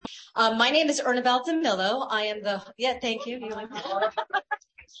My name is Ernabel DeMillo. I am thank you.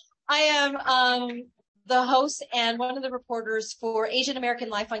 I am the host and one of the reporters for Asian American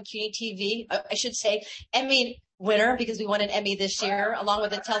Life on CUNY TV. I should say Emmy winner, because we won an Emmy this year, along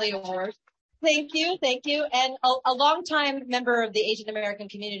with the Telly Award. Thank you. And a longtime member of the Asian American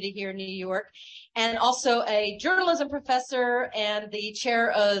community here in New York, and also a journalism professor and the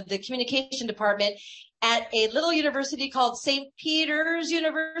chair of the communication department at a little university called St. Peter's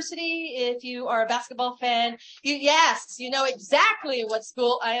University. If you are a basketball fan, you know exactly what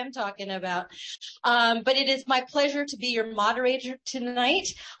school I am talking about. But it is my pleasure to be your moderator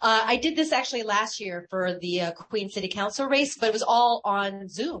tonight. I did this actually last year for the Queen City Council race, but it was all on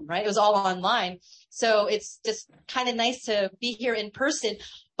Zoom, right? It was all online. So it's just kind of nice to be here in person.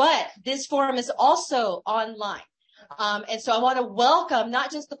 But this forum is also online. And so I want to welcome not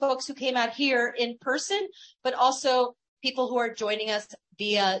just the folks who came out here in person, but also people who are joining us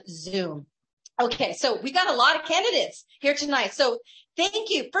via Zoom. Okay, so we got a lot of candidates here tonight. So thank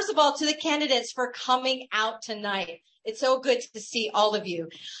you, first of all, to the candidates for coming out tonight. It's so good to see all of you.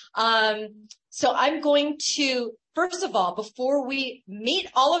 So I'm going to, first of all, before we meet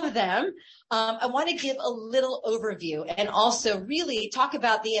all of them, I want to give a little overview and also really talk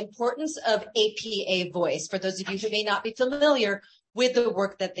about the importance of APA Voice for those of you who may not be familiar with the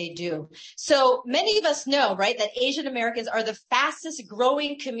work that they do. So many of us know, right, that Asian Americans are the fastest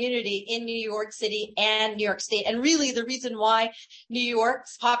growing community in New York City and New York State. And really the reason why New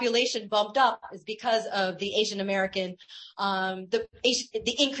York's population bumped up is because of the Asian American, the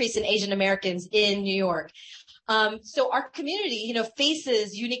increase in Asian Americans in New York. So our community,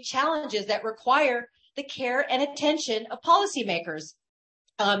 faces unique challenges that require the care and attention of policymakers.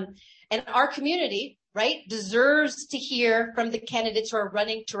 And our community, right, deserves to hear from the candidates who are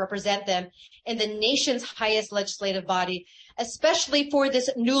running to represent them in the nation's highest legislative body, especially for this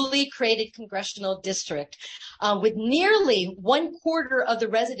newly created congressional district, with nearly 1/4 of the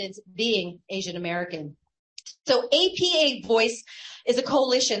residents being Asian American. So APA Voice is a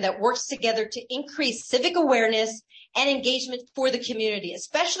coalition that works together to increase civic awareness and engagement for the community,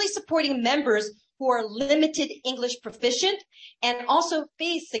 especially supporting members who are limited English proficient and also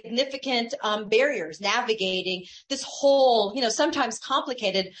face significant barriers navigating this whole, sometimes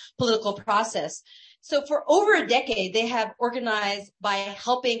complicated political process. So for over a decade, they have organized by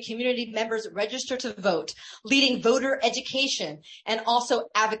helping community members register to vote, leading voter education, and also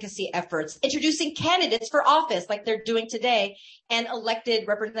advocacy efforts, introducing candidates for office like they're doing today, and elected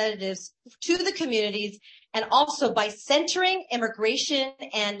representatives to the communities, and also by centering immigration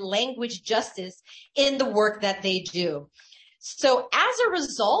and language justice in the work that they do. So as a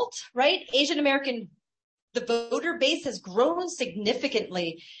result, right, the voter base has grown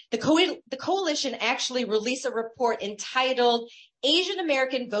significantly. The coalition actually released a report entitled Asian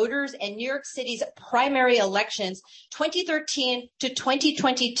American Voters and New York City's Primary Elections 2013 to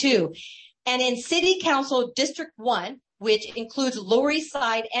 2022. And in City Council District 1, which includes Lower East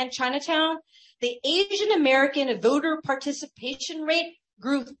Side and Chinatown, the Asian American voter participation rate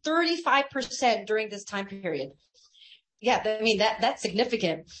grew 35% during this time period. Yeah, that's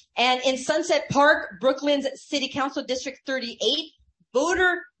significant. And in Sunset Park, Brooklyn's City Council District 38,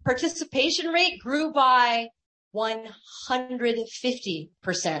 voter participation rate grew by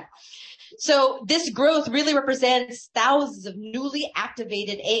 150%. So this growth really represents thousands of newly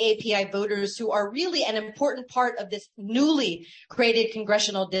activated AAPI voters who are really an important part of this newly created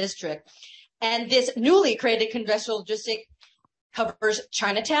congressional district. And this newly created congressional district covers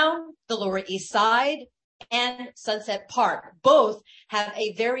Chinatown, the Lower East Side, and Sunset Park. Both have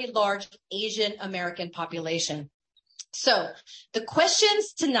a very large Asian American population. So the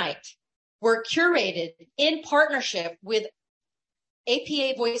questions tonight were curated in partnership with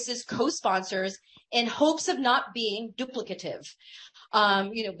APA Voice's co-sponsors in hopes of not being duplicative,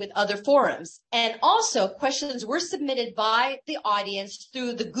 with other forums. And also questions were submitted by the audience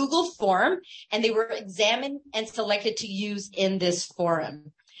through the Google form, and they were examined and selected to use in this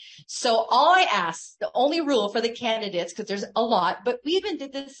forum. So all I ask, the only rule for the candidates, because there's a lot, but we even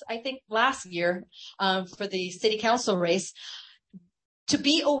did this, I think, last year for the city council race, to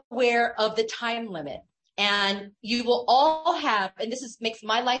be aware of the time limit. And you will all have, and makes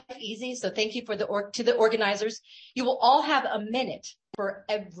my life easy, so thank you to the organizers. You will all have a minute for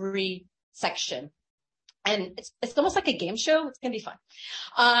every section. And it's almost like a game show. It's going to be fun.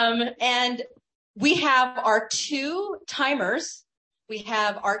 And we have our two timers. We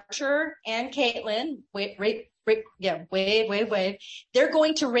have Archer and Caitlin. Wave. They're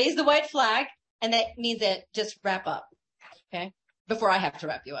going to raise the white flag, and that means that just wrap up, okay? Before I have to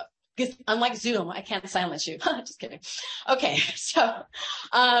wrap you up. because unlike Zoom, I can't silence you. Just kidding. Okay. So,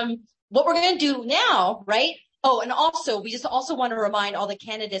 what we're going to do now, right? Oh, and also, we just also want to remind all the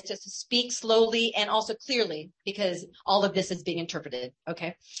candidates just to speak slowly and also clearly, because all of this is being interpreted.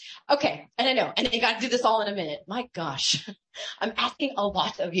 Okay. Okay. And I know, and you got to do this all in a minute. My gosh, I'm asking a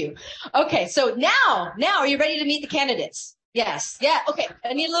lot of you. Okay. So now, are you ready to meet the candidates? Yes. Yeah. Okay.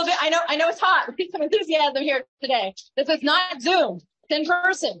 I need a little bit. I know it's hot. We need some enthusiasm here today. This is not Zoom. It's in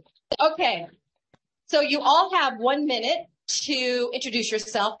person. Okay. So you all have 1 minute to introduce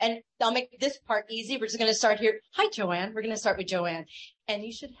yourself, and I'll make this part easy. We're just going to start here. Hi, Joanne. We're going to start with Joanne. And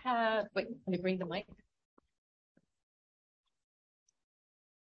you should have, wait, let me bring the mic.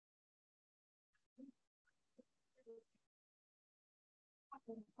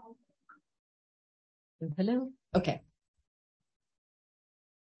 Hello. Okay.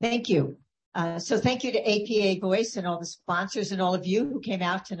 Thank you. So thank you to APA Voice and all the sponsors and all of you who came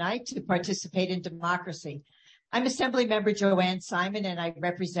out tonight to participate in democracy. I'm Assemblymember Joanne Simon, and I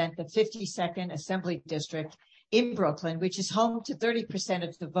represent the 52nd Assembly District in Brooklyn, which is home to 30%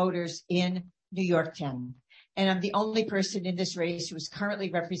 of the voters in New York 10. And I'm the only person in this race who is currently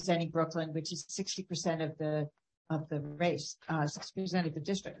representing Brooklyn, which is 60% of the race, 60% of the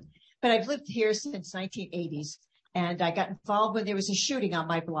district. But I've lived here since 1980s, and I got involved when there was a shooting on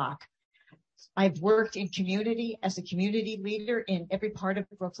my block. I've worked in community as a community leader in every part of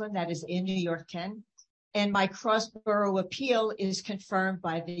Brooklyn that is in New York 10. And my cross-borough appeal is confirmed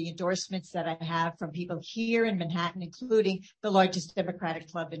by the endorsements that I have from people here in Manhattan, including the largest Democratic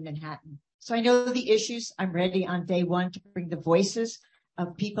club in Manhattan. So I know the issues. I'm ready on day one to bring the voices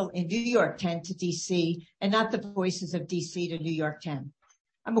of people in New York 10 to DC, and not the voices of DC to New York 10.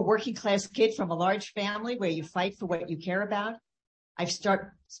 I'm a working class kid from a large family where you fight for what you care about. I've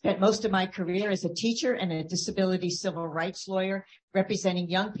spent most of my career as a teacher and a disability civil rights lawyer representing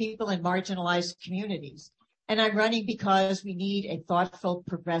young people in marginalized communities. And I'm running because we need a thoughtful,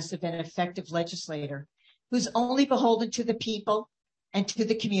 progressive, and effective legislator who's only beholden to the people and to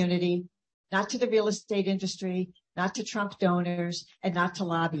the community, not to the real estate industry, not to Trump donors, and not to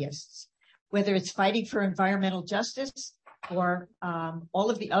lobbyists. Whether it's fighting for environmental justice or all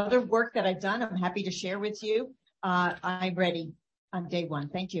of the other work that I've done, I'm happy to share with you. I'm ready on day one.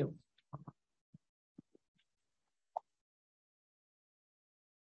 Thank you.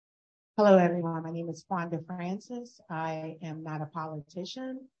 Hello, everyone. My name is Fonda Francis. I am not a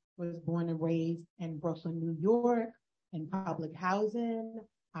politician. Was born and raised in Brooklyn, New York, in public housing.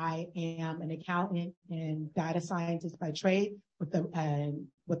 I am an accountant and data scientist by trade with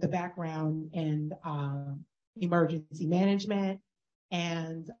the background in emergency management.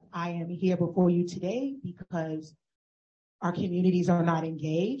 And I am here before you today because our communities are not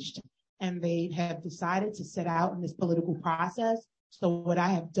engaged, and they have decided to sit out in this political process. So what I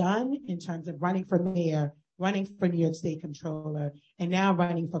have done in terms of running for mayor, running for New York State Comptroller, and now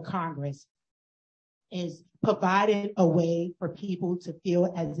running for Congress is provided a way for people to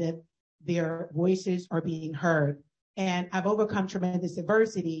feel as if their voices are being heard. And I've overcome tremendous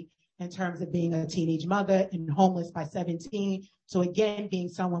adversity in terms of being a teenage mother and homeless by 17. So again, being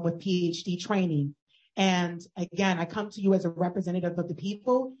someone with PhD training. And again, I come to you as a representative of the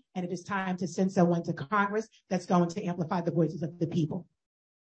people, and it is time to send someone to Congress that's going to amplify the voices of the people.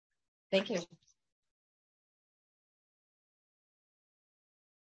 Thank you.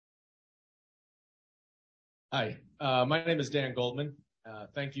 Hi, my name is Dan Goldman.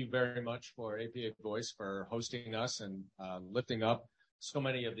 Thank you very much for APA Voice for hosting us and lifting up so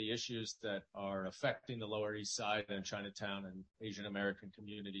many of the issues that are affecting the Lower East Side and Chinatown and Asian American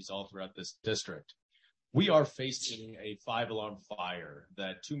communities all throughout this district. We are facing a 5-alarm fire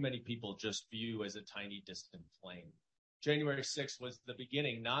that too many people just view as a tiny distant flame. January 6th was the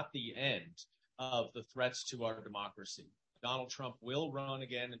beginning, not the end, of the threats to our democracy. Donald Trump will run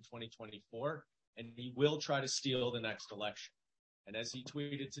again in 2024, and he will try to steal the next election. And as he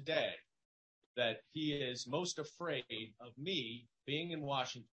tweeted today, that he is most afraid of me being in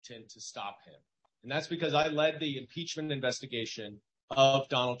Washington to stop him. And that's because I led the impeachment investigation of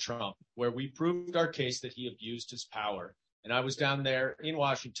Donald Trump, where we proved our case that he abused his power. And I was down there in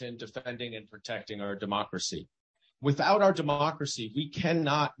Washington defending and protecting our democracy. Without our democracy, we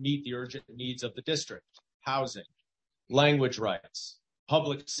cannot meet the urgent needs of the district: housing, language rights,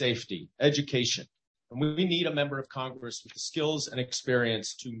 public safety, education. And we need a member of Congress with the skills and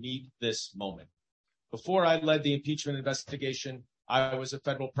experience to meet this moment. Before I led the impeachment investigation, I was a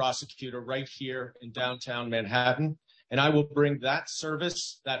federal prosecutor right here in downtown Manhattan. And I will bring that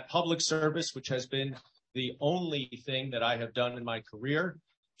service, that public service, which has been the only thing that I have done in my career,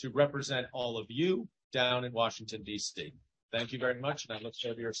 to represent all of you down in Washington, D.C. Thank you very much, and I look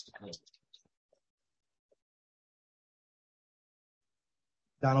forward to your support.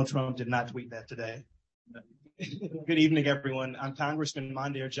 Donald Trump did not tweet that today. Good evening, everyone. I'm Congressman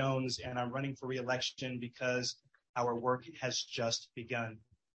Mondaire Jones, and I'm running for re-election because our work has just begun.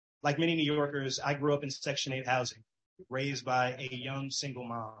 Like many New Yorkers, I grew up in Section 8 housing, raised by a young single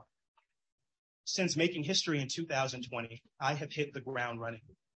mom. Since making history in 2020, I have hit the ground running.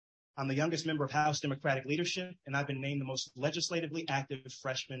 I'm the youngest member of House Democratic leadership, and I've been named the most legislatively active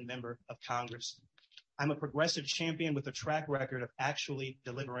freshman member of Congress. I'm a progressive champion with a track record of actually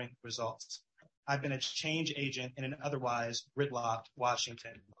delivering results. I've been a change agent in an otherwise gridlocked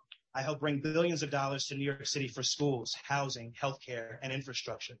Washington. I help bring billions of dollars to New York City for schools, housing, healthcare, and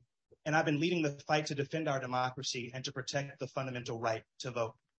infrastructure. And I've been leading the fight to defend our democracy and to protect the fundamental right to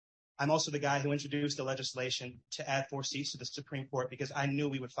vote. I'm also the guy who introduced the legislation to add 4 seats to the Supreme Court because I knew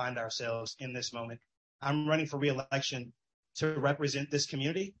we would find ourselves in this moment. I'm running for re-election to represent this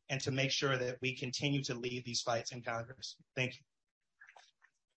community and to make sure that we continue to lead these fights in Congress. Thank you.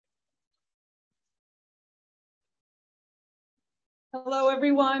 Hello,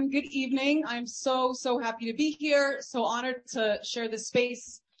 everyone. Good evening. I'm so happy to be here. So honored to share this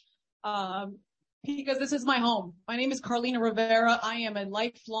space because this is my home. My name is Carlina Rivera. I am a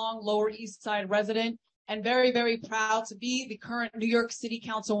lifelong Lower East Side resident and very, very proud to be the current New York City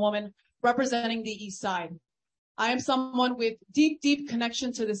Councilwoman representing the East Side. I am someone with deep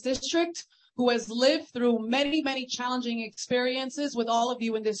connection to this district who has lived through many, many challenging experiences with all of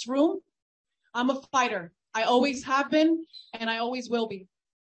you in this room. I'm a fighter. I always have been, and I always will be.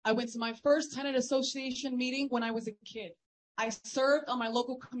 I went to my first tenant association meeting when I was a kid. I served on my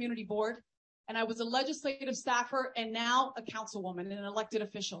local community board, and I was a legislative staffer and now a councilwoman and an elected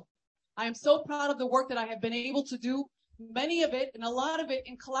official. I am so proud of the work that I have been able to do, many of it and a lot of it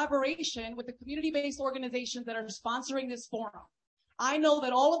in collaboration with the community-based organizations that are sponsoring this forum. I know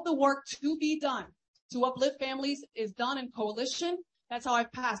that all of the work to be done to uplift families is done in coalition. That's how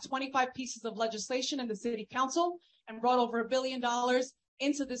I've passed 25 pieces of legislation in the city council and brought over $1 billion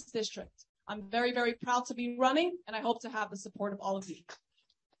into this district. I'm very, very proud to be running, and I hope to have the support of all of you.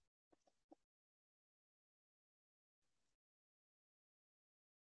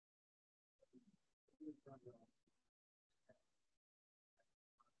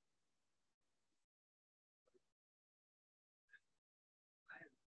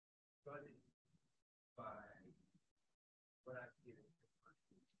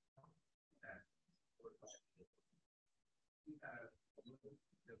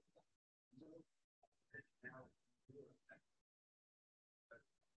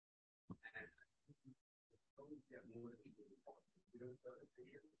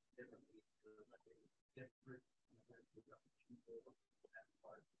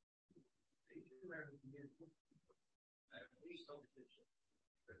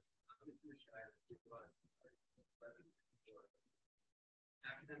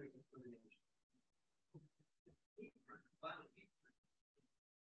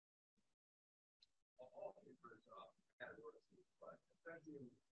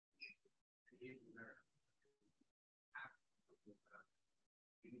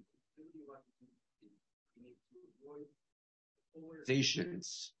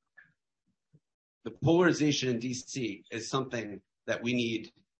 The polarization in DC is something that we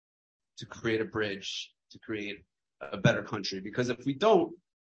need to create a bridge, to create a better country. Because if we don't,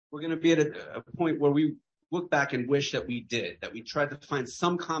 we're going to be at a point where we look back and wish that we tried to find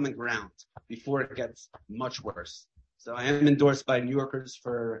some common ground before it gets much worse. So I am endorsed by New Yorkers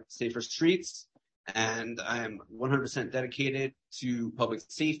for Safer Streets, and I am 100% dedicated to public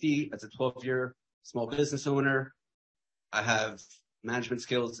safety. As a 12-year small business owner, I have management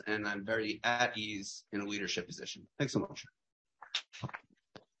skills, and I'm very at ease in a leadership position. Thanks so much.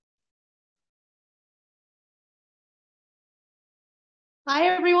 Hi,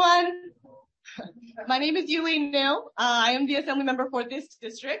 everyone. My name is Yuleen New. I am the assembly member for this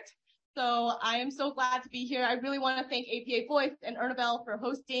district. So I am so glad to be here. I really want to thank APA Voice and Ernabel for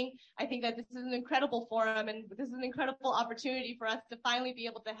hosting. I think that this is an incredible forum, and this is an incredible opportunity for us to finally be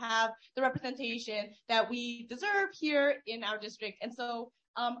able to have the representation that we deserve here in our district. And so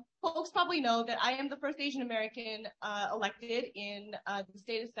folks probably know that I am the first Asian American elected in the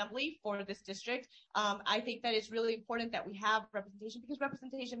state assembly for this district. I think that it's really important that we have representation because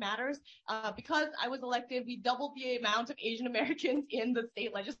representation matters. Because I was elected, we doubled the amount of Asian Americans in the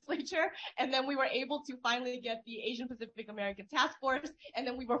state legislature. And then we were able to finally get the Asian Pacific American Task Force. And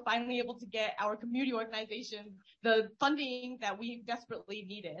then we were finally able to get our community organization the funding that we desperately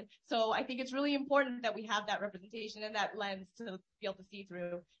needed. So I think it's really important that we have that representation and that lens to be able to see through.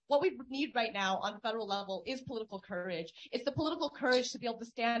 through. What we need right now on the federal level is political courage. It's the political courage to be able to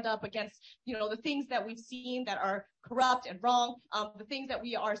stand up against, the things that we've seen that are corrupt and wrong, the things that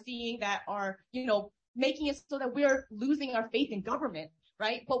we are seeing that are, making it so that we're losing our faith in government,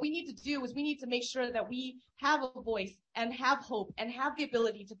 right? What we need to do is we need to make sure that we have a voice and have hope and have the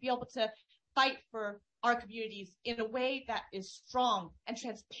ability to be able to fight for our communities in a way that is strong and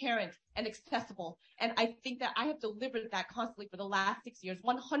transparent and accessible. And I think that I have delivered that constantly for the last 6 years.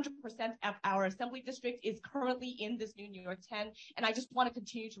 100% of our assembly district is currently in this new New York 10. And I just want to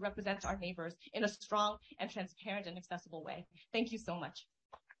continue to represent our neighbors in a strong and transparent and accessible way. Thank you so much.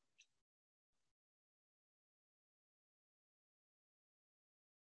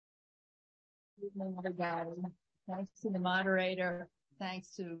 Good evening, everybody. Thanks to the moderator. Thanks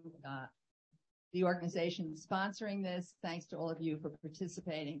to the organization sponsoring this. Thanks to all of you for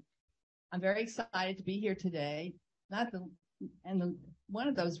participating. I'm very excited to be here today. One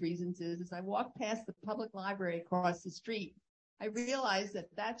of those reasons is as I walked past the public library across the street, I realized that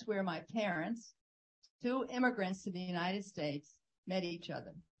that's where my parents, two immigrants to the United States, met each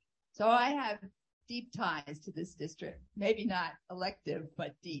other. So I have deep ties to this district. Maybe not elective,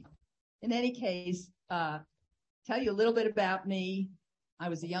 but deep. In any case, tell you a little bit about me. I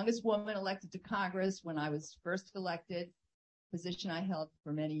was the youngest woman elected to Congress when I was first elected, position I held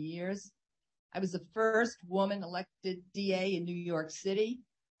for many years. I was the first woman elected DA in New York City.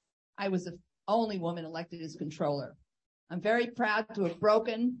 I was the only woman elected as controller. I'm very proud to have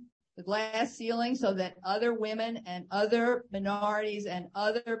broken the glass ceiling so that other women and other minorities and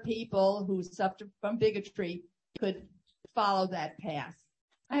other people who suffered from bigotry could follow that path.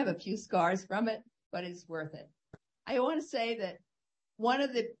 I have a few scars from it, but it's worth it. I want to say that one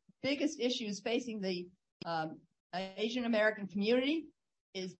of the biggest issues facing the Asian American community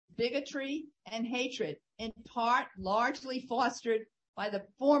is bigotry and hatred, in part largely fostered by the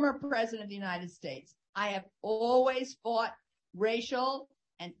former president of the United States. I have always fought racial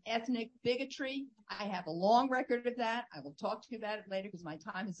and ethnic bigotry. I have a long record of that. I will talk to you about it later because my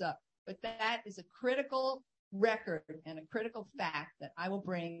time is up. But that is a critical record and a critical fact that I will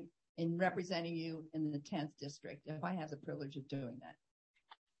bring in representing you in the 10th district if I have the privilege of doing that.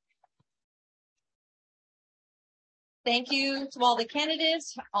 Thank you to all the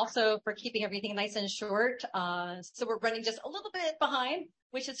candidates also for keeping everything nice and short. So we're running just a little bit behind,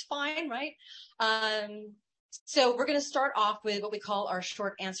 which is fine, right? So we're going to start off with what we call our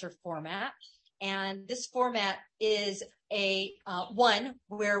short answer format. And this format is a one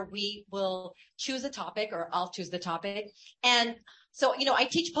where we will choose a topic, or I'll choose the topic. And so, I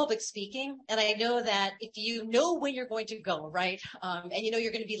teach public speaking, and I know that if you know when you're going to go, right, and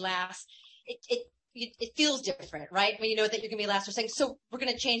you're going to be last, it feels different, right? When you know that you're going to be last or second. So we're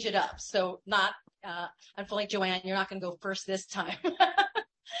going to change it up. So unfortunately, Joanne, you're not going to go first this time.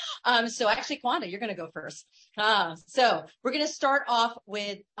 So actually, Kwanda, you're going to go first. So we're going to start off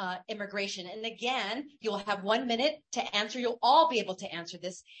with immigration. And again, you'll have 1 minute to answer. You'll all be able to answer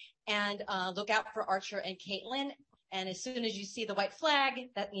this. And look out for Archer and Caitlin. And as soon as you see the white flag,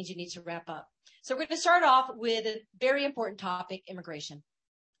 that means you need to wrap up. So we're going to start off with a very important topic, immigration.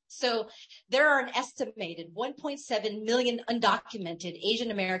 So there are an estimated 1.7 million undocumented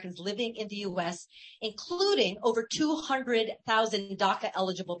Asian Americans living in the U.S., including over 200,000 DACA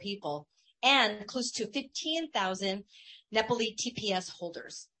eligible people and close to 15,000 Nepali TPS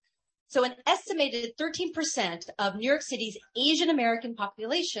holders. So an estimated 13% of New York City's Asian American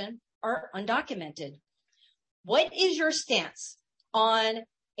population are undocumented. What is your stance on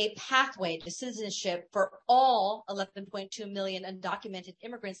a pathway to citizenship for all 11.2 million undocumented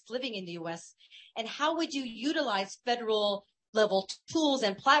immigrants living in the U.S.? And how would you utilize federal level tools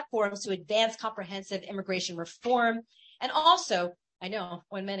and platforms to advance comprehensive immigration reform? And also, I know,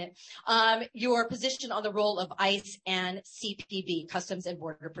 1 minute, your position on the role of ICE and CPB, Customs and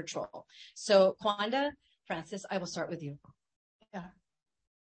Border Patrol. So, Kwanda, Francis, I will start with you. Yeah.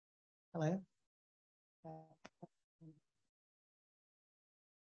 Hello.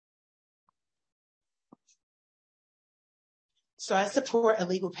 So I support a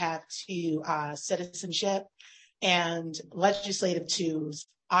legal path to citizenship and legislative tools.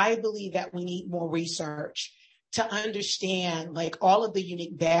 I believe that we need more research to understand all of the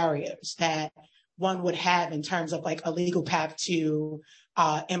unique barriers that one would have in terms of a legal path to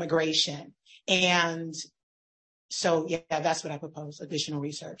immigration. And so, yeah, that's what I propose, additional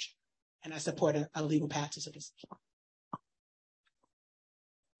research. And I support a legal path to citizenship.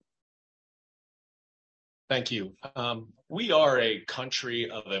 Thank you. We are a country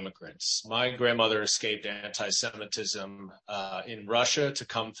of immigrants. My grandmother escaped anti-Semitism in Russia to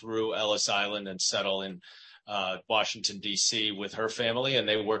come through Ellis Island and settle in Washington, D.C. with her family, and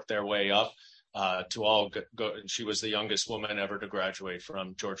they worked their way up to all go. She was the youngest woman ever to graduate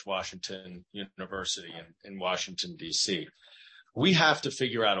from George Washington University in Washington, D.C. We have to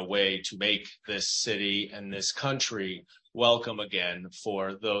figure out a way to make this city and this country welcome again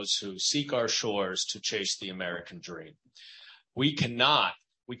for those who seek our shores to chase the American dream. We cannot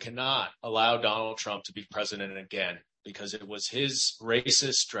allow Donald Trump to be president again, because it was his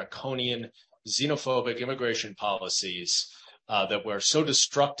racist, draconian, xenophobic immigration policies that were so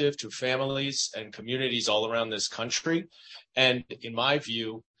destructive to families and communities all around this country, and in my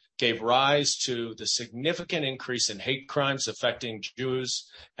view, gave rise to the significant increase in hate crimes affecting Jews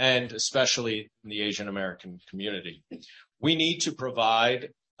and especially the Asian American community. We need to provide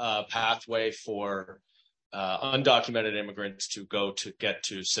a pathway for undocumented immigrants to get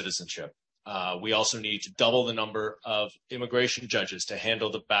to citizenship. We also need to double the number of immigration judges to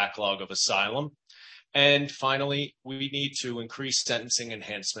handle the backlog of asylum. And finally, we need to increase sentencing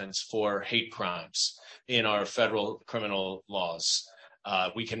enhancements for hate crimes in our federal criminal laws.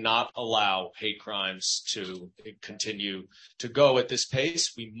 We cannot allow hate crimes to continue to go at this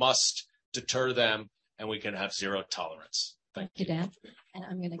pace. We must deter them, and we can have zero tolerance. Thank you, Dan. And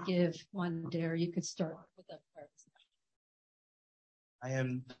I'm going to give one dare. You could start with that part. I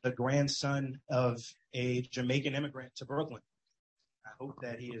am the grandson of a Jamaican immigrant to Brooklyn. I hope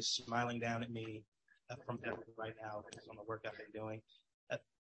that he is smiling down at me from heaven right now based on the work I've been doing.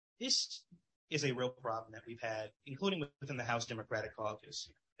 This is a real problem that we've had, including within the House Democratic Caucus.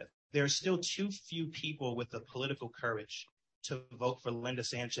 There are still too few people with the political courage to vote for Linda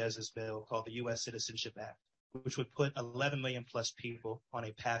Sanchez's bill called the U.S. Citizenship Act, which would put 11 million plus people on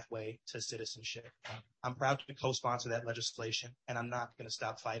a pathway to citizenship. I'm proud to co-sponsor that legislation, and I'm not going to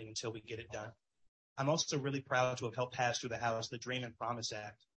stop fighting until we get it done. I'm also really proud to have helped pass through the House the Dream and Promise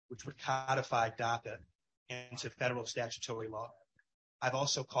Act, which would codify DACA into federal statutory law. I've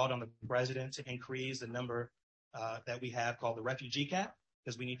also called on the president to increase the number that we have called the refugee cap,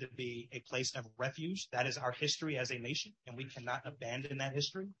 because we need to be a place of refuge. That is our history as a nation, and we cannot abandon that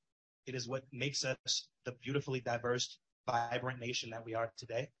history. It is what makes us the beautifully diverse, vibrant nation that we are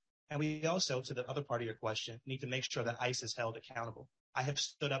today. And we also, to the other part of your question, need to make sure that ICE is held accountable. I have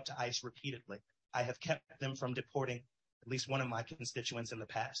stood up to ICE repeatedly. I have kept them from deporting at least one of my constituents in the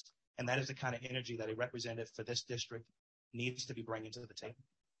past. And that is the kind of energy that a representative for this district needs to be bringing to the table.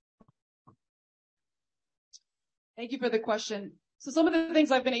 Thank you for the question. So some of the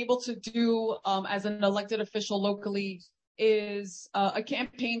things I've been able to do as an elected official locally is a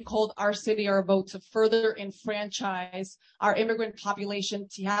campaign called Our City, Our Vote to further enfranchise our immigrant population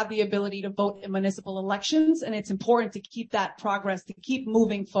to have the ability to vote in municipal elections. And it's important to keep that progress, to keep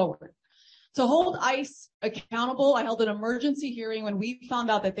moving forward. To hold ICE accountable, I held an emergency hearing when we found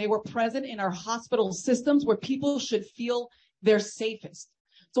out that they were present in our hospital systems where people should feel they're safest.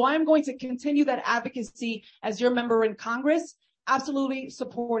 So I'm going to continue that advocacy as your member in Congress, absolutely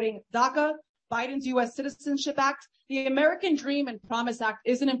supporting DACA, Biden's U.S. Citizenship Act. The American Dream and Promise Act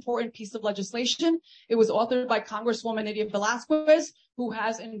is an important piece of legislation. It was authored by Congresswoman Nydia Velázquez, who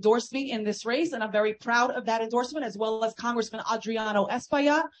has endorsed me in this race, and I'm very proud of that endorsement, as well as Congressman Adriano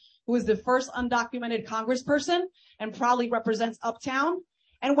Espaillat, who is the first undocumented congressperson and proudly represents Uptown.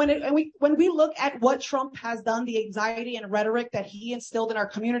 And when we look at what Trump has done, the anxiety and rhetoric that he instilled in our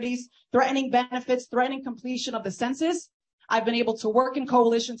communities, threatening benefits, threatening completion of the census, I've been able to work in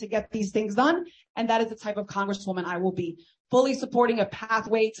coalition to get these things done. And that is the type of congresswoman I will be, fully supporting a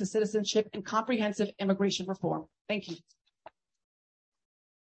pathway to citizenship and comprehensive immigration reform. Thank you.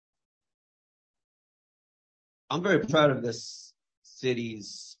 I'm very proud of this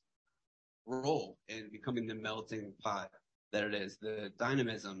city's role in becoming the melting pot that it is. The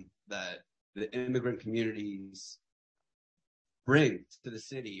dynamism that the immigrant communities bring to the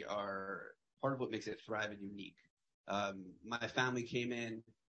city are part of what makes it thrive and unique. My family came in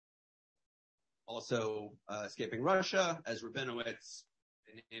also escaping Russia as Rabinowitz.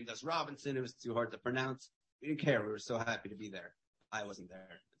 They named us Robinson. It was too hard to pronounce. We didn't care. We were so happy to be there. I wasn't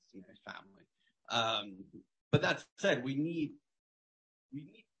there. It's my family. But that said, we need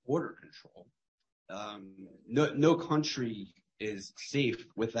border control. No country is safe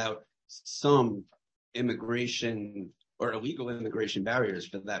without some immigration or illegal immigration barriers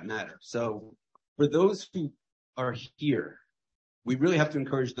for that matter. So for those who are here, we really have to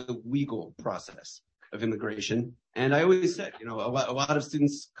encourage the legal process of immigration. And I always said, a lot of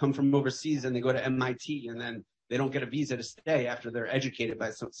students come from overseas and they go to MIT and then they don't get a visa to stay after they're educated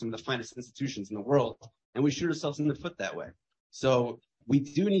by some of the finest institutions in the world. And we shoot ourselves in the foot that way. So we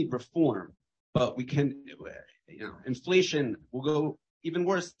do need reform, but we can, inflation will go even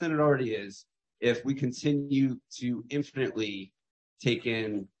worse than it already is if we continue to infinitely take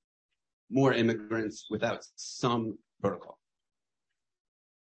in more immigrants without some protocol.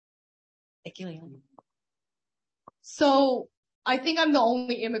 Thank you, Leon. So I think I'm the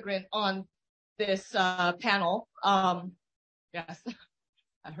only immigrant on this panel. Yes,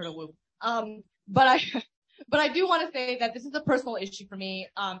 I heard a whoop. But I do want to say that this is a personal issue for me.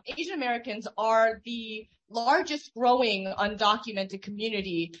 Asian Americans are the largest growing undocumented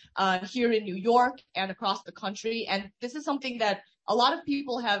community here in New York and across the country. And this is something that a lot of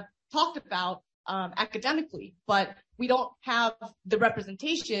people have talked about academically, but we don't have the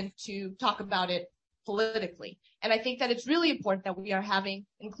representation to talk about it politically. And I think that it's really important that we are having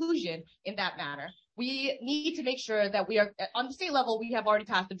inclusion in that matter. We need to make sure that we are, on the state level, we have already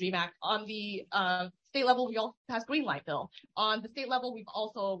passed the DREAM Act. On the state level, we also passed Green Light Bill. On the state level, we've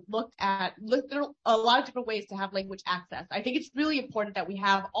also looked at a lot of different ways to have language access. I think it's really important that we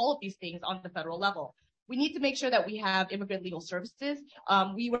have all of these things on the federal level. We need to make sure that we have immigrant legal services.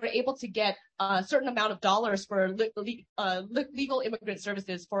 We were able to get a certain amount of dollars for legal immigrant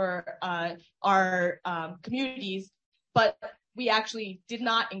services for our communities, but we actually did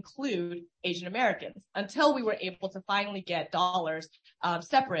not include Asian Americans until we were able to finally get dollars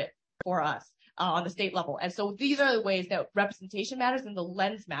separate for us on the state level. And so these are the ways that representation matters and the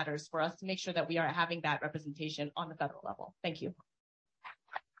lens matters for us to make sure that we are having that representation on the federal level. Thank you.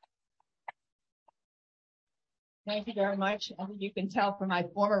 Thank you very much. I think you can tell from my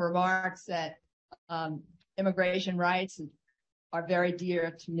former remarks that immigration rights are very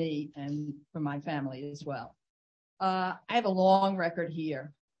dear to me and for my family as well. I have a long record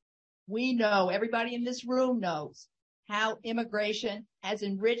here. We know, everybody in this room knows, how immigration has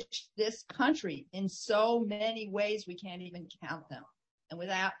enriched this country in so many ways we can't even count them.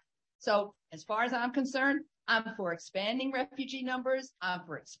 And so as far as I'm concerned, I'm for expanding refugee numbers. I'm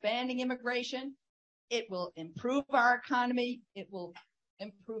for expanding immigration. It will improve our economy. It will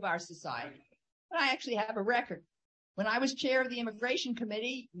improve our society. But I actually have a record. When I was chair of the Immigration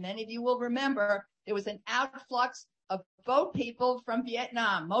Committee, many of you will remember, there was an outflux of boat people from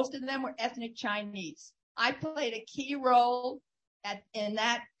Vietnam. Most of them were ethnic Chinese. I played a key role in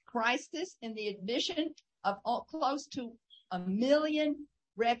that crisis in the admission of close to 1 million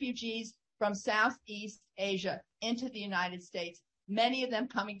refugees from Southeast Asia into the United States, many of them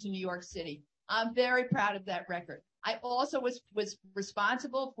coming to New York City. I'm very proud of that record. I also was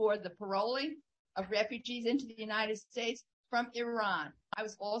responsible for the paroling of refugees into the United States from Iran. I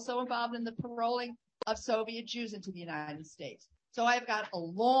was also involved in the paroling of Soviet Jews into the United States. So I've got a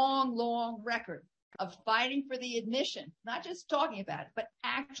long, long record of fighting for the admission, not just talking about it, but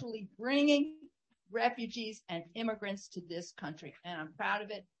actually bringing refugees and immigrants to this country. And I'm proud of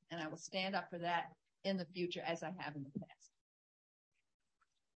it, and I will stand up for that in the future as I have in the past.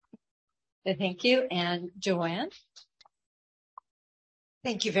 Thank you. And Joanne?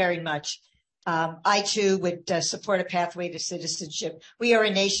 Thank you very much. I, too, would support a pathway to citizenship. We are a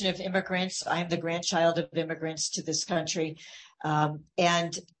nation of immigrants. I'm the grandchild of immigrants to this country.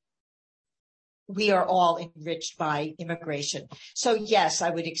 And we are all enriched by immigration. So, yes, I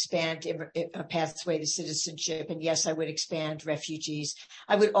would expand a pathway to citizenship. And, yes, I would expand refugees.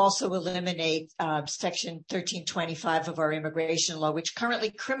 I would also eliminate Section 1325 of our immigration law, which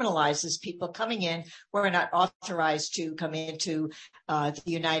currently criminalizes people coming in who are not authorized to come into the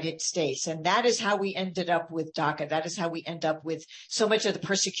United States. And that is how we ended up with DACA. That is how we end up with so much of the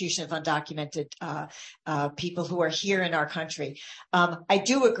persecution of undocumented people who are here in our country. I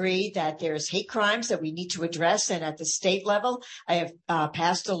do agree that there's hate crimes that we need to address. And at the state level, I have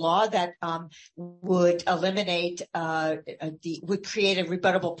passed a law that would eliminate, would create a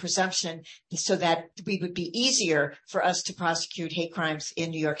rebuttable presumption so that we would be easier for us to prosecute hate crimes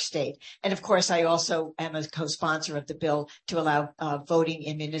in New York State. And of course, I also am a co-sponsor of the bill to allow voting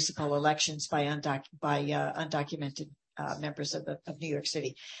in municipal elections by undocumented members of New York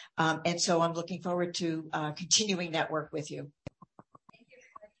City. And so I'm looking forward to continuing that work with you.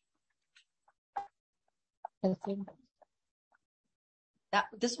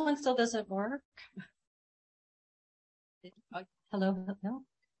 This one still doesn't work. Hello? No?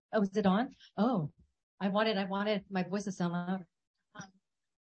 Oh, is it on? Oh, I wanted my voice to sound louder.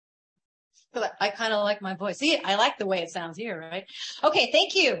 I kind of like my voice. See, I like the way it sounds here, right? Okay,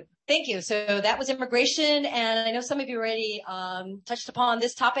 thank you. Thank you. So that was immigration, and I know some of you already touched upon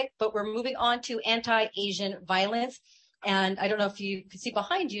this topic, but we're moving on to anti-Asian violence. And I don't know if you can see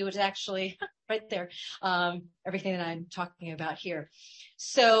behind you, it's actually right there, everything that I'm talking about here.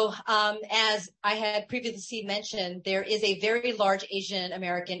 So as I had previously mentioned, there is a very large Asian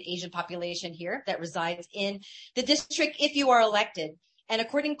population here that resides in the district if you are elected. And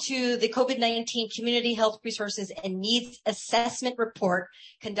according to the COVID-19 Community Health Resources and Needs Assessment Report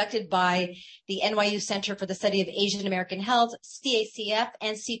conducted by the NYU Center for the Study of Asian American Health, CACF,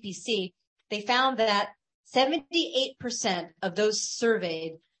 and CPC, they found that 78% of those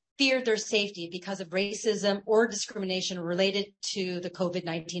surveyed feared their safety because of racism or discrimination related to the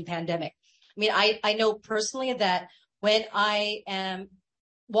COVID-19 pandemic. I mean, I know personally that when I am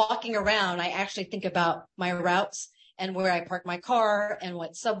walking around, I actually think about my routes and where I park my car and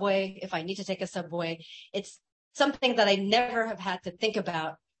what subway, if I need to take a subway. It's something that I never have had to think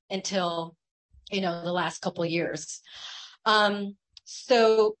about until, the last couple of years.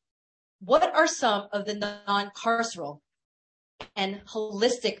 So what are some of the non-carceral and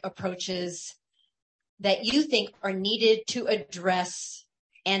holistic approaches that you think are needed to address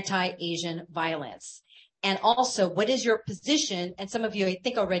anti-Asian violence? And also, what is your position, and some of you, I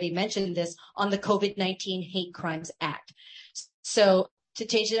think, already mentioned this, on the COVID-19 Hate Crimes Act? So to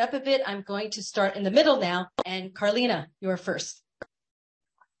change it up a bit, I'm going to start in the middle now. And Carlina, you're first.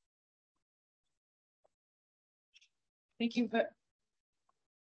 Thank you.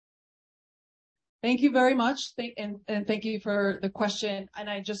 Thank you very much. And thank you for the question. And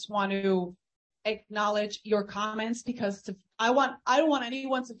I just want to acknowledge your comments, because I don't want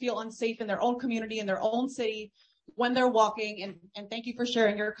anyone to feel unsafe in their own community, in their own city when they're walking. And thank you for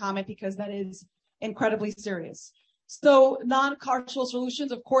sharing your comment, because that is incredibly serious. So non-carceral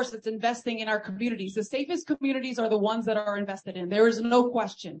solutions, of course, it's investing in our communities. The safest communities are the ones that are invested in. There is no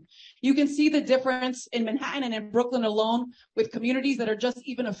question. You can see the difference in Manhattan and in Brooklyn alone with communities that are just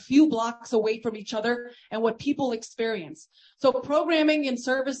even a few blocks away from each other and what people experience. So programming and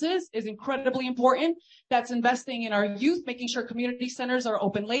services is incredibly important. That's investing in our youth, making sure community centers are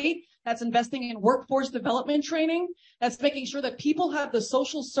open late. That's investing in workforce development training. That's making sure that people have the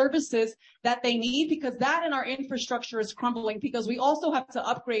social services that they need, because that in our infrastructure is crumbling, because we also have to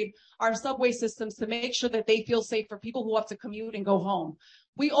upgrade our subway systems to make sure that they feel safe for people who have to commute and go home.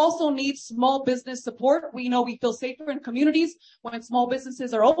 We also need small business support. We know we feel safer in communities when small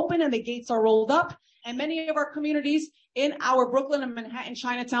businesses are open and the gates are rolled up. And many of our communities in our Brooklyn and Manhattan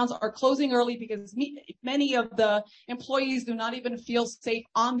Chinatowns are closing early because many of the employees do not even feel safe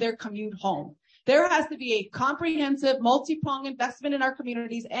on their commute home. There has to be a comprehensive, multi-pronged investment in our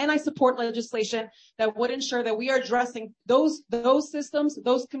communities, and I support legislation that would ensure that we are addressing those systems,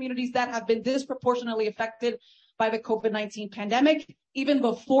 those communities that have been disproportionately affected by the COVID-19 pandemic. Even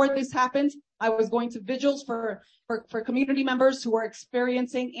before this happened, I was going to vigils for community members who are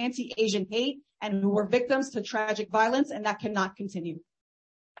experiencing anti-Asian hate and who were victims to tragic violence, and that cannot continue.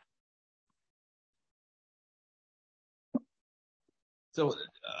 So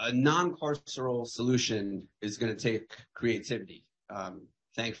a non-carceral solution is going to take creativity.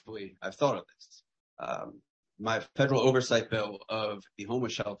 Thankfully, I've thought of this. My federal oversight bill of the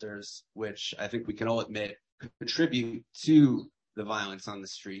homeless shelters, which I think we can all admit contribute to the violence on the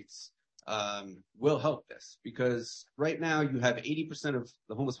streets, will help this, because right now you have 80% of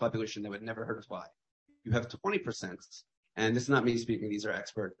the homeless population that would never hurt a fly. You have 20%, and this is not me speaking, these are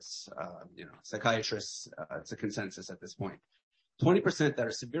experts, psychiatrists, it's a consensus at this point. 20% that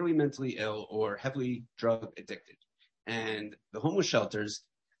are severely mentally ill or heavily drug addicted. And the homeless shelters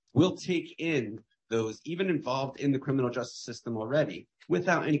will take in those even involved in the criminal justice system already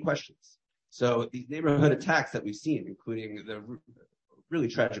without any questions. So these neighborhood attacks that we've seen, including the really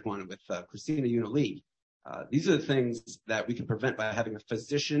tragic one with Christina Yuna Lee, these are the things that we can prevent by having a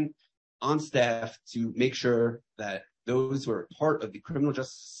physician on staff to make sure that those who are part of the criminal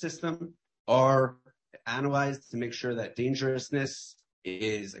justice system are analyzed to make sure that dangerousness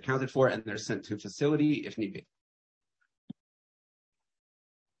is accounted for and they're sent to a facility if need be.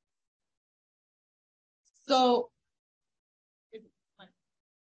 So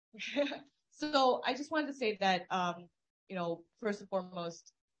I just wanted to say that, first and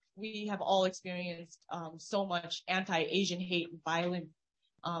foremost, we have all experienced so much anti-Asian hate and violence.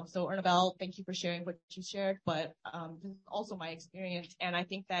 So Ernabel, thank you for sharing what you shared, but this is also my experience. And I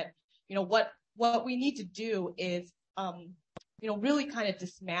think that, what we need to do is, really kind of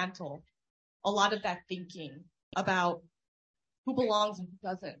dismantle a lot of that thinking about who belongs and who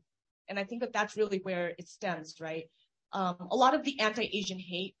doesn't. And I think that that's really where it stems, right? A lot of the anti-Asian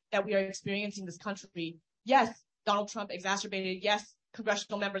hate that we are experiencing in this country, yes, Donald Trump exacerbated, yes,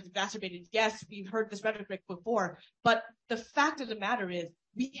 congressional members exacerbated, yes, we've heard this rhetoric before, but the fact of the matter is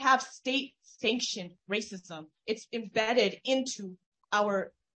we have state-sanctioned racism. It's embedded into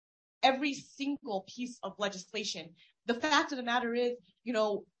our every single piece of legislation. The fact of the matter is,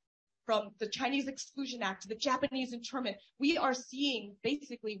 from the Chinese Exclusion Act to the Japanese internment, we are seeing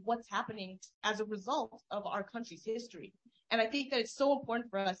basically what's happening as a result of our country's history. And I think that it's so important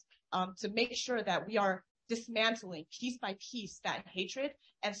for us to make sure that we are dismantling piece by piece that hatred.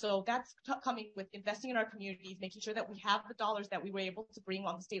 And so that's coming with investing in our communities, making sure that we have the dollars that we were able to bring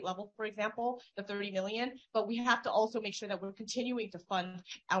on the state level, for example, the 30 million, but we have to also make sure that we're continuing to fund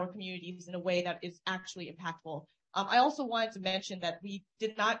our communities in a way that is actually impactful. I also wanted to mention that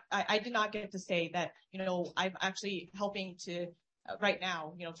I did not get to say that, I'm actually helping to right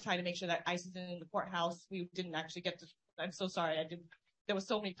now, trying to make sure that ICE is in the courthouse. We didn't actually get to, I'm so sorry. There were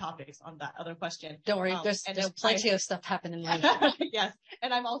so many topics on that other question. Don't worry, there's plenty of stuff happening later. Yes,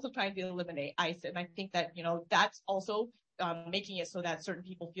 and I'm also trying to eliminate ICE, and I think that that's also making it so that certain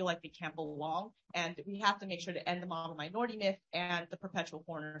people feel like they can't belong, and we have to make sure to end the model minority myth and the perpetual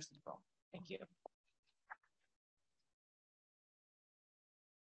foreigner syndrome. Thank you.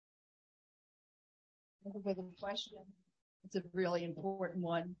 Thank you for the question. It's a really important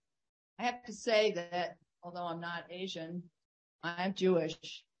one. I have to say that although I'm not Asian, I'm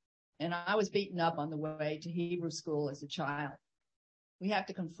Jewish, and I was beaten up on the way to Hebrew school as a child. We have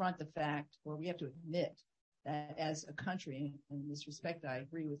to confront the fact, or we have to admit that as a country, in this respect, I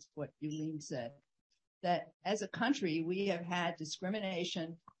agree with what Yulene said, that as a country, we have had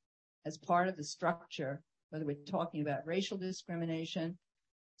discrimination as part of the structure, whether we're talking about racial discrimination,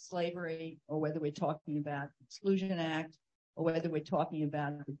 slavery, or whether we're talking about the Exclusion Act, or whether we're talking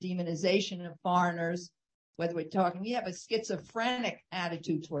about the demonization of foreigners, whether we have a schizophrenic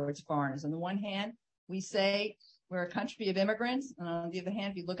attitude towards foreigners. On the one hand, we say we're a country of immigrants, and on the other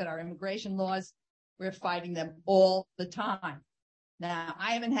hand, if you look at our immigration laws, we're fighting them all the time. Now,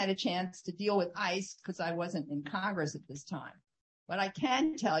 I haven't had a chance to deal with ICE because I wasn't in Congress at this time, but I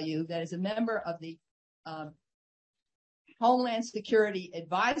can tell you that as a member of the Homeland Security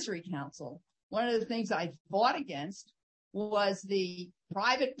Advisory Council, one of the things I fought against was the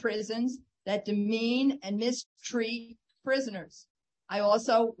private prisons that demean and mistreat prisoners. I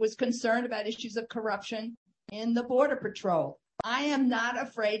also was concerned about issues of corruption in the Border Patrol. I am not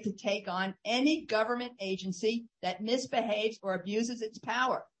afraid to take on any government agency that misbehaves or abuses its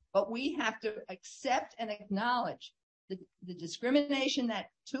power, but we have to accept and acknowledge the discrimination that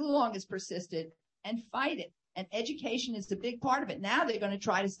too long has persisted and fight it. And education is a big part of it. Now they're going to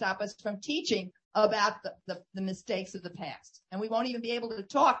try to stop us from teaching about the mistakes of the past. And we won't even be able to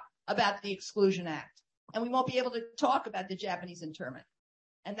talk about the Exclusion Act. And we won't be able to talk about the Japanese internment.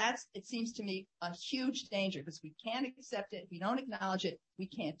 And it seems to me, a huge danger because we can't accept it. If we don't acknowledge it, we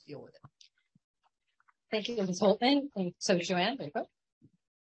can't deal with it. Thank you, Ms. Holtman. And so, Joanne, there you go.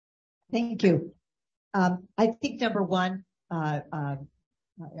 Thank you. I think number one, I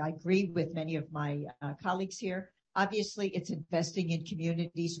agree with many of my colleagues here. Obviously, it's investing in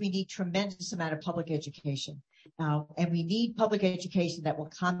communities. We need tremendous amount of public education. And we need public education that will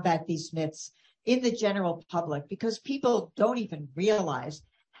combat these myths in the general public because people don't even realize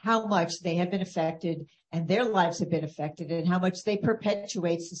how much they have been affected and their lives have been affected and how much they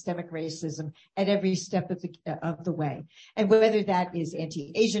perpetuate systemic racism at every step of the way. And whether that is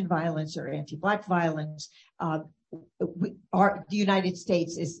anti-Asian violence or anti-Black violence, the United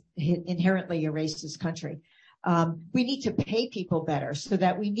States is inherently a racist country. We need to pay people better so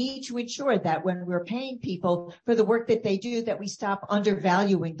that we need to ensure that when we're paying people for the work that they do, that we stop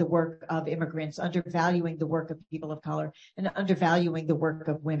undervaluing the work of immigrants, undervaluing the work of people of color, and undervaluing the work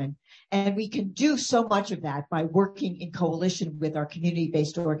of women. And we can do so much of that by working in coalition with our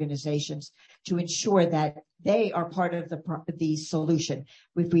community-based organizations to ensure that they are part of the solution.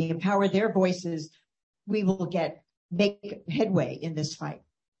 If we empower their voices, we will make headway in this fight.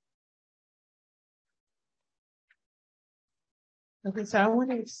 Okay, so I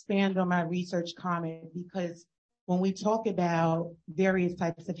want to expand on my research comment because when we talk about various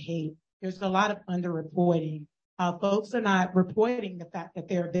types of hate, there's a lot of underreporting. Folks are not reporting the fact that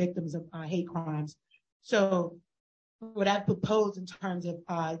they're victims of hate crimes. So what I propose in terms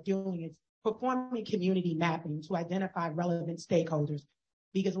of doing is performing community mapping to identify relevant stakeholders.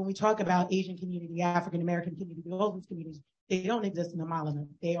 Because when we talk about Asian community, African American community, all these communities, they don't exist in the Malama.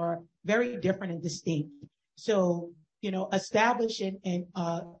 They are very different and distinct. So establishing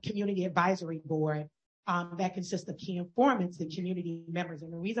a community advisory board that consists of key informants and community members.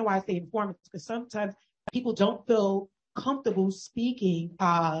 And the reason why I say informants is because sometimes people don't feel comfortable speaking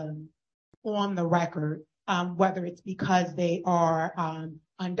on the record, whether it's because they are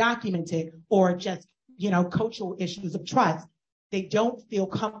undocumented or just, cultural issues of trust. They don't feel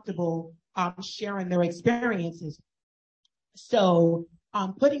comfortable sharing their experiences. So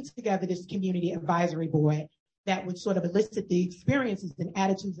putting together this community advisory board that would sort of elicit the experiences and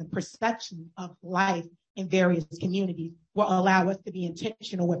attitudes and perception of life in various communities will allow us to be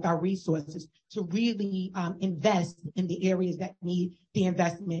intentional with our resources to really invest in the areas that need the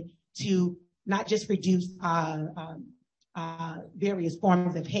investment to not just reduce various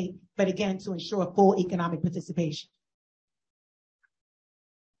forms of hate, but again, to ensure full economic participation.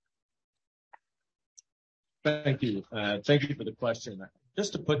 Thank you. Thank you for the question.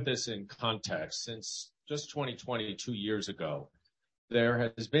 Just to put this in context, since just 2020, 2 years ago,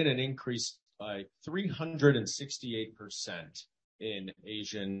 there has been an increase by 368% in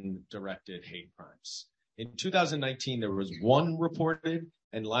Asian-directed hate crimes. In 2019, there was 1 reported,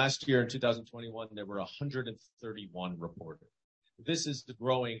 and last year in 2021, there were 131 reported. This is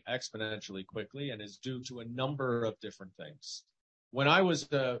growing exponentially quickly and is due to a number of different things. When I was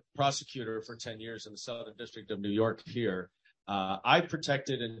the prosecutor for 10 years in the Southern District of New York here, I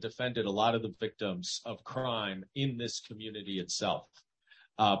protected and defended a lot of the victims of crime in this community itself.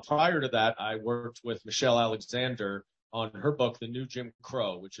 Prior to that, I worked with Michelle Alexander on her book, The New Jim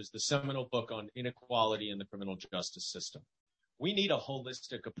Crow, which is the seminal book on inequality in the criminal justice system. We need a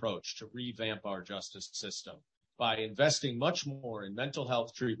holistic approach to revamp our justice system by investing much more in mental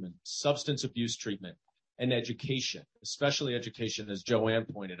health treatment, substance abuse treatment, and education, especially education, as Joanne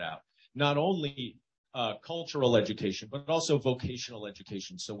pointed out. Not only cultural education, but also vocational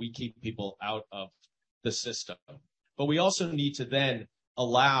education, so we keep people out of the system. But we also need to then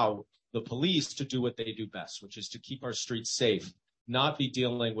allow the police to do what they do best, which is to keep our streets safe, not be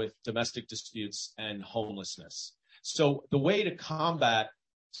dealing with domestic disputes and homelessness. So the way to combat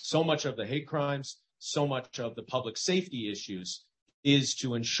so much of the hate crimes, so much of the public safety issues, is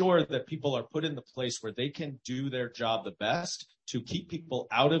to ensure that people are put in the place where they can do their job the best, to keep people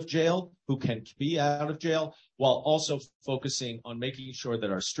out of jail who can be out of jail, while also focusing on making sure that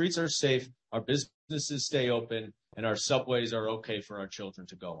our streets are safe, our businesses stay open, and our subways are okay for our children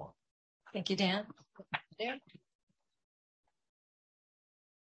to go on. Thank you, Dan. Dan?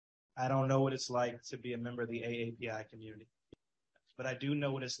 I don't know what it's like to be a member of the AAPI community, but I do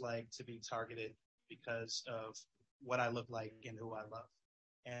know what it's like to be targeted because of what I look like and who I love.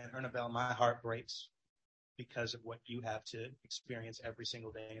 And Ernabelle, my heart breaks because of what you have to experience every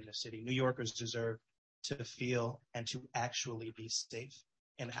single day in the city. New Yorkers deserve to feel and to actually be safe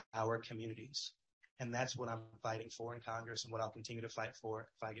in our communities. And that's what I'm fighting for in Congress and what I'll continue to fight for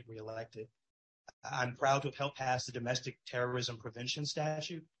if I get reelected. I'm proud to have helped pass the Domestic Terrorism Prevention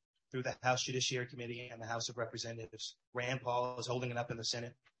Statute through the House Judiciary Committee and the House of Representatives. Rand Paul is holding it up in the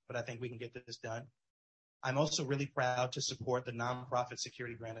Senate, but I think we can get this done. I'm also really proud to support the Nonprofit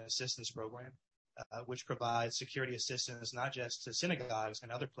Security Grant Assistance Program, which provides security assistance not just to synagogues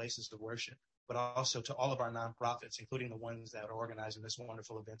and other places of worship, but also to all of our nonprofits, including the ones that are organizing this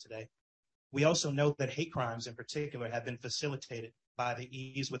wonderful event today. We also know that hate crimes in particular have been facilitated by the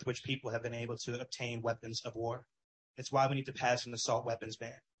ease with which people have been able to obtain weapons of war. It's why we need to pass an assault weapons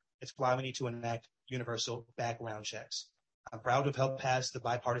ban. It's why we need to enact universal background checks. I'm proud to have helped pass the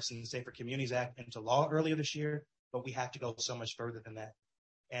Bipartisan Safer Communities Act into law earlier this year, but we have to go so much further than that.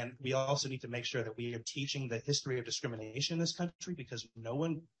 And we also need to make sure that we are teaching the history of discrimination in this country, because no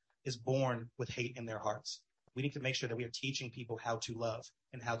one is born with hate in their hearts. We need to make sure that we are teaching people how to love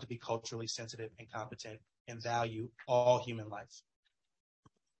and how to be culturally sensitive and competent and value all human life.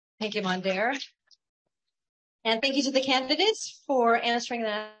 Thank you, Mondaire. And thank you to the candidates for answering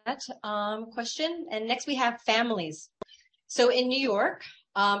that question. And next we have families. So in New York,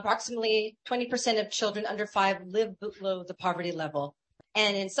 approximately 20% of children under 5 live below the poverty level.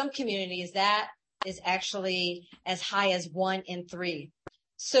 And in some communities, that is actually as high as 1 in 3.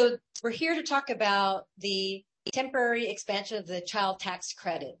 So we're here to talk about the temporary expansion of the child tax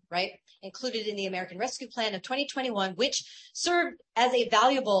credit, right? Included in the American Rescue Plan of 2021, which served as a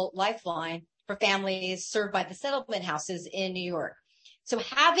valuable lifeline for families served by the settlement houses in New York. So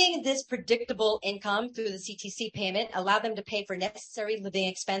having this predictable income through the CTC payment allowed them to pay for necessary living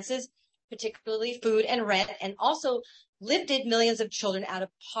expenses, particularly food and rent, and also lifted millions of children out of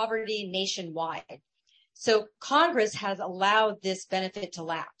poverty nationwide. So Congress has allowed this benefit to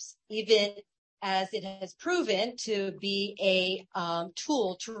lapse, even as it has proven to be a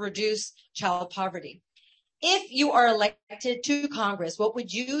tool to reduce child poverty. If you are elected to Congress, what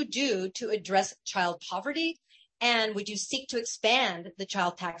would you do to address child poverty? And would you seek to expand the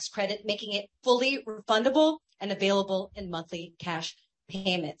child tax credit, making it fully refundable and available in monthly cash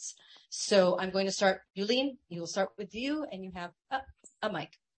payments? So I'm going to start, Yulene, we will start with you, and you have a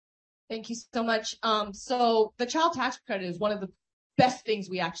mic. Thank you so much. So the child tax credit is one of the best things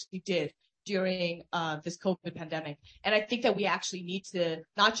we actually did during this COVID pandemic. And I think that we actually need to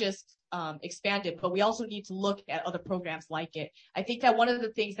not just expand it, but we also need to look at other programs like it. I think that one of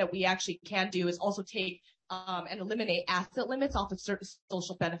the things that we actually can do is also take and eliminate asset limits off of certain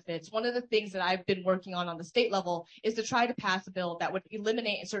social benefits. One of the things that I've been working on the state level is to try to pass a bill that would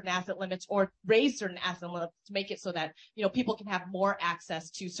eliminate certain asset limits or raise certain asset limits to make it so that, people can have more access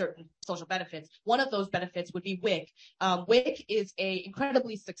to certain social benefits. One of those benefits would be WIC. WIC is a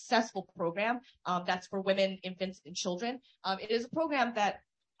incredibly successful program that's for women, infants, and children. It is a program that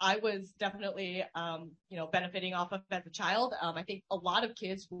I was definitely, benefiting off of as a child. I think a lot of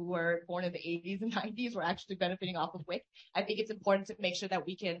kids who were born in the 80s and 90s were actually benefiting off of WIC. I think it's important to make sure that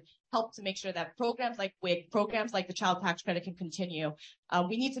we can help to make sure that programs like WIC, programs like the child tax credit can continue.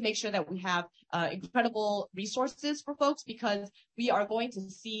 We need to make sure that we have incredible resources for folks because we are going to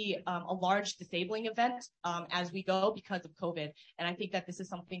see a large disabling event as we go because of COVID. And I think that this is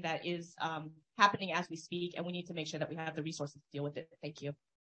something that is happening as we speak, and we need to make sure that we have the resources to deal with it. Thank you.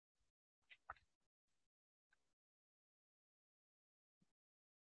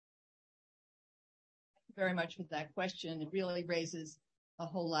 Very much with that question. It really raises a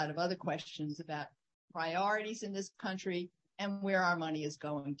whole lot of other questions about priorities in this country and where our money is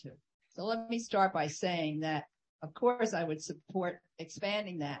going to. So let me start by saying that, of course, I would support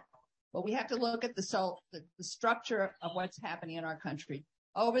expanding that, but we have to look at the structure of what's happening in our country.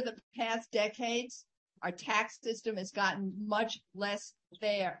 Over the past decades, our tax system has gotten much less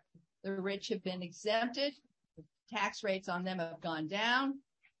fair. The rich have been exempted. The tax rates on them have gone down.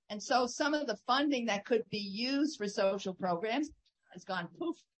 And so some of the funding that could be used for social programs has gone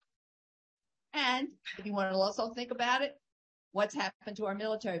poof. And if you want to also think about it, what's happened to our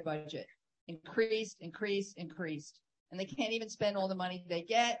military budget? Increased. And they can't even spend all the money they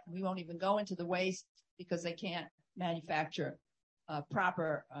get. We won't even go into the waste because they can't manufacture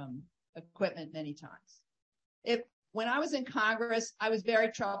proper equipment many times. When I was in Congress, I was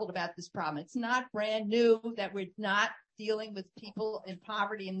very troubled about this problem. It's not brand new that we're not dealing with people in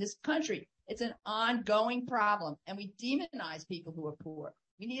poverty in this country. It's an ongoing problem, and we demonize people who are poor.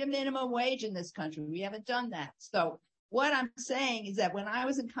 We need a minimum wage in this country. We haven't done that. So what I'm saying is that when I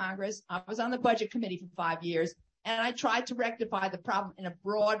was in Congress, I was on the budget committee for 5 years, and I tried to rectify the problem in a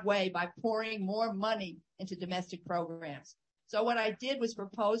broad way by pouring more money into domestic programs. So what I did was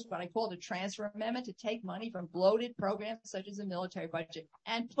propose what I called a transfer amendment to take money from bloated programs such as the military budget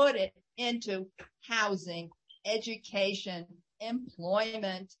and put it into housing, education,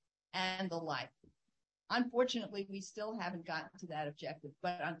 employment, and the like. Unfortunately, we still haven't gotten to that objective.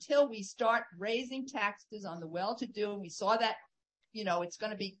 But until we start raising taxes on the well-to-do, and we saw that, it's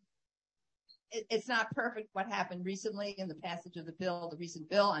not perfect what happened recently in the passage of the recent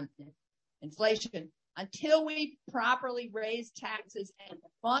bill on inflation. Until we properly raise taxes and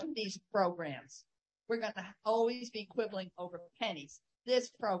fund these programs, we're going to always be quibbling over pennies. This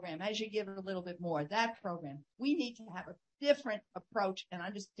program, as you give it a little bit more, that program, we need to have a different approach and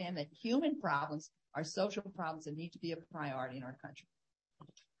understand that human problems are social problems that need to be a priority in our country.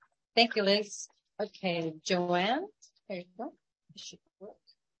 Thank you, Liz. Okay, Joanne. There you go.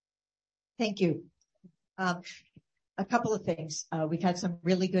 Thank you. A couple of things. We've had some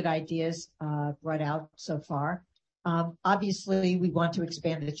really good ideas brought out so far. Obviously, we want to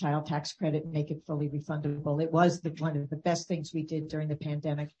expand the child tax credit and make it fully refundable. It was one of the best things we did during the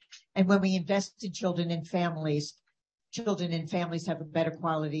pandemic. And when we invest in children and families have a better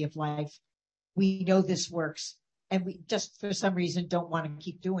quality of life. We know this works, and we just for some reason don't want to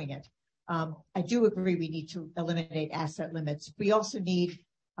keep doing it. I do agree we need to eliminate asset limits. We also need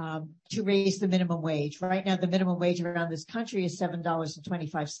to raise the minimum wage. Right now, the minimum wage around this country is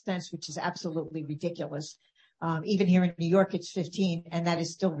 $7.25, which is absolutely ridiculous. Even here in New York, it's 15, and that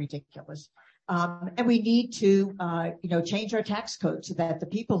is still ridiculous. And we need to, change our tax code so that the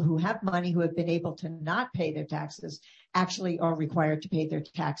people who have money, who have been able to not pay their taxes, actually are required to pay their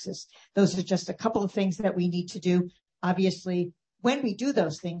taxes. Those are just a couple of things that we need to do. Obviously, when we do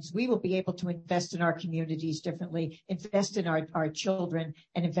those things, we will be able to invest in our communities differently, invest in our children,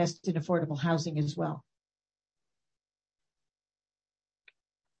 and invest in affordable housing as well.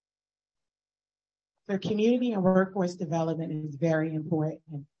 So community and workforce development is very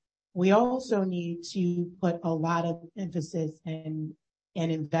important. We also need to put a lot of emphasis and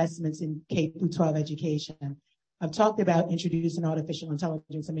investments in K-12 education. I've talked about introducing artificial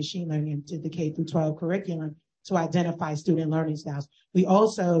intelligence and machine learning into the K-12 curriculum to identify student learning styles. We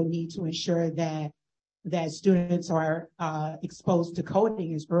also need to ensure that students are exposed to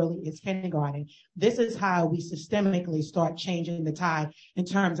coding as early as kindergarten. This is how we systemically start changing the tide in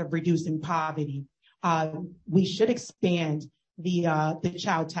terms of reducing poverty. We should expand the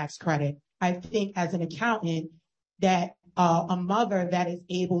child tax credit. I think as an accountant that a mother that is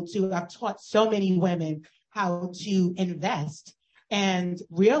able to, I've taught so many women how to invest and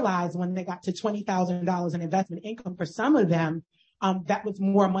realized when they got to $20,000 in investment income for some of them, that was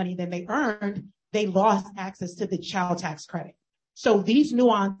more money than they earned. They lost access to the child tax credit. So these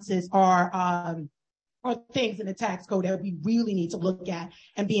nuances are things in the tax code that we really need to look at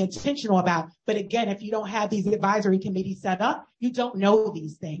and be intentional about. But again, if you don't have these advisory committees set up, you don't know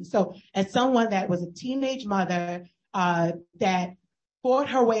these things. So as someone that was a teenage mother that fought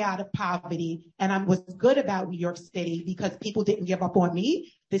her way out of poverty, and I was good about New York City because people didn't give up on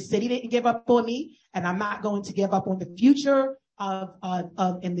me. The city didn't give up on me, and I'm not going to give up on the future of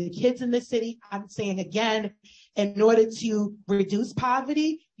and the kids in the city. I'm saying again, in order to reduce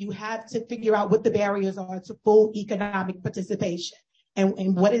poverty, you have to figure out what the barriers are to full economic participation.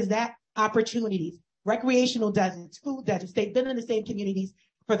 And what is that? Opportunities, recreational deserts, food deserts. They've been in the same communities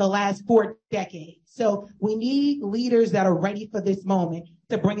for the last 4 decades. So we need leaders that are ready for this moment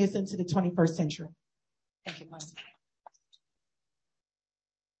to bring us into the 21st century. Thank you, Mike.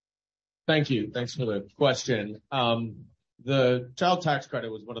 Thank you. Thanks for the question. The child tax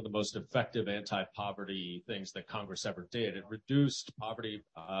credit was one of the most effective anti-poverty things that Congress ever did. It reduced poverty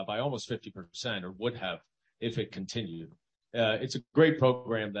by almost 50%, or would have if it continued. It's a great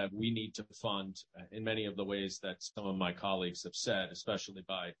program that we need to fund in many of the ways that some of my colleagues have said, especially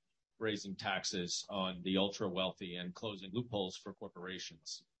by raising taxes on the ultra wealthy and closing loopholes for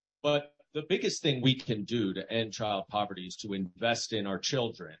corporations. But the biggest thing we can do to end child poverty is to invest in our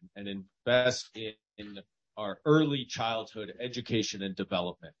children and invest in our early childhood education and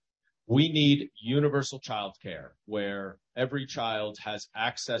development. We need universal child care where every child has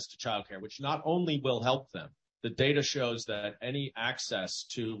access to child care, which not only will help them. The data shows that any access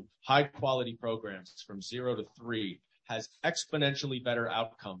to high quality programs from 0 to 3 has exponentially better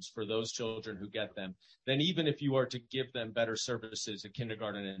outcomes for those children who get them than even if you are to give them better services at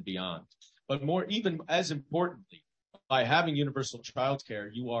kindergarten and beyond. But more, even as importantly, by having universal child care,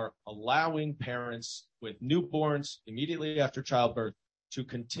 you are allowing parents with newborns immediately after childbirth to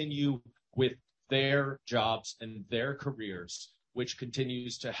continue with their jobs and their careers, which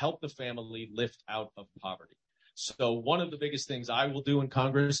continues to help the family lift out of poverty. So one of the biggest things I will do in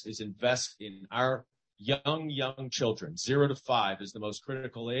Congress is invest in our young children. 0 to 5 is the most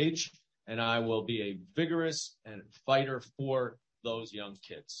critical age, and I will be a vigorous and fighter for those young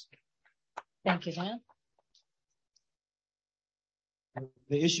kids. Thank you, Dan.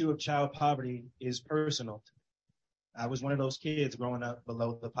 The issue of child poverty is personal. I was one of those kids growing up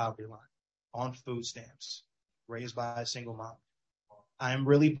below the poverty line, on food stamps, raised by a single mom. I am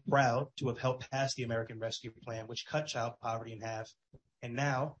really proud to have helped pass the American Rescue Plan, which cut child poverty in half. And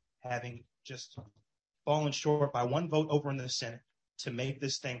now, having just fallen short by one vote over in the Senate to make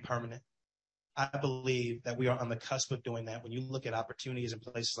this thing permanent, I believe that we are on the cusp of doing that when you look at opportunities in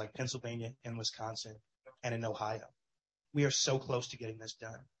places like Pennsylvania and Wisconsin and in Ohio. We are so close to getting this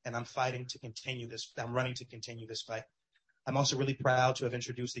done, and I'm fighting to continue this. I'm running to continue this fight. I'm also really proud to have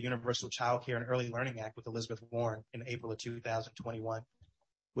introduced the Universal Child Care and Early Learning Act with Elizabeth Warren in April of 2021,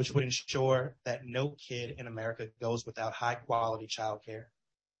 which would ensure that no kid in America goes without high-quality child care.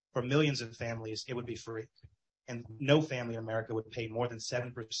 For millions of families, it would be free, and no family in America would pay more than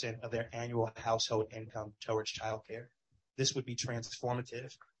 7% of their annual household income towards child care. This would be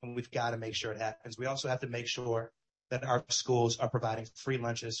transformative, and we've got to make sure it happens. We also have to make sure that our schools are providing free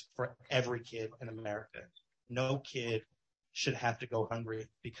lunches for every kid in America. No kid should have to go hungry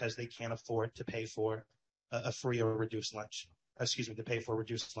because they can't afford to pay for a free or reduced lunch. To pay for a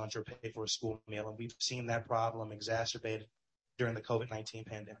reduced lunch or pay for a school meal. And we've seen that problem exacerbated during the COVID-19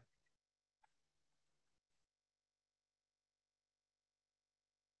 pandemic.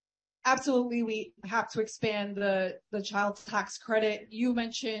 Absolutely, we have to expand the child tax credit. You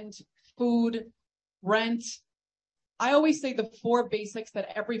mentioned food, rent. I always say the 4 basics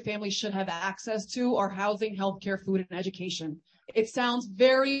that every family should have access to are housing, healthcare, food, and education. It sounds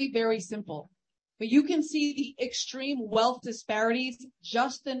very, very simple, but you can see the extreme wealth disparities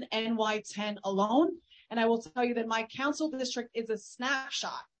just in NY10 alone. And I will tell you that my council district is a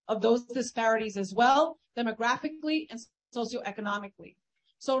snapshot of those disparities as well, demographically and socioeconomically.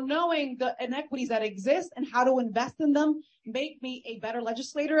 So knowing the inequities that exist and how to invest in them make me a better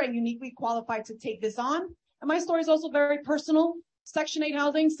legislator and uniquely qualified to take this on. And my story is also very personal. Section 8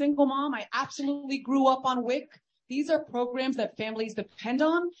 housing, single mom. I absolutely grew up on WIC. These are programs that families depend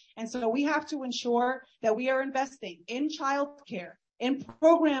on. And so we have to ensure that we are investing in childcare, in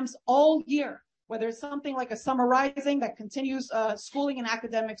programs all year, whether it's something like a Summer Rising that continues schooling and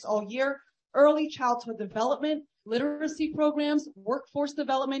academics all year, early childhood development, literacy programs, workforce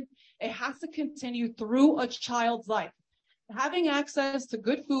development. It has to continue through a child's life. having access to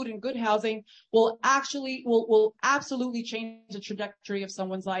good food and good housing will absolutely change the trajectory of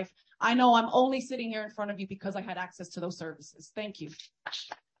someone's life. I know I'm only sitting here in front of you because I had access to those services. Thank you.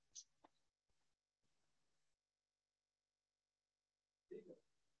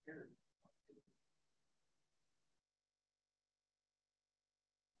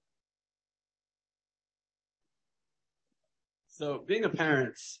 So being a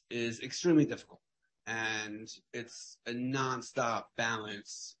parent is extremely difficult, and it's a nonstop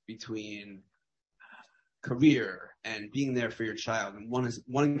balance between career and being there for your child and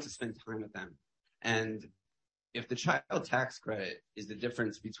wanting to spend time with them. And if the child tax credit is the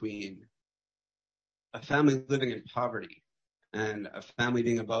difference between a family living in poverty and a family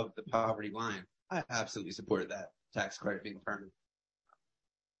being above the poverty line, I absolutely support that tax credit being permanent.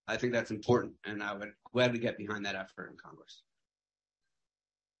 I think that's important, and I would gladly get behind that effort in Congress.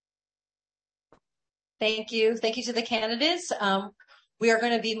 Thank you. Thank you to the candidates. We are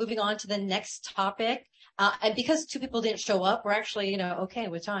going to be moving on to the next topic. And because two people didn't show up, we're actually, okay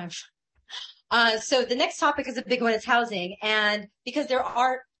with time. So the next topic is a big one. It's housing. And because there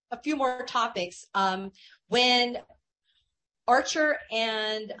are a few more topics, when Archer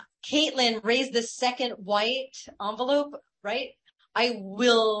and Caitlin raised the second white envelope, right? I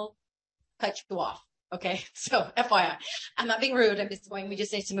will cut you off. Okay. So FYI, I'm not being rude. We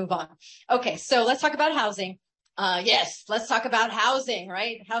just need to move on. Okay. So let's talk about housing. Yes, let's talk about housing,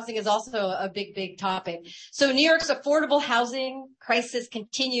 right? Housing is also a big, big topic. So New York's affordable housing crisis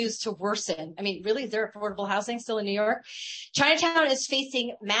continues to worsen. I mean, really, is there affordable housing still in New York? Chinatown is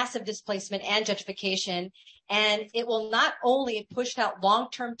facing massive displacement and gentrification, and it will not only push out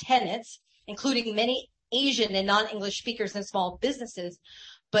long-term tenants, including many Asian and non-English speakers and small businesses,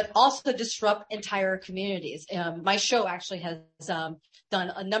 but also disrupt entire communities. My show actually has done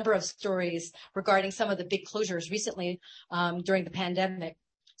a number of stories regarding some of the big closures recently during the pandemic.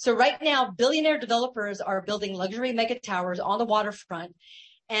 So right now, billionaire developers are building luxury mega towers on the waterfront,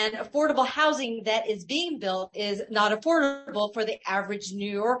 and affordable housing that is being built is not affordable for the average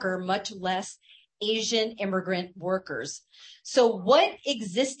New Yorker, much less Asian immigrant workers. So what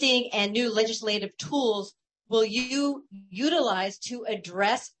existing and new legislative tools will you utilize to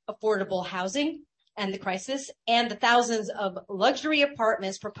address affordable housing and the crisis and the thousands of luxury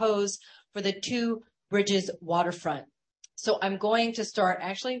apartments proposed for the Two Bridges waterfront? So I'm going to start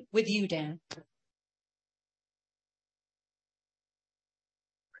actually with you, Dan.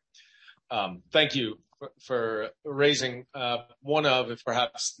 Thank you for raising one of, if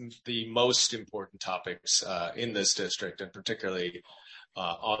perhaps the most important topics in this district, and particularly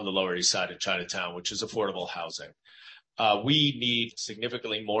on the Lower East Side of Chinatown, which is affordable housing. We need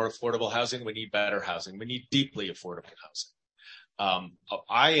significantly more affordable housing. We need better housing. We need deeply affordable housing.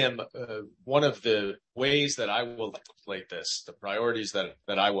 I am one of the ways that I will contemplate this, the priorities that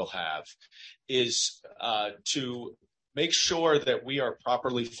I will have, is to make sure that we are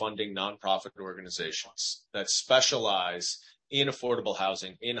properly funding nonprofit organizations that specialize in affordable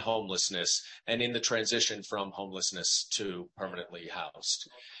housing, in homelessness, and in the transition from homelessness to permanently housed.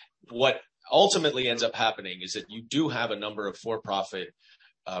 What ultimately ends up happening is that you do have a number of for-profit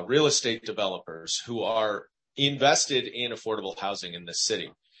real estate developers who are invested in affordable housing in this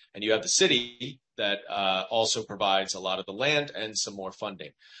city. And you have the city that also provides a lot of the land and some more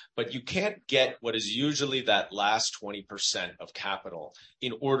funding. But you can't get what is usually that last 20% of capital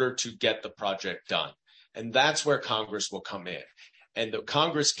in order to get the project done. And that's where Congress will come in. And the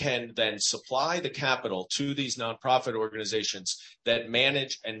Congress can then supply the capital to these nonprofit organizations that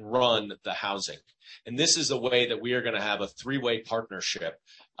manage and run the housing. And this is a way that we are going to have a three-way partnership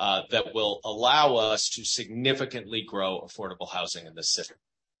that will allow us to significantly grow affordable housing in this city.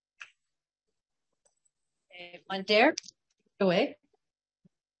 Mondaire, go away.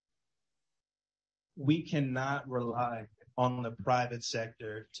 We cannot rely on the private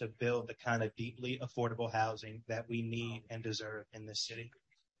sector to build the kind of deeply affordable housing that we need and deserve in this city.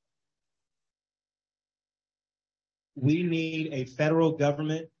 We need a federal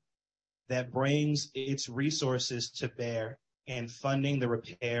government that brings its resources to bear in funding the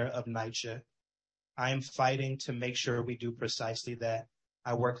repair of NYCHA. I am fighting to make sure we do precisely that.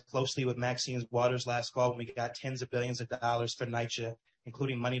 I worked closely with Maxine Waters last fall when we got tens of billions of dollars for NYCHA,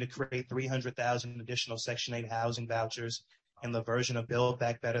 including money to create 300,000 additional Section 8 housing vouchers and the version of Build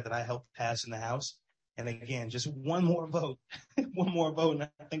Back Better that I helped pass in the House. And again, just one more vote, and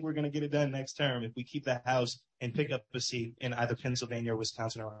I think we're going to get it done next term if we keep the House and pick up a seat in either Pennsylvania or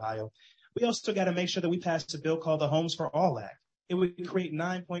Wisconsin or Ohio. We also got to make sure that we pass a bill called the Homes for All Act. It would create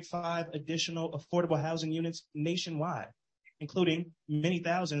 9.5 additional affordable housing units nationwide, including many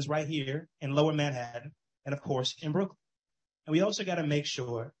thousands right here in Lower Manhattan and, of course, in Brooklyn. And we also got to make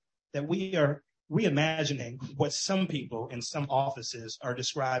sure that we are reimagining what some people in some offices are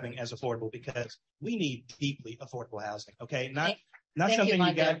describing as affordable, because we need deeply affordable housing. Okay. Not Thank something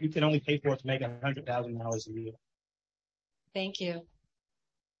you, you can only pay for to make $100,000 a year. Thank you.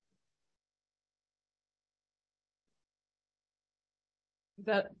 Is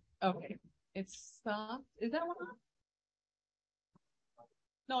that okay? It's stopped. Is that one on?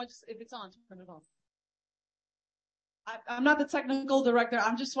 No, if it's on, turn it off. I'm not the technical director.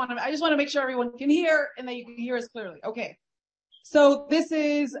 I just want to make sure everyone can hear and that you can hear us clearly. Okay. So this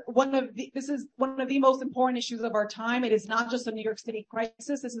is one of the most important issues of our time. It is not just a New York City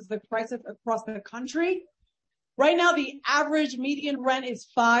crisis. This is the crisis across the country. Right now, the average median rent is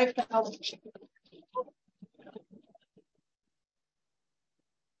 $5,000.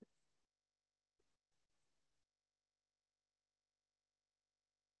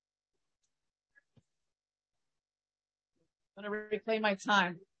 I'm going to reclaim my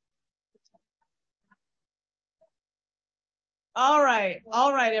time. All right,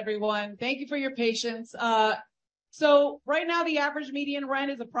 everyone. Thank you for your patience. So right now, the average median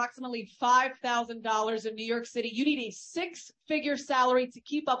rent is approximately $5,000 in New York City. You need a six-figure salary to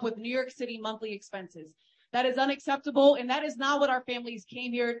keep up with New York City monthly expenses. That is unacceptable, and that is not what our families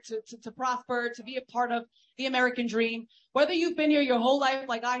came here to prosper, to be a part of the American dream. Whether you've been here your whole life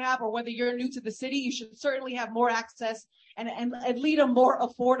like I have, or whether you're new to the city, you should certainly have more access and lead a more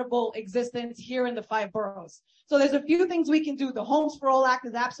affordable existence here in the 5 boroughs. So there's a few things we can do. The Homes for All Act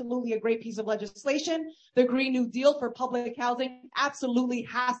is absolutely a great piece of legislation. The Green New Deal for public housing absolutely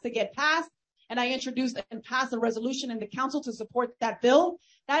has to get passed. And I introduced and passed a resolution in the council to support that bill.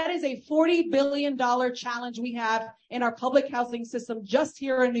 That is a $40 billion challenge we have in our public housing system just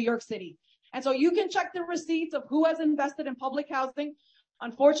here in New York City. And so you can check the receipts of who has invested in public housing.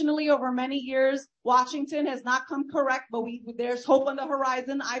 Unfortunately, over many years, Washington has not come correct, but there's hope on the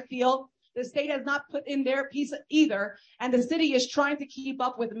horizon. I feel the state has not put in their piece either, and the city is trying to keep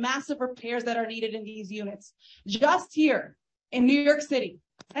up with massive repairs that are needed in these units. Just here in New York City,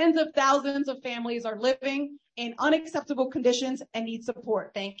 tens of thousands of families are living in unacceptable conditions and need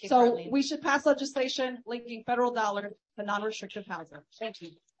support. Thank you. So Carlene. we should pass legislation linking federal dollars to non-restrictive housing. Thank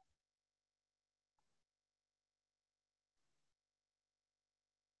you.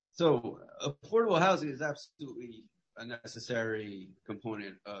 So affordable housing is absolutely a necessary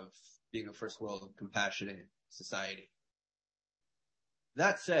component of being a first world compassionate society.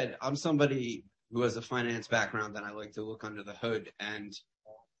 That said, I'm somebody who has a finance background and I like to look under the hood. And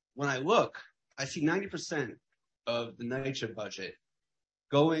when I look, I see 90% of the NYCHA budget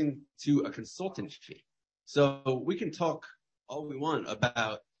going to a consultant fee. So we can talk all we want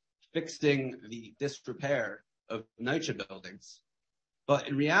about fixing the disrepair of NYCHA buildings. But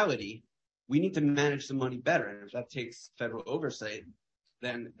in reality, we need to manage the money better. And if that takes federal oversight,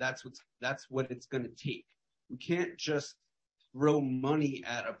 then that's what it's going to take. We can't just throw money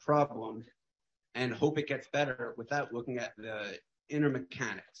at a problem and hope it gets better without looking at the inner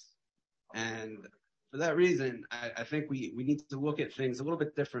mechanics. And for that reason, I think we need to look at things a little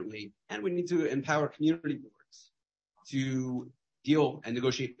bit differently, and we need to empower community boards to deal and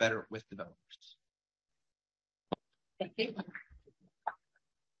negotiate better with developers. Thank you.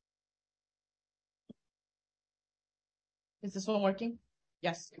 Is this one working?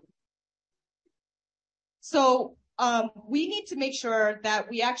 Yes. So we need to make sure that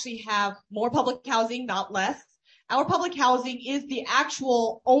we actually have more public housing, not less. Our public housing is the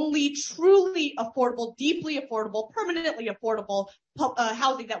actual only truly affordable, deeply affordable, permanently affordable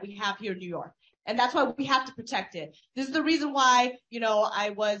housing that we have here in New York. And that's why we have to protect it. This is the reason why,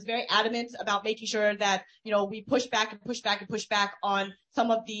 I was very adamant about making sure that, we push back on some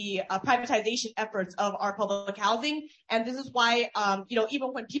of the privatization efforts of our public housing. And this is why, even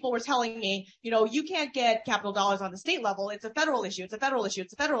when people were telling me, you can't get capital dollars on the state level, it's a federal issue,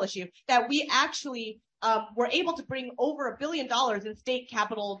 that we actually were able to bring over $1 billion in state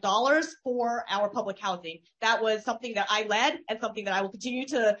capital dollars for our public housing. That was something that I led and something that I will continue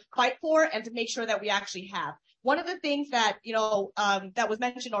to fight for and to make sure that we actually have. One of the things that, that was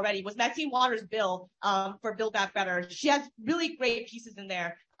mentioned already was Maxine Waters' bill for Build Back Better. She has really great pieces in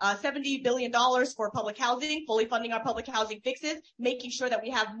there. $70 billion for public housing, fully funding our public housing fixes, making sure that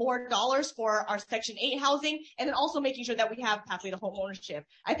we have more dollars for our Section 8 housing, and then also making sure that we have pathway to home ownership.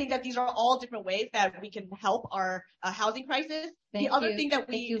 I think that these are all different ways that we can help our housing crisis. The other thing that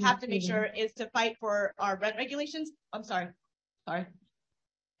we have to make sure is to fight for our rent regulations. I'm sorry.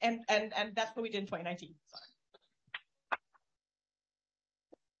 And that's what we did in 2019. Sorry.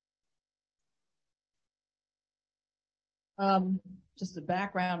 Just a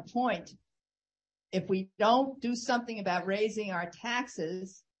background point. if we don't do something about raising our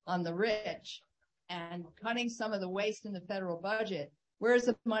taxes on the rich and cutting some of the waste in the federal budget, where is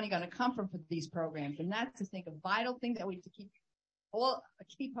the money going to come from for these programs? And that's, I think, a vital thing that we have to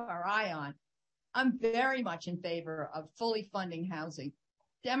keep our eye on. I'm very much in favor of fully funding housing.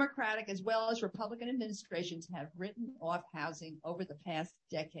 Democratic as well as Republican administrations have written off housing over the past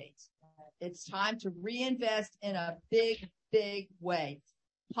decades. It's time to reinvest in a big, big way.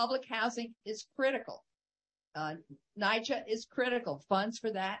 Public housing is critical. NYCHA is critical. Funds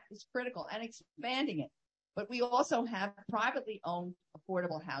for that is critical, and expanding it. But we also have privately owned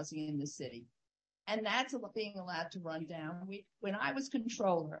affordable housing in the city, and that's being allowed to run down. When I was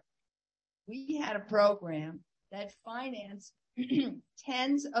controller, we had a program that financed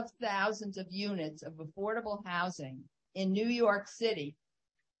tens of thousands of units of affordable housing in New York City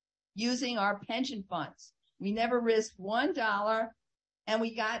using our pension funds. We never risked $1, and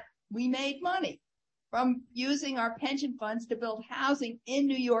we made money from using our pension funds to build housing in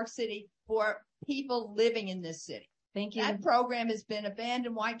New York City for people living in this city. Thank you. That program has been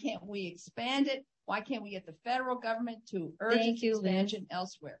abandoned. Why can't we expand it? Why can't we get the federal government to urge its expansion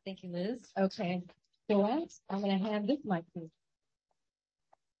elsewhere? Thank you, Liz. Okay. Joanne, I'm going to hand this mic to you.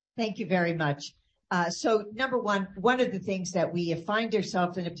 Thank you very much. So number one of the things that we find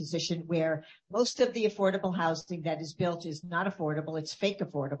ourselves in a position where most of the affordable housing that is built is not affordable. It's fake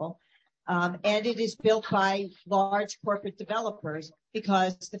affordable. And it is built by large corporate developers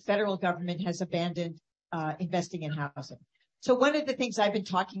because the federal government has abandoned investing in housing. So one of the things I've been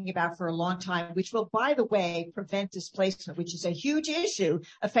talking about for a long time, which will, by the way, prevent displacement, which is a huge issue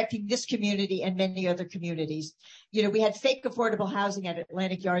affecting this community and many other communities. You know, we had fake affordable housing at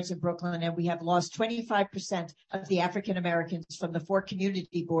Atlantic Yards in Brooklyn, and we have lost 25% of the African Americans from the 4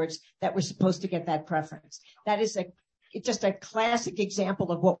 community boards that were supposed to get that preference. That is just a classic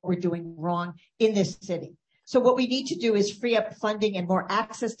example of what we're doing wrong in this city. So what we need to do is free up funding and more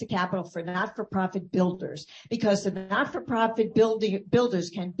access to capital for not-for-profit builders, because the not-for-profit builders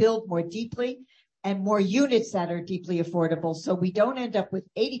can build more deeply and more units that are deeply affordable, so we don't end up with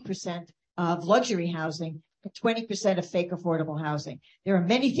 80% of luxury housing and 20% of fake affordable housing. There are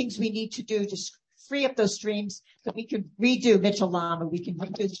many things we need to do to free up those streams so we can redo Mitchell-Lama. We can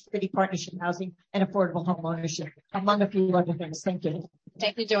redo city partnership housing and affordable home ownership, among a few other things. Thank you.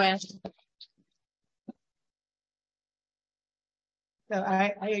 Thank you, Joanne. So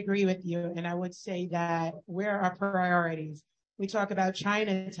I agree with you, and I would say that where are our priorities? We talk about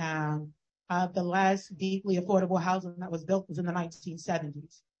Chinatown. The last deeply affordable housing that was built was in the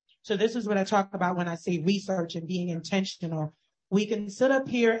 1970s. So this is what I talk about when I say research and being intentional. We can sit up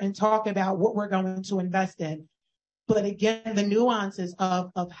here and talk about what we're going to invest in, but again, the nuances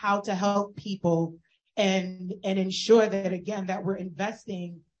of how to help people and ensure that, again, that we're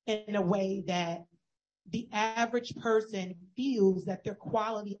investing in a way that the average person feels that their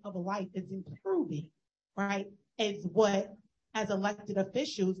quality of life is improving, right? Is what, as elected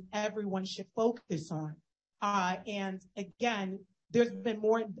officials, everyone should focus on. And again, there's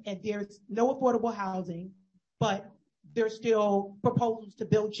no affordable housing, but there's still proposals to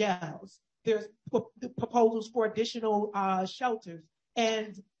build jails. There's proposals for additional shelters,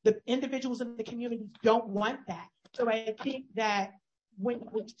 and the individuals in the community don't want that. So I think that when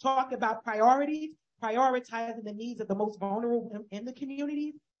we talk about priorities, prioritizing the needs of the most vulnerable in the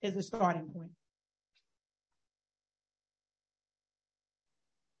community is a starting point.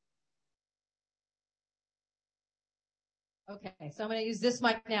 Okay, so I'm going to use this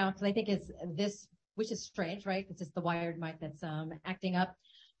mic now because I think it's this, which is strange, right? It's just the wired mic that's acting up.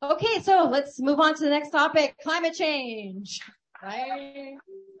 Okay, so let's move on to the next topic, climate change. Right?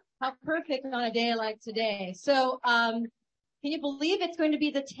 How perfect on a day like today. So, can you believe it's going to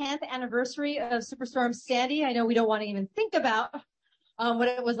be the 10th anniversary of Superstorm Sandy? I know we don't want to even think about what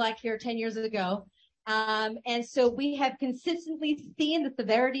it was like here 10 years ago. And so we have consistently seen the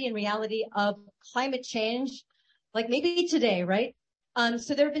severity and reality of climate change, like maybe today, right?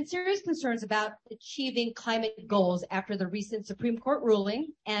 So there have been serious concerns about achieving climate goals after the recent Supreme Court ruling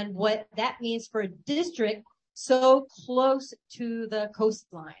and what that means for a district so close to the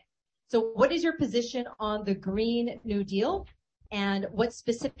coastline. So what is your position on the Green New Deal, and what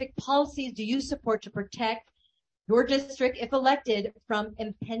specific policies do you support to protect your district, if elected, from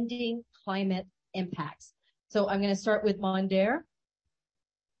impending climate impacts? So I'm going to start with Mondaire.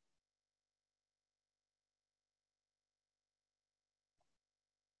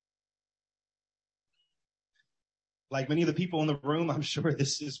 Like many of the people in the room, I'm sure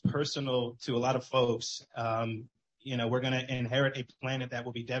this is personal to a lot of folks. We're going to inherit a planet that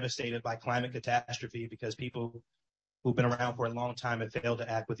will be devastated by climate catastrophe because people who've been around for a long time have failed to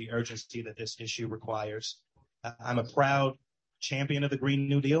act with the urgency that this issue requires. I'm a proud champion of the Green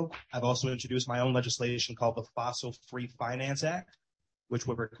New Deal. I've also introduced my own legislation called the Fossil Free Finance Act, which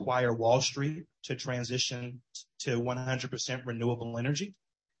would require Wall Street to transition to 100% renewable energy.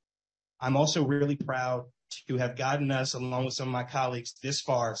 I'm also really proud to have gotten us, along with some of my colleagues, this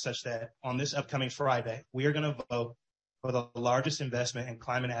far, such that on this upcoming Friday, we are going to vote for the largest investment in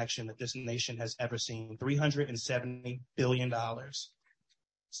climate action that this nation has ever seen, $370 billion.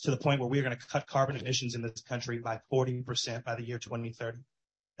 It's to the point where we are going to cut carbon emissions in this country by 40% by the year 2030.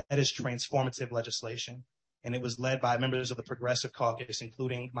 That is transformative legislation. And it was led by members of the Progressive Caucus,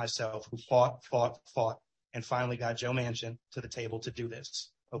 including myself, who fought, and finally got Joe Manchin to the table to do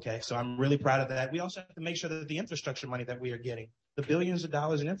this. Okay, so I'm really proud of that. We also have to make sure that the infrastructure money that we are getting, the billions of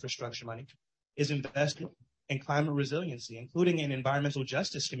dollars in infrastructure money, is invested in climate resiliency, including in environmental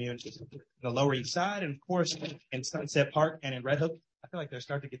justice communities in the Lower East Side, and of course in Sunset Park and in Red Hook. I feel like they're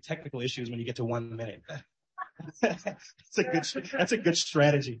starting to get technical issues when you get to 1 minute. That's a good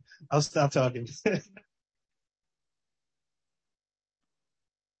strategy. I'll stop talking.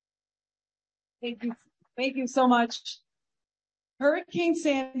 Thank you so much. Hurricane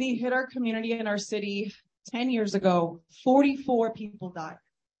Sandy hit our community and our city 10 years ago. 44 people died.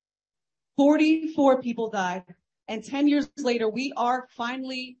 44 people died. And 10 years later, we are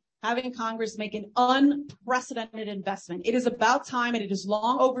finally having Congress make an unprecedented investment. It is about time, and it is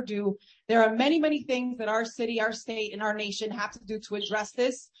long overdue. There are many, many things that our city, our state, and our nation have to do to address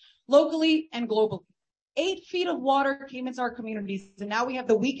this locally and globally. 8 feet of water came into our communities, and now we have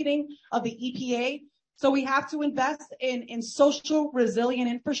the weakening of the EPA. So we have to invest in social resilient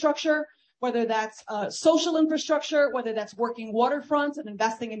infrastructure, whether that's social infrastructure, whether that's working waterfronts and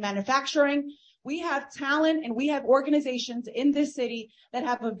investing in manufacturing. We have talent and we have organizations in this city that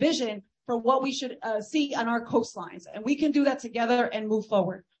have a vision for what we should see on our coastlines. And we can do that together and move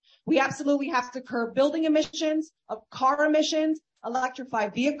forward. We absolutely have to curb building emissions, car emissions, electrify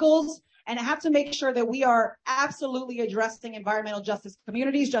vehicles, and have to make sure that we are absolutely addressing environmental justice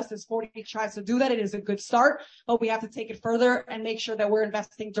communities. Justice 40 tries to do that. It is a good start, but we have to take it further and make sure that we're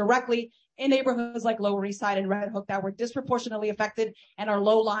investing directly in neighborhoods like Lower East Side and Red Hook that were disproportionately affected and are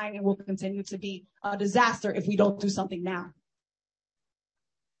low-lying and will continue to be a disaster if we don't do something now.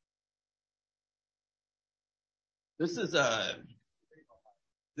 This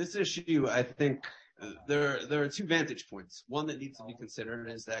issue, I think, there are 2 vantage points. One that needs to be considered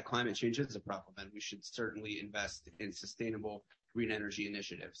is that climate change is a problem, and we should certainly invest in sustainable green energy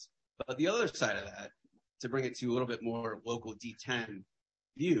initiatives. But the other side of that, to bring it to a little bit more local D10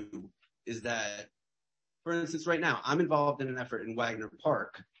 view, is that, for instance, right now, I'm involved in an effort in Wagner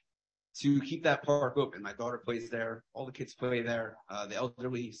Park to keep that park open. My daughter plays there. All the kids play there. The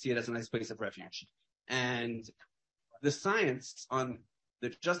elderly see it as a nice place of refuge. And the science on the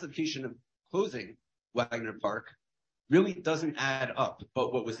justification of closing Wagner Park really doesn't add up.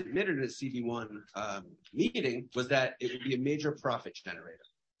 But what was admitted in the CB1 meeting was that it would be a major profit generator.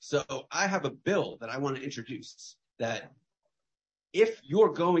 So I have a bill that I want to introduce that if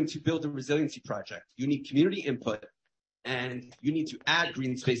you're going to build a resiliency project, you need community input and you need to add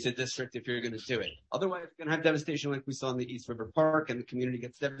green space to the district if you're going to do it. Otherwise, you're going to have devastation like we saw in the East River Park, and the community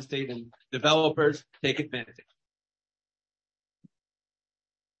gets devastated and developers take advantage.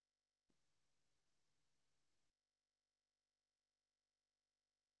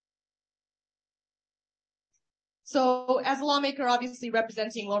 So as a lawmaker, obviously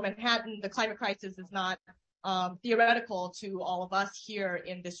representing Lower Manhattan, the climate crisis is not theoretical to all of us here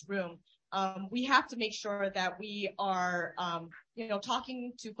in this room. We have to make sure that we are,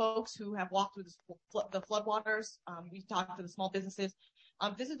 talking to folks who have walked through the floodwaters. We've talked to the small businesses.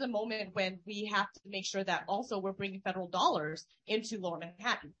 This is a moment when we have to make sure that also we're bringing federal dollars into Lower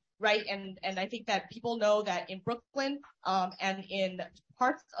Manhattan, right? And I think that people know that in Brooklyn and in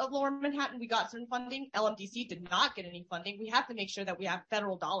parts of Lower Manhattan, we got certain funding. LMDC did not get any funding. We have to make sure that we have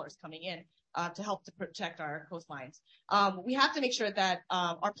federal dollars coming in to help to protect our coastlines. We have to make sure that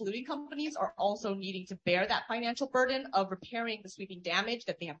our polluting companies are also needing to bear that financial burden of repairing the sweeping damage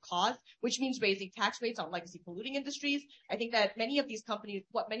that they have caused, which means raising tax rates on legacy polluting industries. I think that many of these companies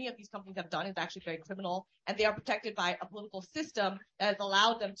have done is actually very criminal, and they are protected by a political system that has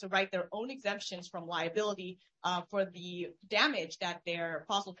allowed them to write their own exemptions from liability for the damage that their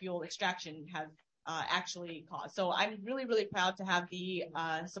fossil fuel extraction has actually caused. So I'm really, really proud to have the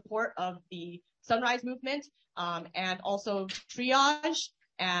support of the Sunrise Movement and also triage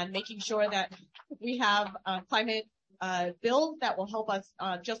and making sure that we have climate bill that will help us,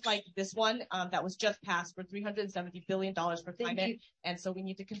 just like this one, that was just passed for $370 billion for climate. And so we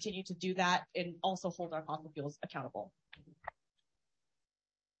need to continue to do that and also hold our fossil fuels accountable.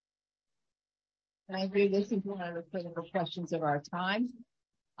 I agree. This is one of the critical questions of our time.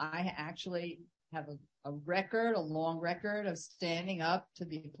 I actually have a long record of standing up to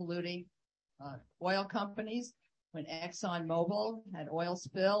the polluting oil companies. When ExxonMobil had oil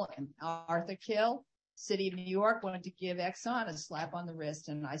spill and Arthur Kill, City of New York wanted to give Exxon a slap on the wrist,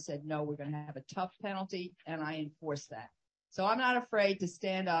 and I said, no, we're going to have a tough penalty, and I enforced that. So I'm not afraid to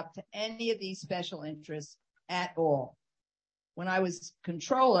stand up to any of these special interests at all. When I was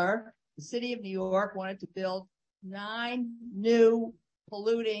controller, the City of New York wanted to build 9 new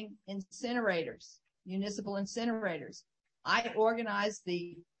polluting incinerators, municipal incinerators. I organized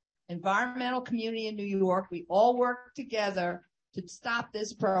the environmental community in New York. We all worked together to stop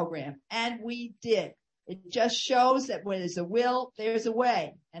this program, and we did. It just shows that when there's a will, there's a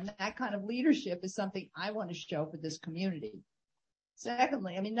way. And that kind of leadership is something I want to show for this community.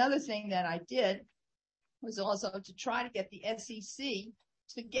 Secondly, another thing that I did was also to try to get the SEC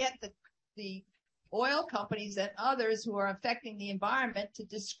to get the oil companies and others who are affecting the environment to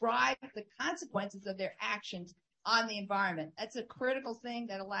describe the consequences of their actions on the environment. That's a critical thing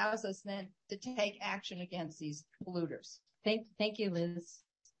that allows us then to take action against these polluters. Thank you, Liz.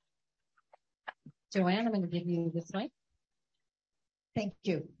 Joanne, I'm going to give you this mic. Thank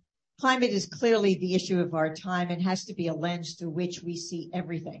you. Climate is clearly the issue of our time and has to be a lens through which we see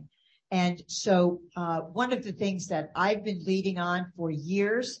everything. And so one of the things that I've been leading on for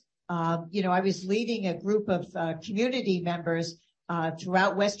years, I was leading a group of community members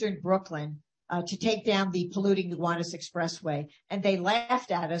throughout Western Brooklyn to take down the polluting Gowanus Expressway. And they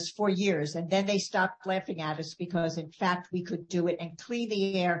laughed at us for years. And then they stopped laughing at us because, in fact, we could do it and clean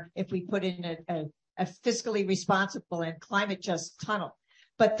the air if we put in a fiscally responsible and climate just tunnel.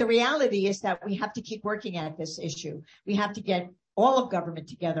 But the reality is that we have to keep working at this issue. We have to get all of government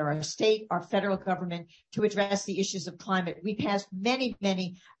together, our state, our federal government, to address the issues of climate. We passed many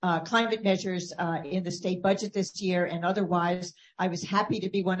climate measures in the state budget this year and otherwise. I was happy to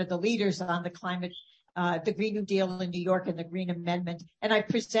be one of the leaders on the climate, the Green New Deal in New York and the Green Amendment. And I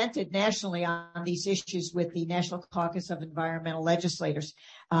presented nationally on these issues with the National Caucus of Environmental Legislators.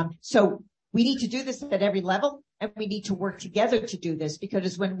 So we need to do this at every level, and we need to work together to do this, because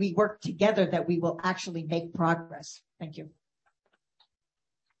it's when we work together that we will actually make progress. Thank you.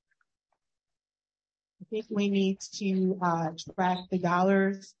 I think we need to track the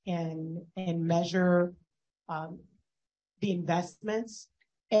dollars and measure the investments.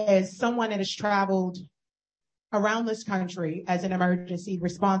 As someone that has traveled around this country as an emergency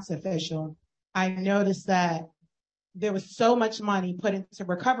response official, I noticed that there was so much money put into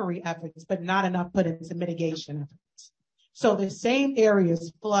recovery efforts, but not enough put into mitigation efforts. So the same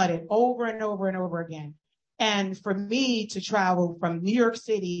areas flooded over and over and over again. And for me to travel from New York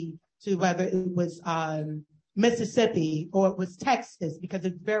City to whether it was Mississippi or it was Texas, because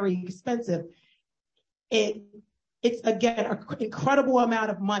it's very expensive, it's again an incredible amount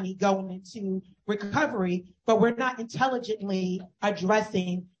of money going into recovery, but we're not intelligently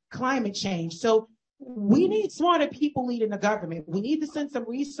addressing climate change. So we need smarter people leading the government. We need to send some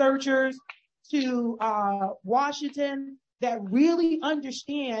researchers to Washington that really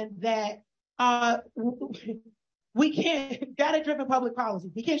understand that we can't, data-driven public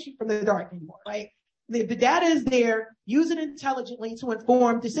policy, we can't shoot from the dark anymore, right? The data is there, use it intelligently to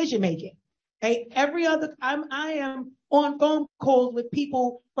inform decision-making. Okay? I am on phone calls with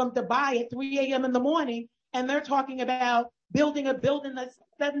people from Dubai at 3 a.m. in the morning, and they're talking about building a building that's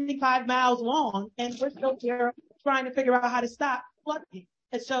 75 miles long, and we're still here trying to figure out how to stop flooding.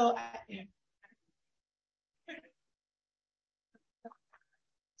 And so,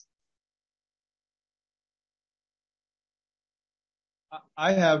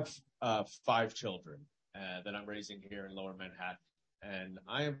 I have 5 children that I'm raising here in Lower Manhattan, and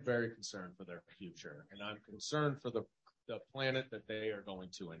I am very concerned for their future, and I'm concerned for the planet that they are going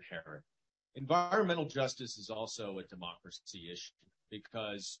to inherit. Environmental justice is also a democracy issue,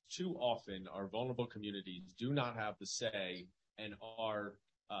 because too often our vulnerable communities do not have the say and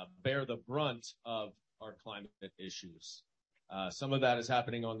bear the brunt of our climate issues. Some of that is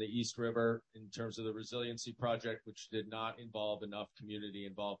happening on the East River in terms of the resiliency project, which did not involve enough community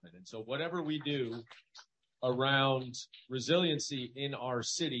involvement. And so whatever we do around resiliency in our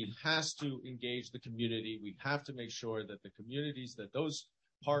city has to engage the community. We have to make sure that the communities that those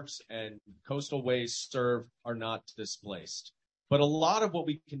parks and coastal ways serve are not displaced. But a lot of what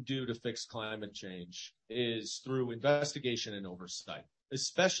we can do to fix climate change is through investigation and oversight.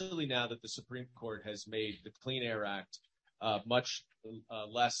 especially now that the Supreme Court has made the Clean Air Act much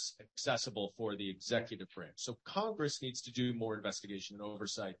less accessible for the executive branch. So Congress needs to do more investigation and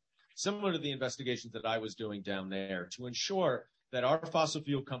oversight, similar to the investigations that I was doing down there, to ensure that our fossil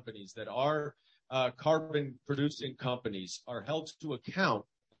fuel companies, that our carbon producing companies are held to account,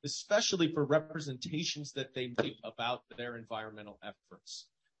 especially for representations that they make about their environmental efforts.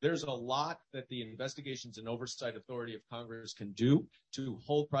 There's a lot that the Investigations and Oversight Authority of Congress can do to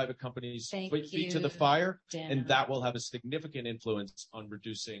hold private companies' feet to the fire, Dan. and that will have a significant influence on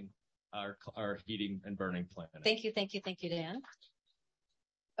reducing our heating and burning planet. Thank you, Dan.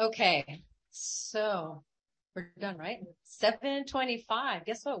 Okay, so we're done, right? 7:25.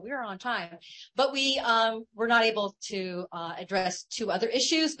 Guess what? We're on time, but we're not able to address two other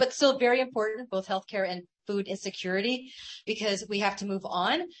issues, but still very important, both healthcare and food insecurity, because we have to move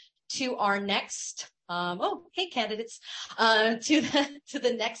on to our next. Hey, candidates, to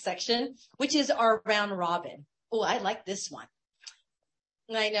the next section, which is our round robin. Oh, I like this one.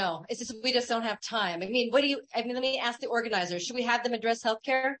 I know. It's just we just don't have time. Let me ask the organizers. Should we have them address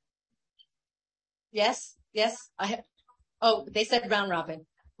healthcare? Yes. They said round robin.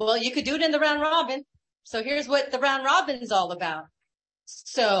 Well, you could do it in the round robin. So here's what the round robin is all about.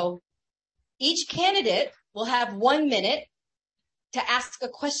 So each candidate will have 1 minute to ask a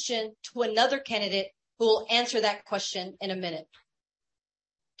question to another candidate who will answer that question in a minute.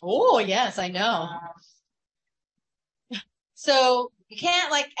 Oh, yes, I know. So you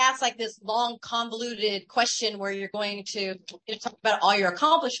can't ask this long convoluted question where you're going to talk about all your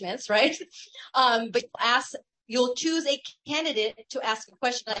accomplishments, right? But you'll choose a candidate to ask a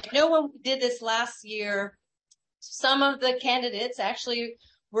question. I know when we did this last year, some of the candidates actually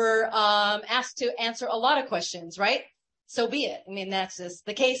were asked to answer a lot of questions, right? So be it. That's just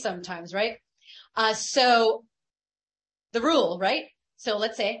the case sometimes, right? So the rule, right? So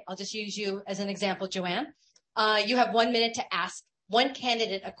let's say, I'll just use you as an example, Joanne. You have 1 minute to ask one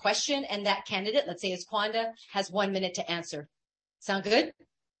candidate a question, and that candidate, let's say it's Kwanda, has 1 minute to answer. Sound good?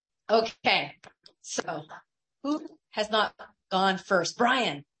 Okay. So who has not gone first?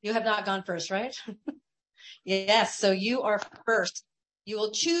 Brian, you have not gone first, right? Yes. So you are first. You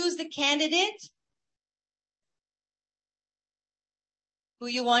will choose the candidate who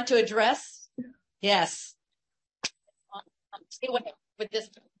you want to address. Yes. Stay with this.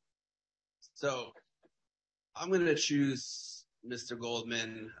 So I'm going to choose Mr.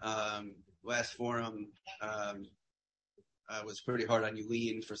 Goldman. Last forum was pretty hard on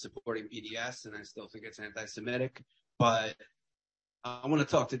Yulene for supporting BDS, and I still think it's anti-Semitic. But I want to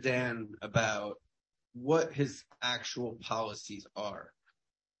talk to Dan about what his actual policies are.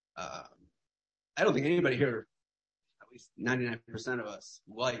 I don't think anybody here, at least 99% of us,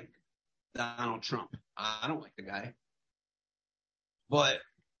 like Donald Trump. I don't like the guy. But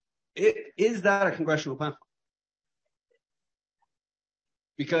is that a congressional platform?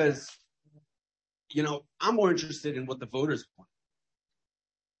 Because, I'm more interested in what the voters want.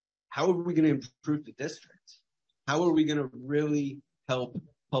 How are we going to improve the district? How are we going to really help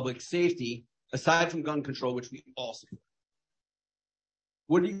public safety, aside from gun control, which we all support?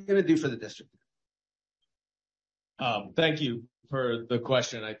 What are you going to do for the district? Thank you for the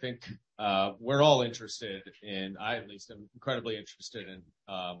question. I think we're all interested in, I at least am incredibly interested in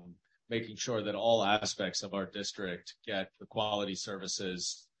making sure that all aspects of our district get the quality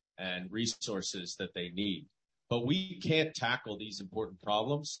services and resources that they need. But we can't tackle these important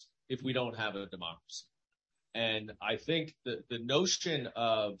problems if we don't have a democracy. And I think the notion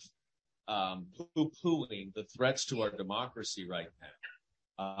of poo-pooing the threats to our democracy right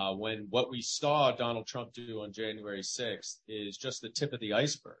now, when what we saw Donald Trump do on January 6th is just the tip of the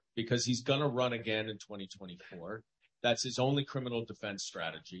iceberg, because he's going to run again in 2024. That's his only criminal defense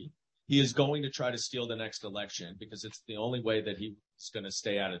strategy. He is going to try to steal the next election because it's the only way that he's going to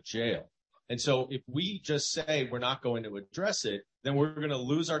stay out of jail. And so if we just say we're not going to address it, then we're going to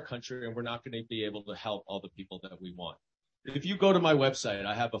lose our country and we're not going to be able to help all the people that we want. If you go to my website,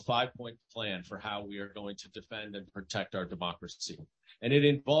 I have a 5-point plan for how we are going to defend and protect our democracy. And it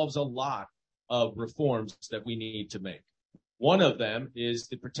involves a lot of reforms that we need to make. One of them is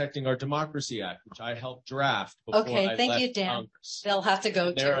the Protecting Our Democracy Act, which I helped draft before I left thank you, Dan. Congress. They'll have to go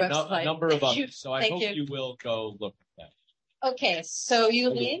to There your are website. a number of Thank you. others, so I Thank hope you will go look at that. Okay, so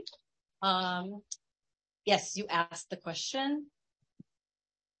Yulene, yes, you asked the question.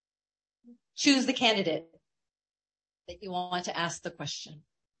 Choose the candidate that you want to ask the question.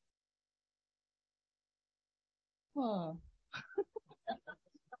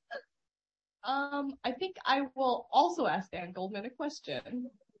 I think I will also ask Dan Goldman a question.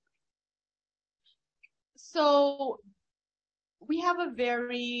 So we have a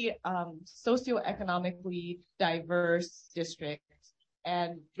very socioeconomically diverse district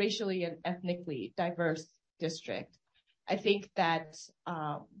and racially and ethnically diverse district. I think that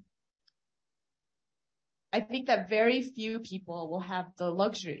very few people will have the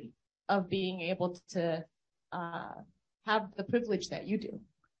luxury of being able to have the privilege that you do.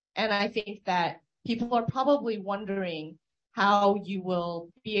 And I think that people are probably wondering how you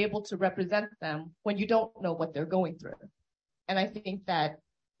will be able to represent them when you don't know what they're going through. And I think that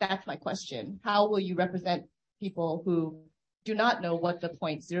that's my question. How will you represent people who do not know what the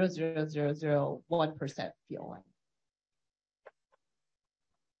 0.00001% feel like?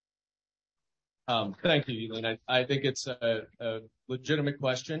 Thank you, Eileen. I think it's a legitimate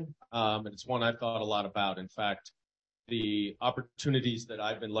question, and it's one I've thought a lot about. In fact, the opportunities that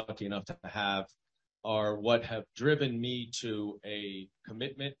I've been lucky enough to have are what have driven me to a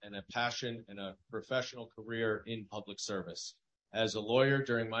commitment and a passion and a professional career in public service. As a lawyer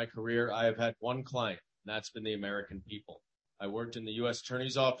during my career, I have had one client, and that's been the American people. I worked in the U.S.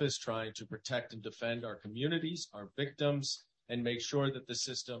 Attorney's Office trying to protect and defend our communities, our victims, and make sure that the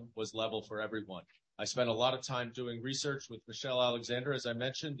system was level for everyone. I spent a lot of time doing research with Michelle Alexander, as I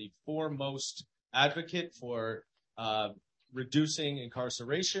mentioned, the foremost advocate for reducing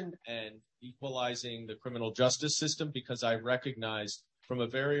incarceration and equalizing the criminal justice system, because I recognized from a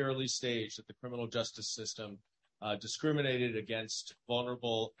very early stage that the criminal justice system discriminated against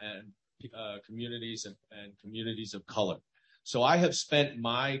vulnerable and communities and communities of color. So I have spent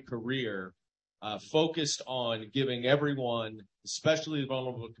my career focused on giving everyone, especially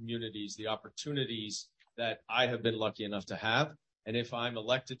vulnerable communities, the opportunities that I have been lucky enough to have. And if I'm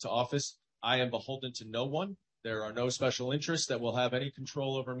elected to office, I am beholden to no one. There are no special interests that will have any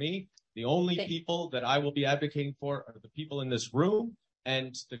control over me. The only people that I will be advocating for are the people in this room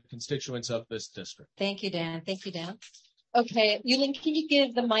and the constituents of this district. Thank you, Dan. Thank you, Dan. Okay, Yulin, can you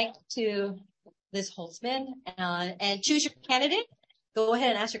give the mic to Liz Holtzman and choose your candidate? Go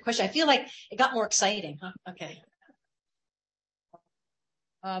ahead and ask your question. I feel like it got more exciting, huh? Okay.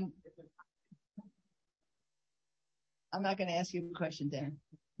 I'm not going to ask you a question, Dan.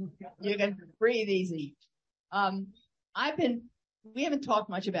 You can breathe easy. We haven't talked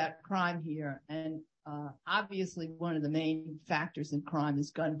much about crime here, and obviously one of the main factors in crime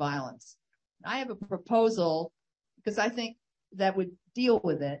is gun violence. I have a proposal because I think that would deal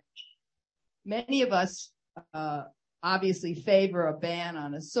with it. Many of us obviously favor a ban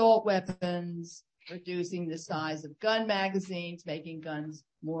on assault weapons, reducing the size of gun magazines, making guns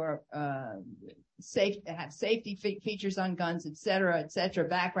more safe, have safety features on guns, et cetera,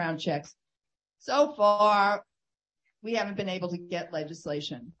 background checks. So far, we haven't been able to get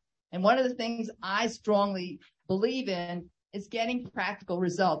legislation. And one of the things I strongly believe in is getting practical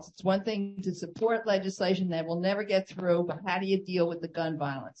results. It's one thing to support legislation that will never get through, but how do you deal with the gun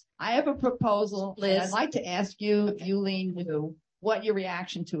violence? I have a proposal, Liz. And I'd like to ask you, Yulin New, what your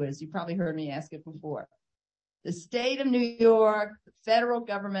reaction to it is. You probably heard me ask it before. The state of New York, the federal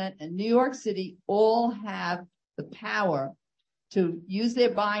government, and New York City all have the power to use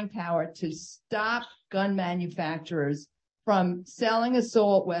their buying power to stop gun manufacturers from selling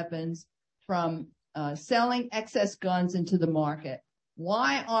assault weapons, from selling excess guns into the market.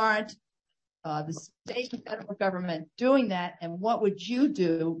 Why aren't the state and federal government doing that? And what would you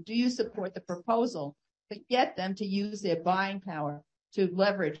do? Do you support the proposal to get them to use their buying power to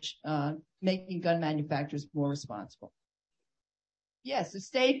leverage making gun manufacturers more responsible? Yes, the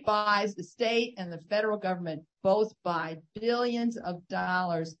state and the federal government both buy billions of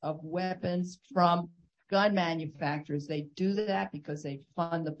dollars of weapons from gun manufacturers. They do that because they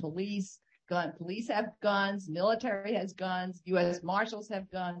fund the police. Police have guns, military has guns, U.S. Marshals have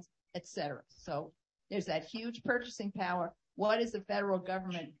guns, etc. So there's that huge purchasing power. What is the federal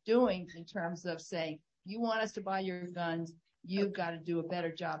government doing in terms of saying, you want us to buy your guns, you've got to do a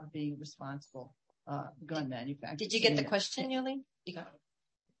better job of being responsible gun manufacturers? Did you get the question, Yulin? You got it.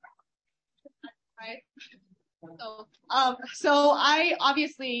 Right. So I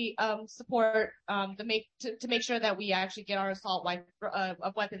obviously support to make sure that we actually get our assault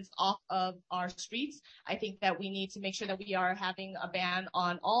weapons off of our streets. I think that we need to make sure that we are having a ban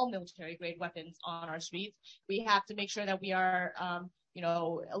on all military grade weapons on our streets. We have to make sure that we are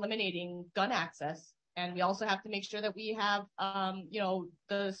eliminating gun access. And we also have to make sure that we have,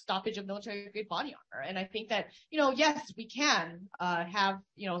 the stoppage of military grade body armor. And I think that, yes, we can have,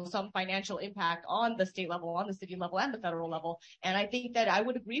 some financial impact on the state level, on the city level, and the federal level. And I think that I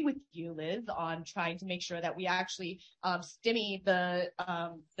would agree with you, Liz, on trying to make sure that we actually stymie the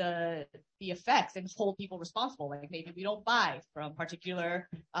effects and hold people responsible. Like maybe we don't buy from particular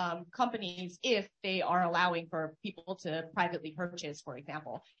companies if they are allowing for people to privately purchase, for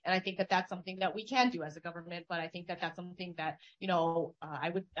example. And I think that that's something that we can do as a government, but I think that that's something that, I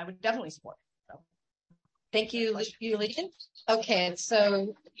would definitely support. So. Thank you, Legion. Okay,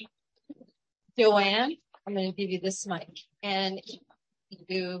 so Joanne, I'm going to give you this mic, and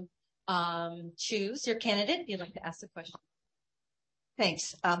you choose your candidate if you'd like to ask the question.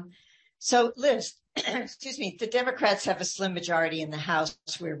 Thanks. So Liz, excuse me, the Democrats have a slim majority in the House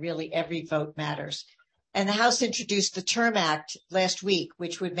where really every vote matters. And the House introduced the Term Act last week,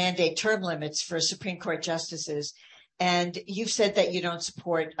 which would mandate term limits for Supreme Court justices. And you've said that you don't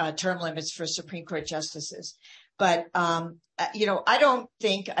support term limits for Supreme Court justices. But, I don't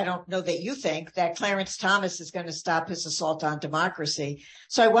know that you think that Clarence Thomas is going to stop his assault on democracy.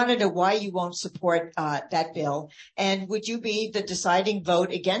 So I want to know why you won't support that bill. And would you be the deciding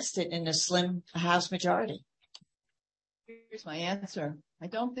vote against it in a slim House majority? Here's my answer. I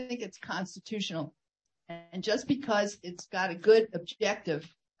don't think it's constitutional. And just because it's got a good objective,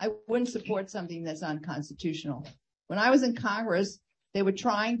 I wouldn't support something that's unconstitutional. When I was in Congress, there was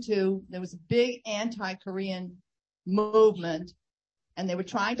a big anti-Korean movement, and they were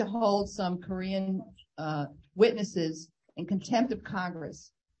trying to hold some Korean witnesses in contempt of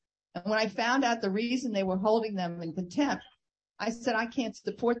Congress. And when I found out the reason they were holding them in contempt, I said, I can't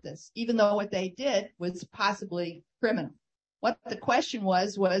support this, even though what they did was possibly criminal. What the question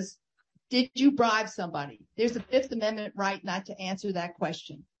was, did you bribe somebody? There's a Fifth Amendment right not to answer that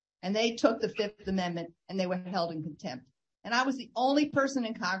question. And they took the Fifth Amendment and they were held in contempt. And I was the only person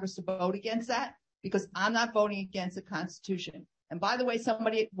in Congress to vote against that because I'm not voting against the Constitution. And by the way,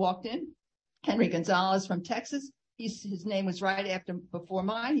 somebody walked in, Henry Gonzalez from Texas. His name was right before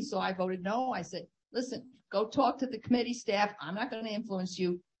mine. He saw I voted no. I said, listen, go talk to the committee staff. I'm not going to influence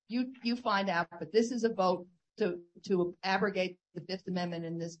you. You find out. But this is a vote to abrogate the Fifth Amendment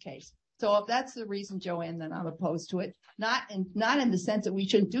in this case. So if that's the reason, Joanne, then I'm opposed to it. Not in the sense that we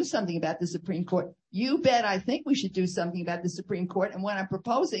shouldn't do something about the Supreme Court. You bet I think we should do something about the Supreme Court. And what I'm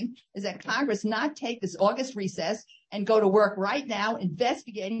proposing is that Congress not take this August recess and go to work right now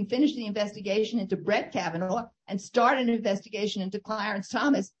finish the investigation into Brett Kavanaugh and start an investigation into Clarence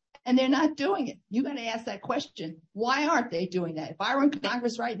Thomas. And they're not doing it. You got to ask that question. Why aren't they doing that? If I were in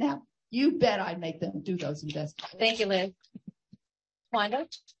Congress right now, you bet I'd make them do those investigations. Thank you, Liz. Wanda?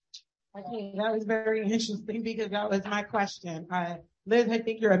 That was very interesting because that was my question. Liz, I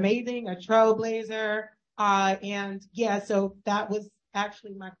think you're amazing, a trailblazer. So that was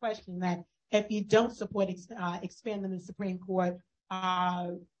actually my question, that if you don't support expanding the Supreme Court,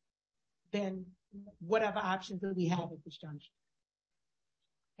 then what other options do we have at this juncture?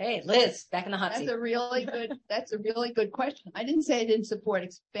 Hey, Liz, back in the hot seat. That's a really good question. I didn't say I didn't support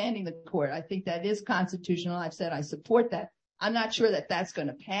expanding the court. I think that is constitutional. I've said I support that. I'm not sure that that's going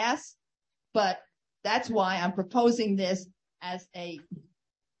to pass. But that's why I'm proposing this as a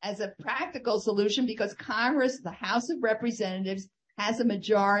practical solution, because Congress, the House of Representatives, has a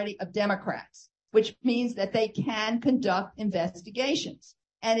majority of Democrats, which means that they can conduct investigations.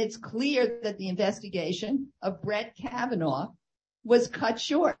 And it's clear that the investigation of Brett Kavanaugh was cut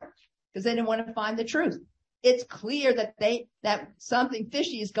short because they didn't want to find the truth. It's clear that something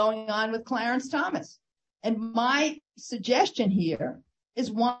fishy is going on with Clarence Thomas. And my suggestion here is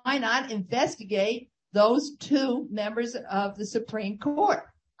why not investigate those two members of the Supreme Court?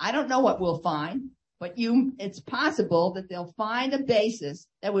 I don't know what we'll find, but it's possible that they'll find a basis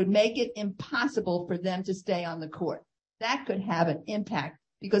that would make it impossible for them to stay on the court. That could have an impact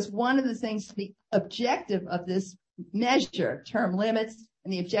because one of the things, the objective of this measure, term limits,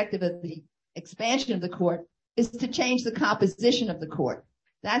 and the objective of the expansion of the court is to change the composition of the court.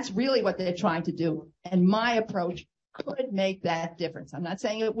 That's really what they're trying to do. And my approach could make that difference. I'm not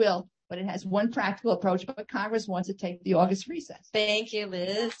saying it will, but it has one practical approach, but Congress wants to take the August recess. Thank you,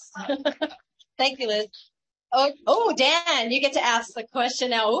 Liz. Thank you, Liz. Oh, Dan, you get to ask the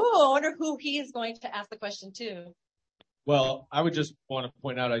question now. Oh, I wonder who he is going to ask the question to. Well, I would just want to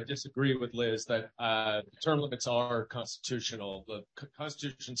point out, I disagree with Liz that term limits are constitutional. The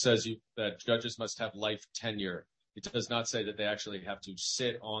Constitution says that judges must have life tenure. It does not say that they actually have to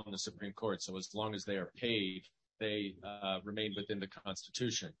sit on the Supreme Court. So as long as they are paid, they remain within the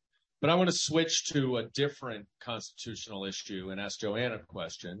Constitution. But I want to switch to a different constitutional issue and ask Joanne a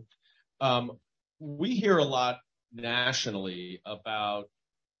question. We hear a lot nationally about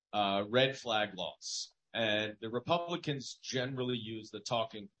red flag laws. And the Republicans generally use the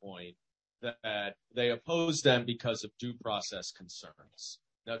talking point that they oppose them because of due process concerns.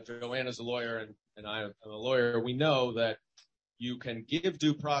 Now, Joanna's a lawyer and I am a lawyer. We know that you can give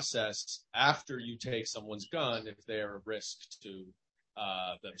due process after you take someone's gun if they are a risk to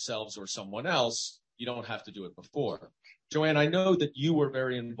themselves or someone else. You don't have to do it before. Joanne, I know that you were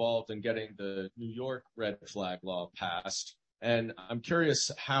very involved in getting the New York red flag law passed, and I'm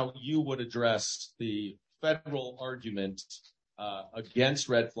curious how you would address the federal argument against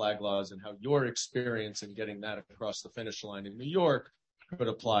red flag laws and how your experience in getting that across the finish line in New York could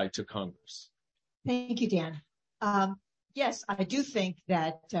apply to Congress. Thank you, Dan. Yes, I do think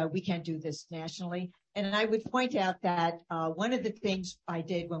that we can do this nationally. And I would point out that one of the things I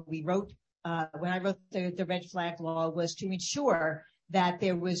did when I wrote the red flag law was to ensure that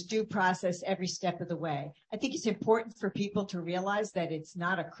there was due process every step of the way. I think it's important for people to realize that it's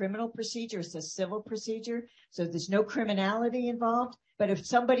not a criminal procedure, it's a civil procedure. So there's no criminality involved. But if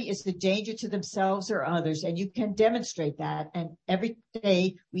somebody is a danger to themselves or others, and you can demonstrate that, and every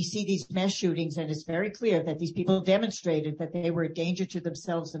day we see these mass shootings, and it's very clear that these people demonstrated that they were a danger to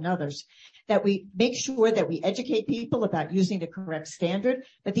themselves and others, that we make sure that we educate people about using the correct standard.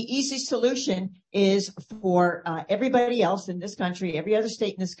 But the easy solution is for everybody else in this country, every other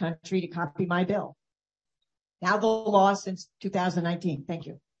state in this country, to copy my bill. Now the law since 2019. Thank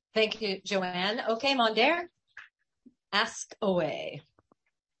you. Thank you, Joanne. Okay, Mondaire, ask away.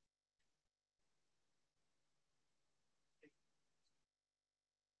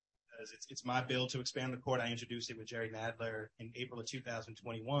 It's my bill to expand the court. I introduced it with Jerry Nadler in April of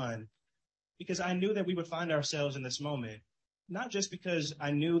 2021 because I knew that we would find ourselves in this moment, not just because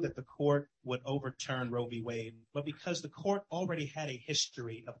I knew that the court would overturn Roe v. Wade, but because the court already had a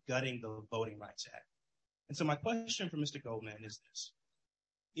history of gutting the Voting Rights Act. And so my question for Mr. Goldman is this.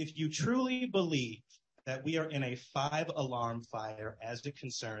 If you truly believe that we are in a 5-alarm fire as it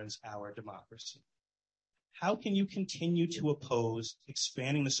concerns our democracy, how can you continue to oppose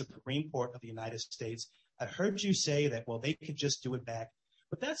expanding the Supreme Court of the United States? I heard you say that, well, they could just do it back.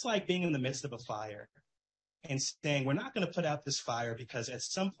 But that's like being in the midst of a fire and saying, we're not going to put out this fire because at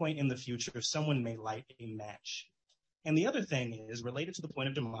some point in the future, someone may light a match. And the other thing is related to the point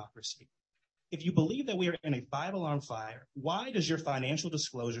of democracy. If you believe that we are in a 5-alarm fire, why does your financial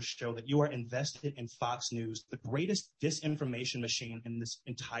disclosure show that you are invested in Fox News, the greatest disinformation machine in this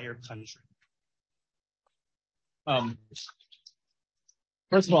entire country?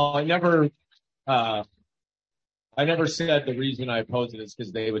 First of all, I never said the reason I oppose it is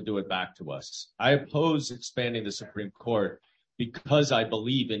because they would do it back to us. I oppose expanding the Supreme Court because I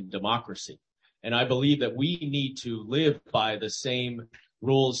believe in democracy. And I believe that we need to live by the same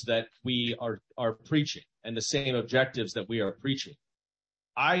rules that we are preaching and the same objectives that we are preaching.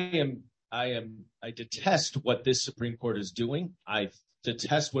 I detest what this Supreme Court is doing. I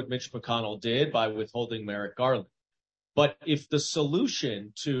detest what Mitch McConnell did by withholding Merrick Garland. But if the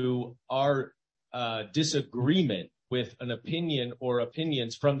solution to our disagreement with an opinion or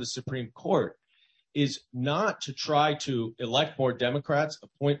opinions from the Supreme Court is not to try to elect more Democrats,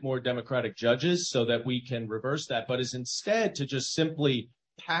 appoint more Democratic judges so that we can reverse that, but is instead to just simply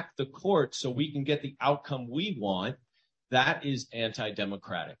pack the court so we can get the outcome we want, that is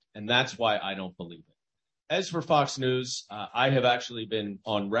anti-democratic. And that's why I don't believe it. As for Fox News, I have actually been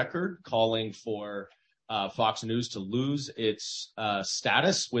on record calling for Fox News to lose its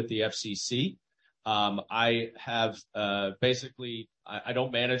status with the FCC. I have basically, I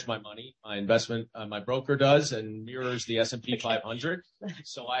don't manage my money. My investment, my broker does and mirrors the S&P 500.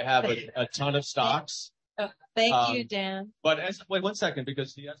 So I have a ton of stocks. Oh, thank you, Dan. But wait 1 second,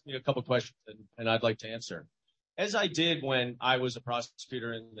 because he asked me a couple questions and I'd like to answer. As I did when I was a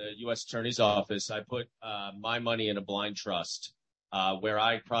prosecutor in the U.S. Attorney's Office, I put my money in a blind trust where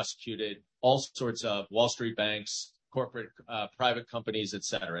I prosecuted all sorts of Wall Street banks, corporate, private companies, et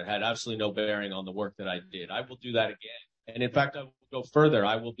cetera. It had absolutely no bearing on the work that I did. I will do that again. And in fact, I will go further.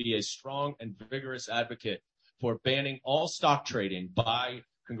 I will be a strong and vigorous advocate for banning all stock trading by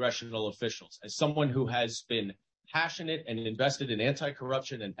congressional officials. As someone who has been passionate and invested in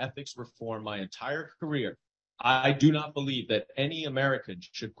anti-corruption and ethics reform my entire career, I do not believe that any American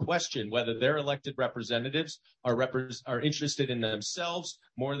should question whether their elected representatives are interested in themselves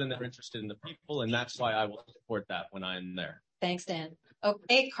more than they're interested in the people, and that's why I will support that when I'm there. Thanks, Dan.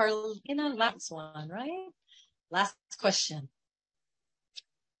 Okay, Carlina, last one, right? Last question.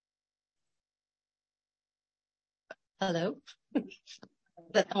 Hello?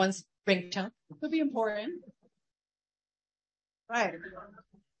 That one's ringtone. Could be important. Right.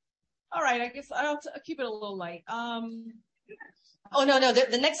 All right, I guess I'll keep it a little light. Oh, no.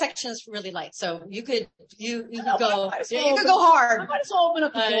 The next section is really light. So you could go hard. I might as well open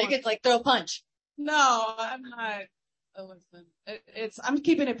up the door. You could like throw a punch. No, I'm not. Listen, I'm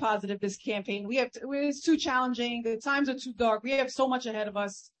keeping it positive this campaign. It's too challenging. The times are too dark. We have so much ahead of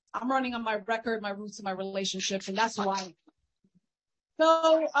us. I'm running on my record, my roots, and my relationships, and that's why.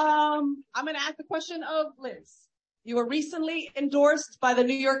 So, I'm going to ask the question of Liz. You were recently endorsed by the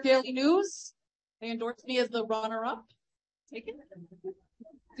New York Daily News. They endorsed me as the runner-up. Take it.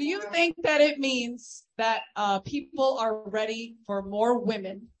 Do you think that it means that people are ready for more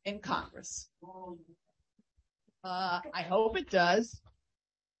women in Congress? I hope it does.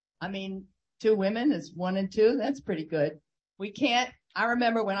 I mean, 2 women is 1 and 2. That's pretty good. I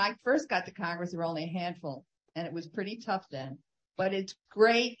remember when I first got to Congress, there were only a handful, and it was pretty tough then. But it's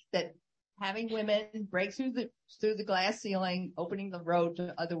great that having women break through the glass ceiling, opening the road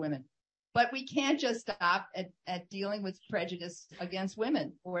to other women. But we can't just stop at dealing with prejudice against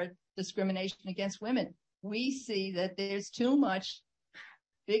women or discrimination against women. We see that there's too much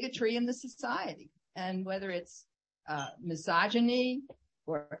bigotry in the society, and whether it's misogyny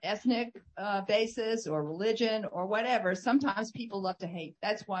or ethnic basis or religion or whatever, sometimes people love to hate.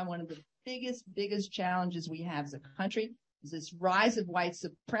 That's why one of the biggest challenges we have as a country is this rise of white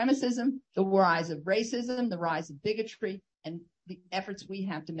supremacism, the rise of racism, the rise of bigotry, and the efforts we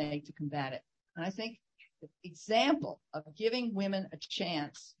have to make to combat it. And I think the example of giving women a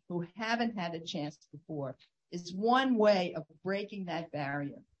chance who haven't had a chance before is one way of breaking that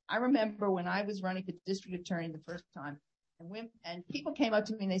barrier. I remember when I was running for district attorney the first time, and people came up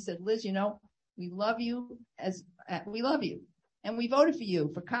to me and they said, Liz, we love you and we voted for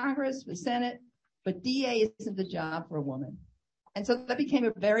you for Congress, for Senate, but DA isn't the job for a woman. And so that became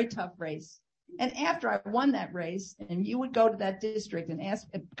a very tough race. And after I won that race, and you would go to that district and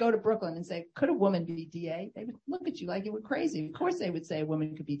go to Brooklyn and say, could a woman be DA? They would look at you like you were crazy. Of course they would say a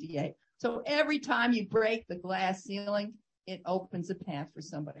woman could be DA. So every time you break the glass ceiling, it opens a path for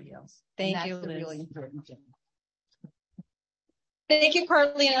somebody else. Thank you, Liz. That's a really important thing. Thank you,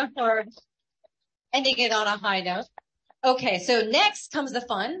 Carlina, for ending it on a high note. Okay, so next comes the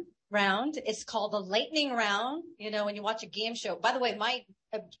fun round. It's called the lightning round. When you watch a game show. By the way, my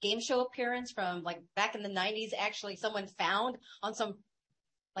game show appearance from like back in the 90s, actually someone found on some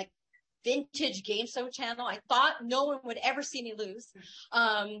like vintage game show channel. I thought no one would ever see me lose.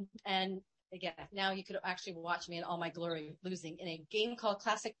 And again, now you could actually watch me in all my glory losing in a game called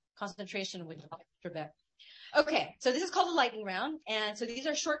Classic Concentration with Trebek. Okay, so this is called the lightning round. And so these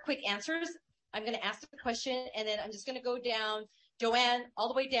are short, quick answers. I'm going to ask the question, and then I'm just going to go down, Joanne, all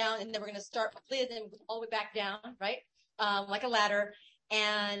the way down, and then we're going to start with Liz and all the way back down, right? Like a ladder.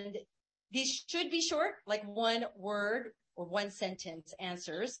 And these should be short, like 1 word or 1 sentence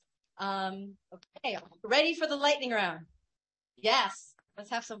answers. Okay, ready for the lightning round? Yes. Let's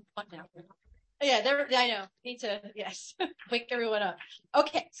have some fun now. Yeah, I know. Need to, yes, wake everyone up.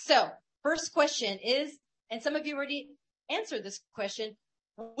 Okay, so first question is, and some of you already answered this question,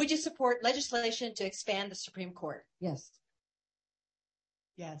 would you support legislation to expand the Supreme Court? Yes.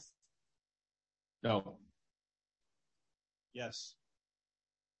 Yes. No. Yes.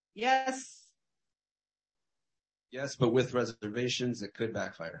 Yes. Yes, but with reservations, it could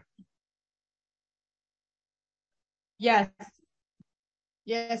backfire. Yes.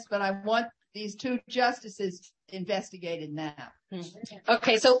 Yes, but I want these 2 justices investigated now.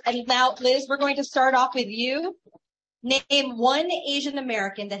 Okay, so and now, Liz, we're going to start off with you. Name 1 Asian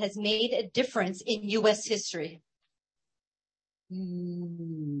American that has made a difference in U.S. history.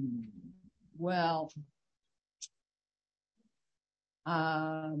 Well,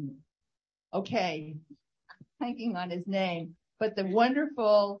 okay, thinking on his name, but the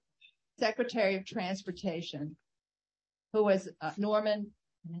wonderful Secretary of Transportation, who was Norman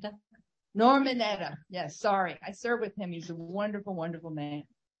Mineta. Yes, sorry. I served with him. He's a wonderful, wonderful man.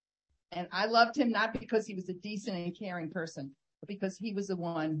 And I loved him not because he was a decent and caring person, but because he was the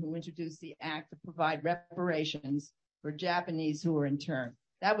one who introduced the act to provide reparations for Japanese who were interned.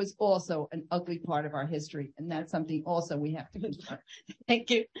 That was also an ugly part of our history, and that's something also we have to confront.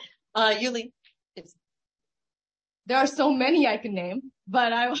 Thank you. Yuli. There are so many I can name,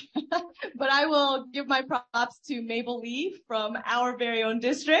 but I will give my props to Mabel Lee from our very own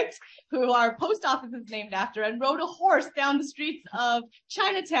district, who our post office is named after, and rode a horse down the streets of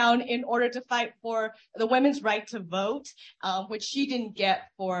Chinatown in order to fight for the women's right to vote, which she didn't get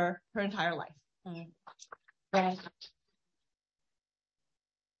for her entire life. Right.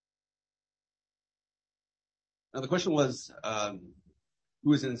 Now the question was,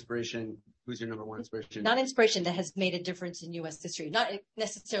 who is an inspiration? Who's your number 1 inspiration? Not inspiration that has made a difference in U.S. history. Not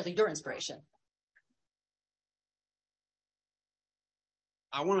necessarily your inspiration.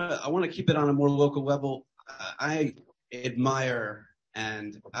 I want to keep it on a more local level. I admire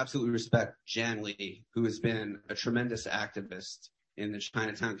and absolutely respect Jan Lee, who has been a tremendous activist in the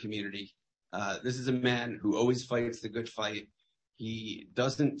Chinatown community. This is a man who always fights the good fight. He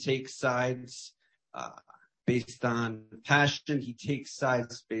doesn't take sides based on passion. He takes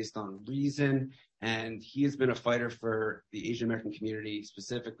sides based on reason. And he has been a fighter for the Asian American community,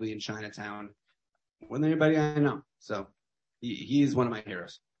 specifically in Chinatown, more than anybody I know. So he is one of my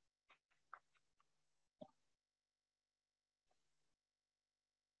heroes.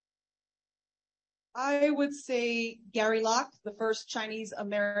 I would say Gary Locke, the first Chinese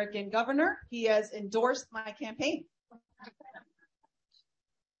American governor. He has endorsed my campaign.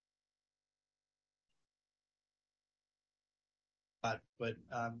 But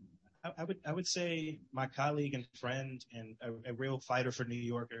I would say my colleague and friend and a real fighter for New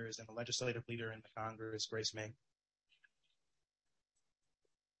Yorkers and a legislative leader in the Congress, Grace Meng.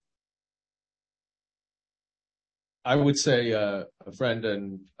 I would say a friend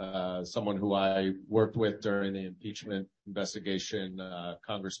and someone who I worked with during the impeachment investigation,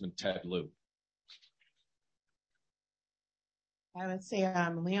 Congressman Ted Lieu. I would say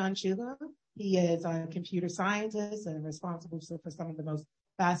Leon Chula. He is a computer scientist and responsible for some of the most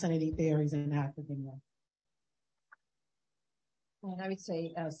fascinating theories in academia. And I would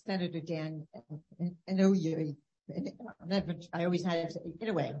say Senator Dan Inouye. I always had, in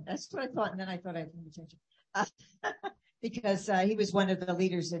a way, that's what I thought, and then I thought I'd pay attention. Because he was one of the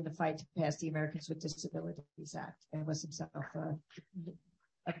leaders in the fight to pass the Americans with Disabilities Act and was himself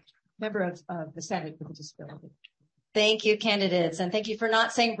a member of the Senate with a disability. Thank you, candidates. And thank you for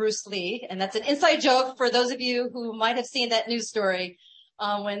not saying Bruce Lee. And that's an inside joke for those of you who might have seen that news story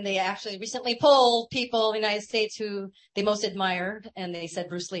when they actually recently polled people in the United States who they most admired, and they said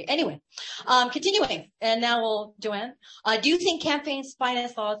Bruce Lee. Anyway, continuing. And now Joanne, do you think campaign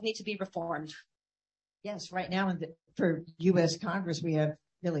finance laws need to be reformed? Yes, right now for U.S. Congress, we have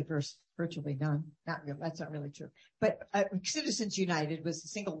really virtually none. Not really, that's not really true. But Citizens United was the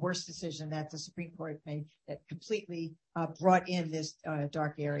single worst decision that the Supreme Court made that completely brought in this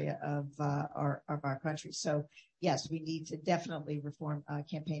dark area of our country. So yes, we need to definitely reform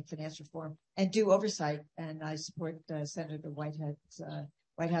campaign finance reform and do oversight. And I support Senator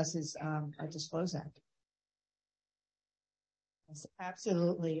Whitehouse's Disclose Act.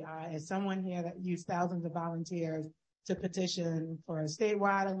 Absolutely. As someone here that used thousands of volunteers to petition for a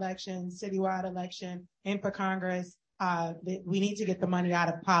statewide election, citywide election, and for Congress, we need to get the money out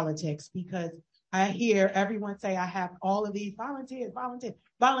of politics, because I hear everyone say, I have all of these volunteers.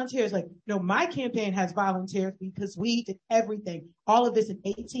 Like, no, my campaign has volunteers because we did everything. All of this in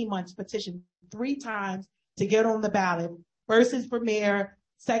 18 months, petitioned 3 times to get on the ballot. First is for mayor,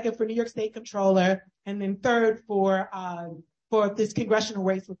 second for New York State Controller, and then third for this congressional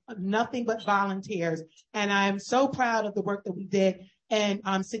race with nothing but volunteers. And I'm so proud of the work that we did in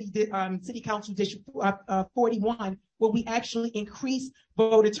City Council District 41, where we actually increased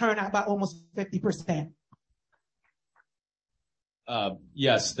voter turnout by almost 50%.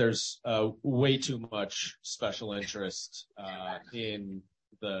 Yes, there's way too much special interest in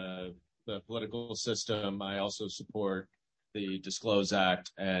the political system. I also support the Disclose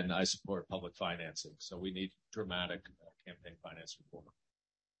Act, and I support public financing. So we need dramatic campaign finance reform.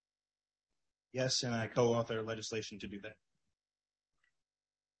 Yes, and I co-author legislation to do that.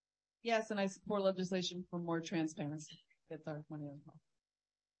 Yes, and I support legislation for more transparency. That's our money as well.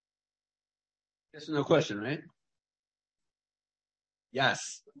 Yes or no question, right?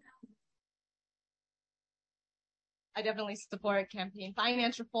 Yes. I definitely support campaign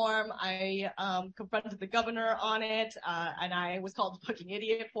finance reform. I confronted the governor on it, and I was called a fucking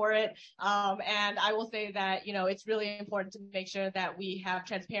idiot for it. And I will say that, it's really important to make sure that we have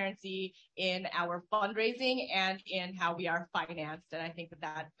transparency in our fundraising and in how we are financed. And I think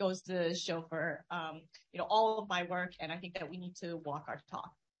that goes to show for, all of my work. And I think that we need to walk our talk.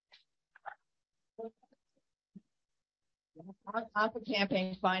 I'm for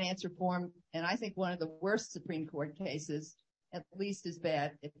campaign finance reform, and I think one of the worst Supreme Court cases, at least as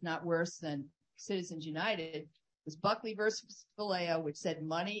bad, if not worse than Citizens United, was Buckley versus Valeo, which said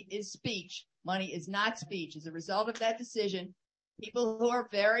money is speech. Money is not speech. As a result of that decision, people who are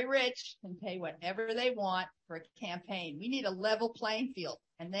very rich can pay whatever they want for a campaign. We need a level playing field,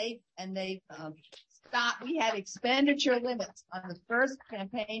 and they stopped. We had expenditure limits on the first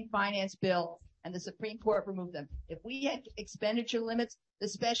campaign finance bill, and the Supreme Court removed them. If we had expenditure limits, the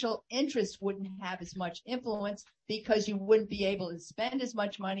special interests wouldn't have as much influence because you wouldn't be able to spend as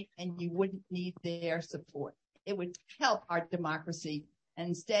much money and you wouldn't need their support. It would help our democracy. And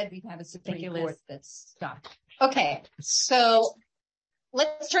instead, we'd have a Supreme Court that's stopped. Okay. So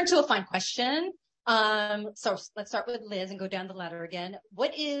let's turn to a fun question. So let's start with Liz and go down the ladder again.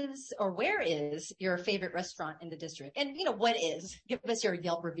 What is, or where is your favorite restaurant in the district? And what is? Give us your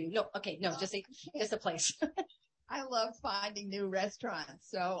Yelp review. No, okay, no, just a place. I love finding new restaurants,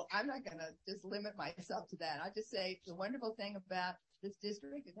 so I'm not going to just limit myself to that. I'll just say the wonderful thing about this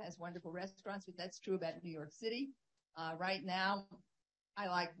district, it has wonderful restaurants, but that's true about New York City. Right now, I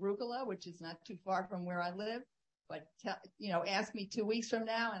like Rucola, which is not too far from where I live, but ask me 2 weeks from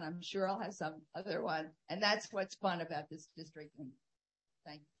now, and I'm sure I'll have some other one. And that's what's fun about this district. And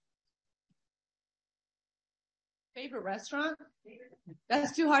thank you. Favorite restaurant?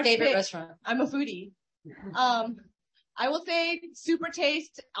 That's too hard Favorite to pick. restaurant. I'm a foodie. I will say Super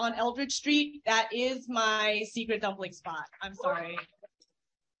Taste on Eldridge Street. That is my secret dumpling spot. I'm sorry.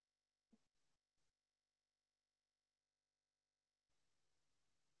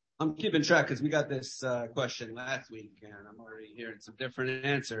 I'm keeping track because we got this question last week, and I'm already hearing some different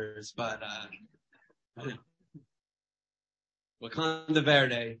answers. But Wakanda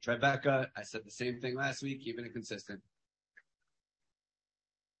Verde, Tribeca. I said the same thing last week, keeping it consistent.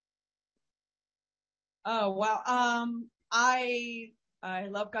 Oh, wow. I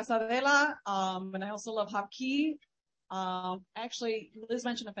love Casadela, and I also love Hapki. Actually, Liz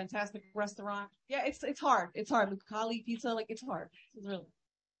mentioned a fantastic restaurant. Yeah, it's hard. It's hard. Lucali Pizza, it's hard. It's really.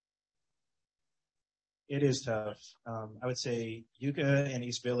 It is tough. I would say Yucca and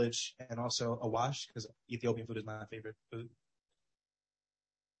East Village, and also Awash, because Ethiopian food is my favorite food.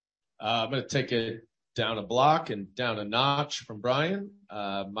 I'm going to take it down a block and down a notch from Brian.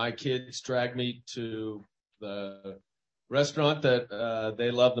 My kids drag me to the restaurant that they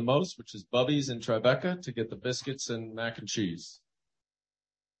love the most, which is Bubby's in Tribeca, to get the biscuits and mac and cheese.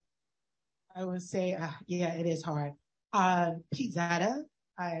 I would say, it is hard. Pizzetta.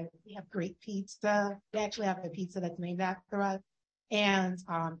 We have great pizza. We actually have a pizza that's named after us. And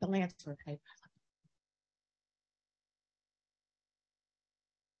the Lancer.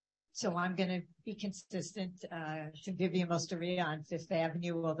 So I'm going to be consistent to Vivian Osteria on Fifth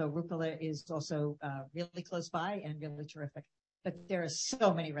Avenue, although Rucola is also really close by and really terrific. But there are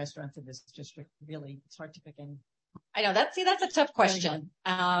so many restaurants in this district. Really, it's hard to pick any. I know that's a tough question.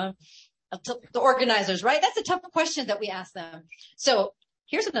 The organizers, right? That's a tough question that we ask them. So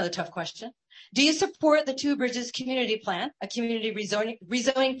here's another tough question. Do you support the Two Bridges Community Plan, a community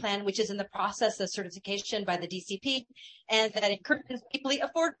rezoning plan, which is in the process of certification by the DCP, and that encourages deeply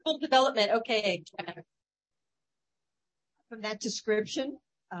affordable development? Okay. From that description,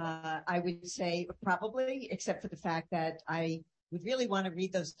 I would say probably, except for the fact that I would really want to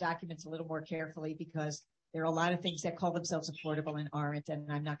read those documents a little more carefully, because there are a lot of things that call themselves affordable and aren't, and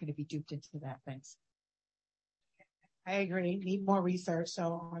I'm not going to be duped into that. Thanks. I agree. Need more research.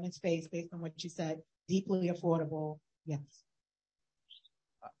 So on its face, based on what you said, deeply affordable. Yes.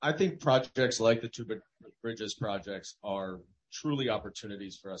 I think projects like the Two Bridges projects are truly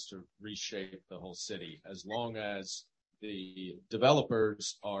opportunities for us to reshape the whole city, as long as the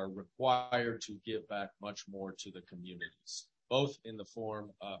developers are required to give back much more to the communities, both in the form,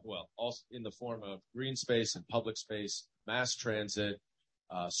 also in the form of green space and public space, mass transit,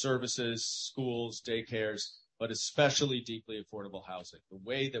 services, schools, daycares, but especially deeply affordable housing.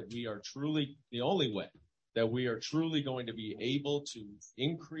 The only way that we are truly going to be able to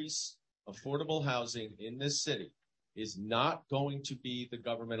increase affordable housing in this city is not going to be the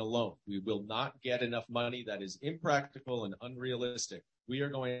government alone. We will not get enough money. That is impractical and unrealistic. We are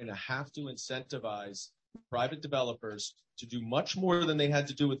going to have to incentivize private developers to do much more than they had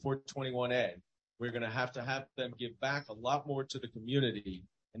to do with 421A. We're going to have them give back a lot more to the community.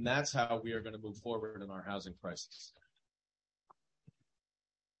 And that's how we are going to move forward in our housing crisis.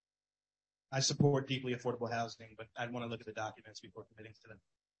 I support deeply affordable housing, but I'd want to look at the documents before committing to them.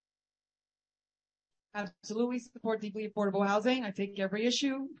 Absolutely support deeply affordable housing. I take every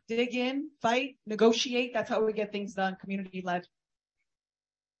issue, dig in, fight, negotiate. That's how we get things done, community-led.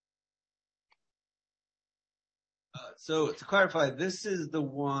 So to clarify, this is the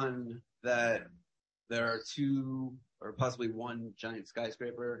one that there are two or possibly one giant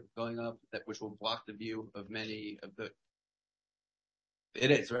skyscraper going up which will block the view of many of the.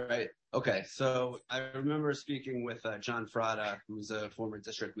 It is, right? Okay. So I remember speaking with John Frada, who's a former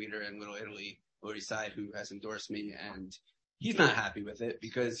district leader in Little Italy, Lower East Side, who has endorsed me, and he's not happy with it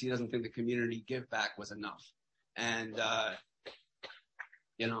because he doesn't think the community give back was enough. And,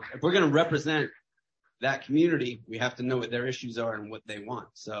 if we're going to represent that community, we have to know what their issues are and what they want.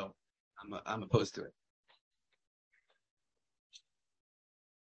 So I'm opposed to it.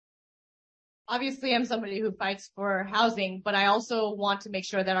 Obviously, I'm somebody who fights for housing, but I also want to make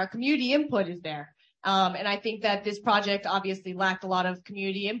sure that our community input is there. And I think that this project obviously lacked a lot of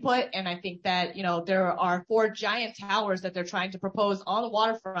community input. And I think that, there are 4 giant towers that they're trying to propose on the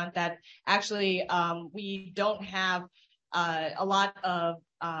waterfront that actually, we don't have, a lot of,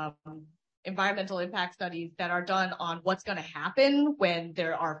 environmental impact studies that are done on what's going to happen when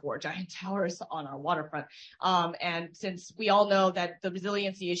there are 4 giant towers on our waterfront. And since we all know that the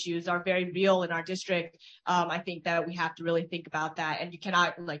resiliency issues are very real in our district, I think that we have to really think about that. And you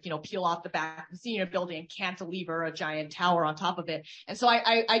cannot peel off the back of the senior building and cantilever a giant tower on top of it. And so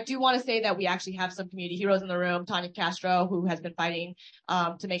I do want to say that we actually have some community heroes in the room. Tanya Castro, who has been fighting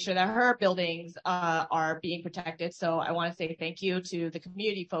to make sure that her buildings are being protected. So I want to say thank you to the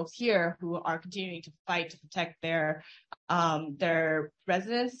community folks here who are continuing to fight to protect their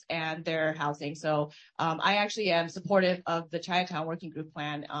residents and their housing. So I actually am supportive of the Chinatown Working Group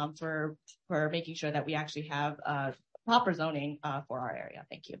plan for making sure that we actually have proper zoning for our area.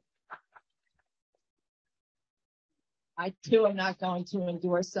 Thank you. I too am not going to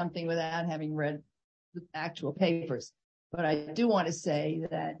endorse something without having read the actual papers. But I do want to say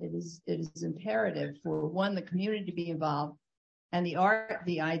that it is imperative for the community to be involved, and the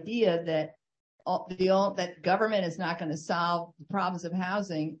idea that that government is not going to solve the problems of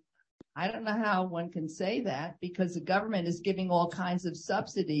housing. I don't know how one can say that, because the government is giving all kinds of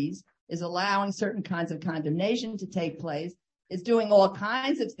subsidies, is allowing certain kinds of condemnation to take place, is doing all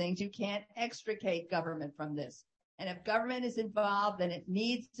kinds of things. You can't extricate government from this. And if government is involved, then it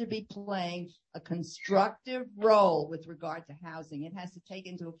needs to be playing a constructive role with regard to housing. It has to take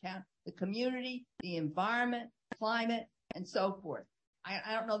into account the community, the environment, climate, and so forth.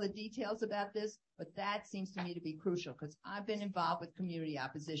 I don't know the details about this, but that seems to me to be crucial, because I've been involved with community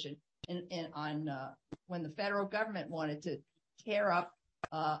opposition when the federal government wanted to tear up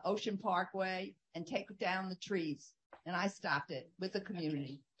Ocean Parkway and take down the trees. And I stopped it with the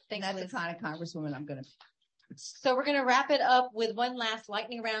community. Thanks, and that's Liz. the kind of congresswoman I'm going to be. So we're going to wrap it up with one last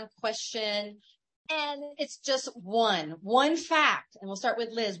lightning round question. And it's just one fact. And we'll start with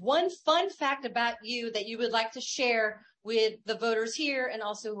Liz. One fun fact about you that you would like to share with the voters here and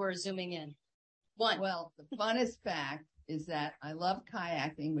also who are zooming in. One. Well, the funnest fact is that I love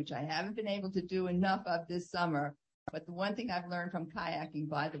kayaking, which I haven't been able to do enough of this summer. But the one thing I've learned from kayaking,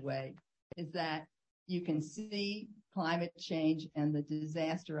 by the way, is that you can see climate change and the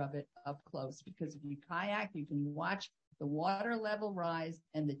disaster of it up close, because if you kayak, you can watch the water level rise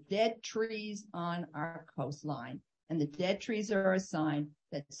and the dead trees on our coastline. And the dead trees are a sign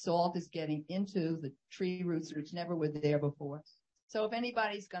that salt is getting into the tree roots, which never were there before. So if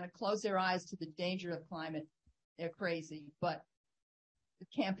anybody's going to close their eyes to the danger of climate, they're crazy. But the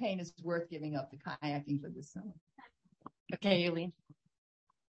campaign is worth giving up the kayaking for this summer. Okay, Eileen.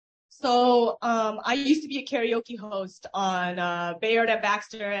 So I used to be a karaoke host on Bayard and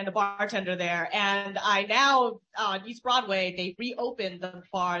Baxter and a bartender there. And I now, on East Broadway, they reopened the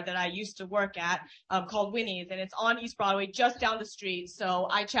bar that I used to work at called Winnie's. And it's on East Broadway, just down the street. So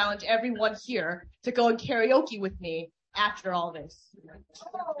I challenge everyone here to go and karaoke with me after all this.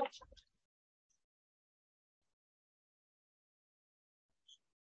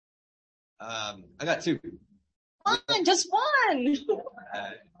 I got 2. One, just one.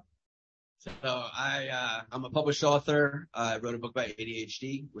 So I'm a published author. I wrote a book about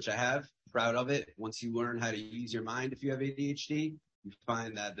ADHD, which I have. Proud of it. Once you learn how to use your mind, if you have ADHD, you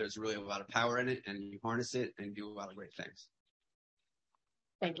find that there's really a lot of power in it, and you harness it and do a lot of great things.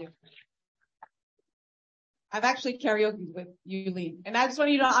 Thank you. I've actually karaoke with you, Lee. And I just want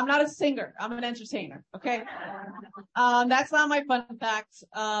you to know, I'm not a singer. I'm an entertainer. Okay. That's not my fun fact.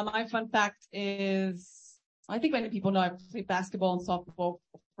 My fun fact is, I think many people know I've played basketball and softball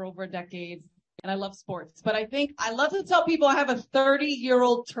for over a decade, and I love sports. But I love to tell people I have a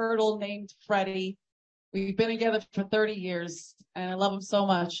 30-year-old turtle named Freddie. We've been together for 30 years, and I love him so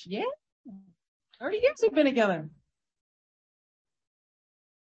much. Yeah. 30 years we've been together.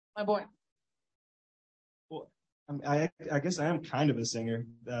 My boy. Well, I guess I am kind of a singer.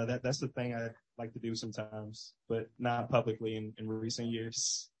 That's the thing I like to do sometimes, but not publicly in recent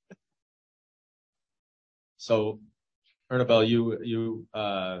years. So, Ernabelle, you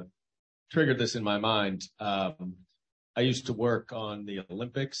triggered this in my mind. I used to work on the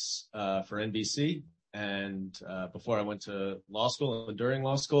Olympics for NBC, and before I went to law school and during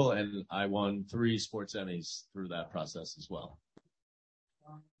law school, and I won 3 sports Emmys through that process as well.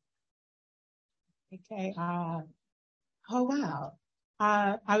 Okay. Oh, wow.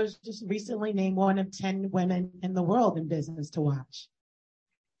 I was just recently named one of 10 women in the world in business to watch.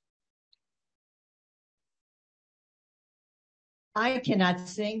 I cannot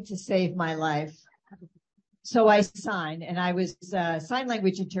sing to save my life. So I sign, and I was a sign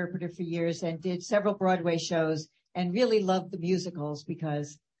language interpreter for years and did several Broadway shows and really loved the musicals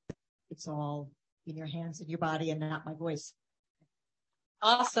because it's all in your hands and your body and not my voice.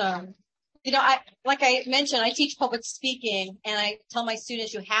 Awesome. Like I mentioned, I teach public speaking, and I tell my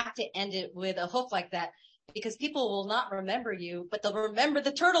students you have to end it with a hook like that because people will not remember you, but they'll remember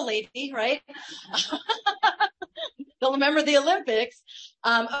the turtle lady, right? They'll remember the Olympics.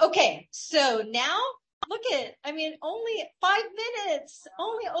 Okay. So now look at, only 5 minutes,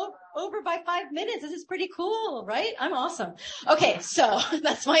 only over by 5 minutes. This is pretty cool, right? I'm awesome. Okay. So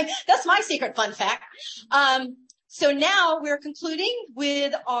that's my secret fun fact. So now we're concluding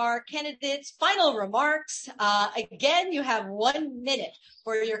with our candidates' final remarks. Again, you have 1 minute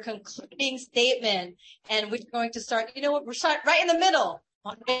for your concluding statement, and we're going to start. You know what? We're starting right in the middle.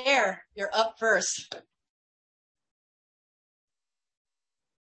 There, you're up first.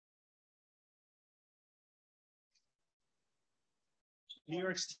 New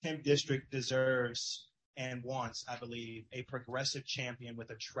York's 10th district deserves and wants, I believe, a progressive champion with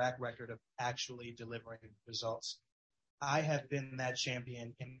a track record of actually delivering results. I have been that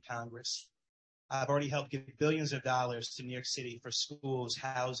champion in Congress. I've already helped give billions of dollars to New York City for schools,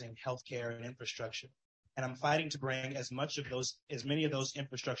 housing, healthcare, and infrastructure. And I'm fighting to bring as many of those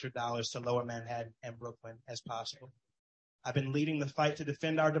infrastructure dollars to Lower Manhattan and Brooklyn as possible. I've been leading the fight to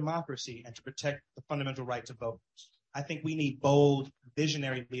defend our democracy and to protect the fundamental right to vote. I think we need bold,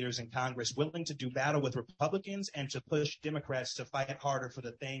 visionary leaders in Congress willing to do battle with Republicans and to push Democrats to fight harder for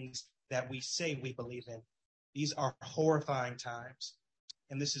the things that we say we believe in. These are horrifying times,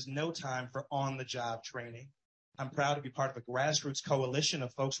 and this is no time for on-the-job training. I'm proud to be part of a grassroots coalition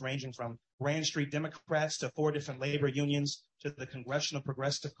of folks ranging from Grand Street Democrats to 4 different labor unions to the Congressional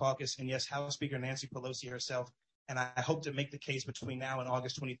Progressive Caucus and, yes, House Speaker Nancy Pelosi herself. And I hope to make the case between now and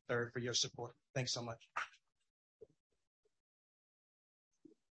August 23rd for your support. Thanks so much.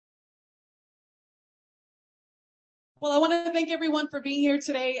 Well, I want to thank everyone for being here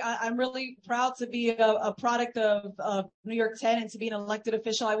today. I'm really proud to be a product of New York 10 and to be an elected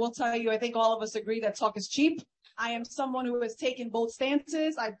official. I will tell you, I think all of us agree that talk is cheap. I am someone who has taken bold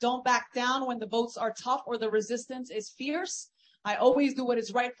stances. I don't back down when the votes are tough or the resistance is fierce. I always do what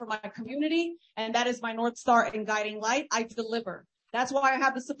is right for my community, and that is my North Star and guiding light. I deliver. That's why I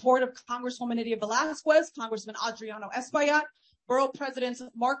have the support of Congresswoman Nydia Velázquez, Congressman Adriano Espaillat, Borough Presidents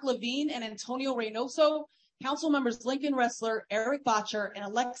Mark Levine and Antonio Reynoso, Council members Lincoln Ressler, Eric Botcher, and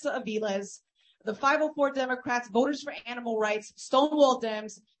Alexa Aviles, the 504 Democrats, Voters for Animal Rights, Stonewall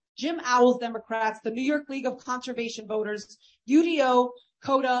Dems, Jim Owls Democrats, the New York League of Conservation Voters, UDO,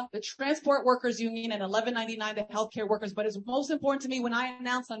 CODA, the Transport Workers Union, and 1199, the healthcare workers. But it's most important to me when I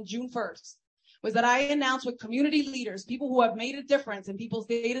announced on June 1st was that I announced with community leaders, people who have made a difference in people's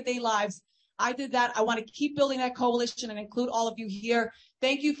day-to-day lives. I did that. I want to keep building that coalition and include all of you here.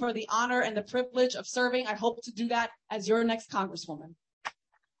 Thank you for the honor and the privilege of serving. I hope to do that as your next Congresswoman.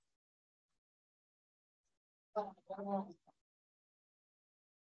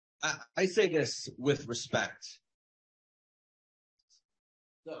 I say this with respect.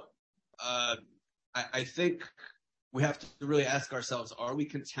 So, I think we have to really ask ourselves, are we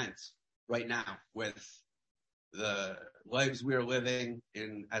content right now with the lives we are living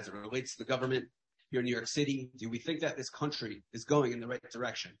in as it relates to the government here in New York City? Do we think that this country is going in the right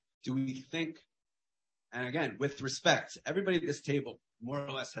direction? Do we think, and again, with respect, everybody at this table more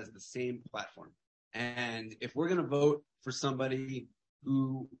or less has the same platform. And if we're going to vote for somebody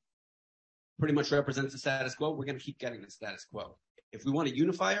who pretty much represents the status quo, we're going to keep getting the status quo. If we want a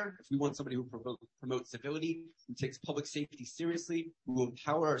unifier, if we want somebody who promotes civility, who takes public safety seriously, who will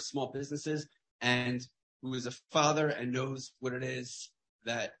empower our small businesses, and who is a father and knows what it is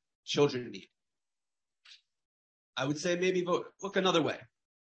that children need, I would say maybe look another way.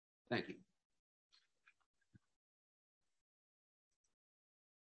 Thank you.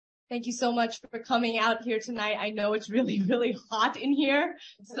 Thank you so much for coming out here tonight. I know it's really, really hot in here,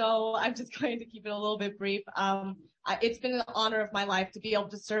 so I'm just going to keep it a little bit brief. It's been an honor of my life to be able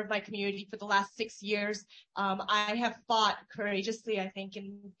to serve my community for the last 6 years. I have fought courageously, I think,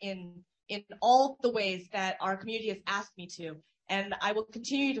 in all the ways that our community has asked me to. And I will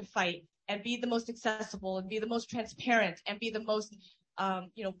continue to fight and be the most accessible and be the most transparent and be the most,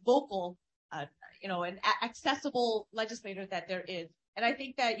 vocal, and accessible legislator that there is. And I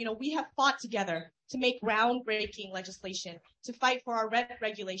think that, we have fought together to make groundbreaking legislation, to fight for our rent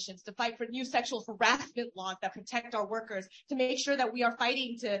regulations, to fight for new sexual harassment laws that protect our workers, to make sure that we are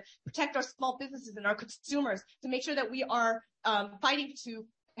fighting to protect our small businesses and our consumers, to make sure that we are fighting to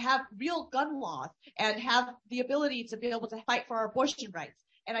have real gun laws and have the ability to be able to fight for our abortion rights.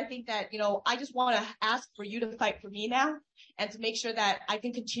 And I think that, I just want to ask for you to fight for me now and to make sure that I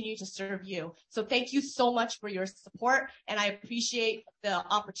can continue to serve you. So thank you so much for your support. And I appreciate the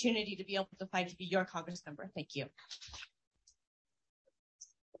opportunity to be able to fight to be your Congress member. Thank you.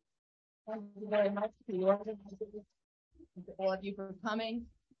 Thank you very much to all of you for coming.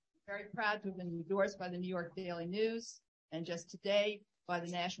 Very proud to have been endorsed by the New York Daily News and just today by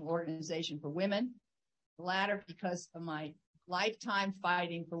the National Organization for Women, the latter because of my lifetime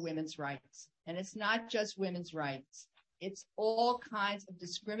fighting for women's rights. And it's not just women's rights. It's all kinds of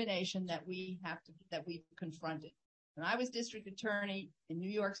discrimination that we've confronted. When I was district attorney in New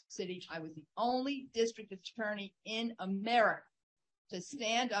York City, I was the only district attorney in America to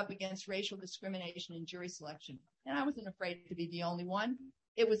stand up against racial discrimination in jury selection. And I wasn't afraid to be the only one.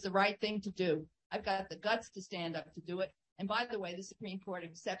 It was the right thing to do. I've got the guts to stand up to do it. And by the way, the Supreme Court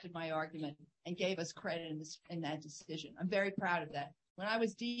accepted my argument and gave us credit in that decision. I'm very proud of that. When I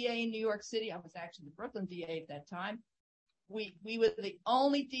was DA in New York City, I was actually the Brooklyn DA at that time. We were the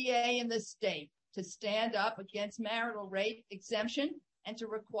only DA in the state to stand up against marital rape exemption and to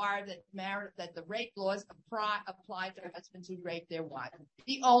require that the rape laws apply to husbands who rape their wives.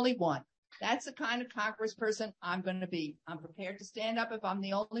 The only one. That's the kind of congressperson I'm going to be. I'm prepared to stand up if I'm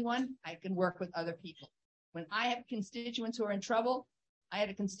the only one. I can work with other people. When I have constituents who are in trouble, I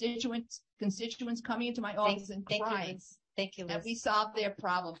had constituents coming into my office and crying that we solve their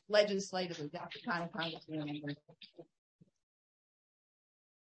problem legislatively. That's the kind of congressman I'm going to be.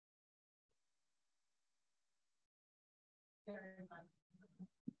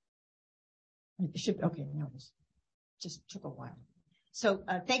 Okay, no, it just took a while. So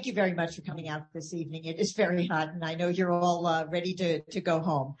thank you very much for coming out this evening. It is very hot, and I know you're all ready to go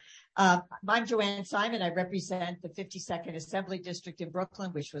home. I'm Joanne Simon. I represent the 52nd Assembly District in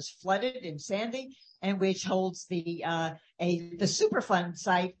Brooklyn, which was flooded in Sandy, and which holds the Superfund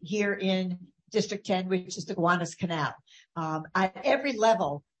site here in District 10, which is the Gowanus Canal. At every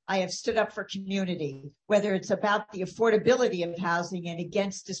level, I have stood up for community, whether it's about the affordability of housing and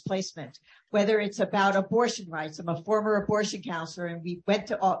against displacement, whether it's about abortion rights. I'm a former abortion counselor, and we went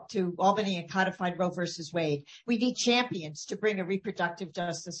to Albany and codified Roe versus Wade. We need champions to bring a reproductive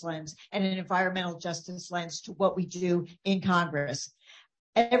justice lens and an environmental justice lens to what we do in Congress.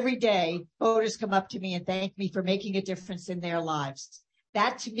 Every day, voters come up to me and thank me for making a difference in their lives.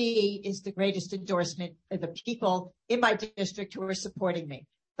 That, to me, is the greatest endorsement of the people in my district who are supporting me.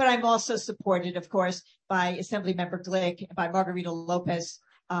 But I'm also supported, of course, by Assemblymember Glick, by Margarita Lopez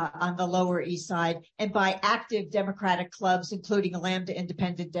on the Lower East Side, and by active Democratic clubs, including Lambda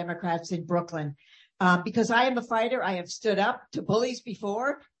Independent Democrats in Brooklyn. Because I am a fighter, I have stood up to bullies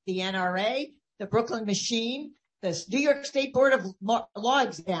before, the NRA, the Brooklyn Machine, the New York State Board of Law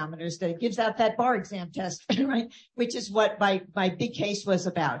Examiners that gives out that bar exam test, right? Which is what my big case was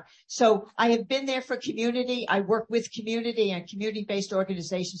about. So I have been there for community. I work with community and community-based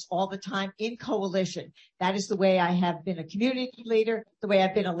organizations all the time in coalition. That is the way I have been a community leader, the way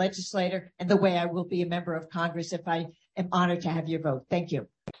I've been a legislator, and the way I will be a member of Congress if I am honored to have your vote. Thank you.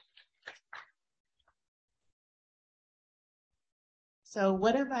 So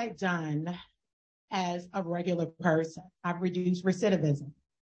what have I done as a regular person? I've reduced recidivism.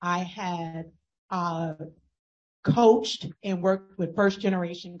 I have coached and worked with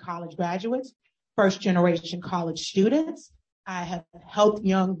first-generation college graduates, first-generation college students. I have helped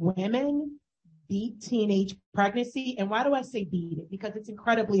young women beat teenage pregnancy. And why do I say beat it? Because it's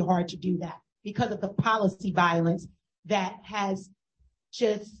incredibly hard to do that because of the policy violence that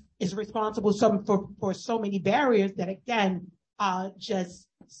is responsible for so many barriers that, again, just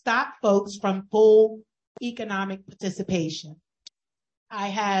stop folks from full economic participation.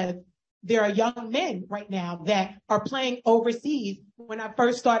 There are young men right now that are playing overseas. When I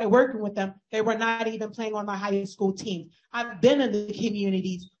first started working with them, they were not even playing on my high school team. I've been in the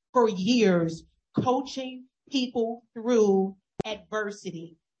communities for years, coaching people through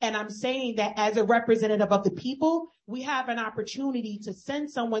adversity. And I'm saying that as a representative of the people, we have an opportunity to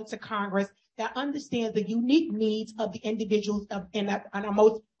send someone to Congress that understands the unique needs of the individuals in our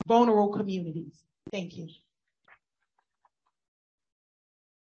most vulnerable communities. Thank you.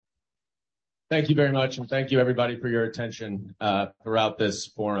 Thank you very much, and thank you everybody for your attention throughout this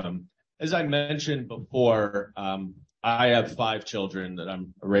forum. As I mentioned before, I have 5 children that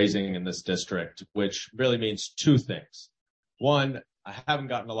I'm raising in this district, which really means 2 things. 1, I haven't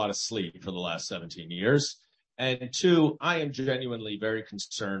gotten a lot of sleep for the last 17 years. And 2, I am genuinely very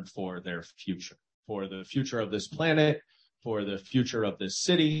concerned for their future, for the future of this planet, for the future of this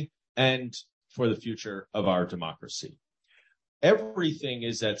city, and for the future of our democracy. Everything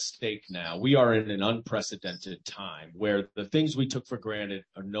is at stake now. We are in an unprecedented time where the things we took for granted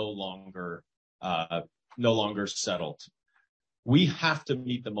are no longer settled. We have to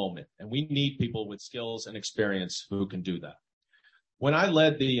meet the moment, and we need people with skills and experience who can do that. When I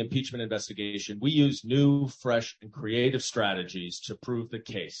led the impeachment investigation, we used new, fresh, and creative strategies to prove the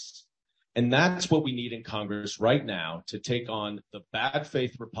case. And that's what we need in Congress right now to take on the bad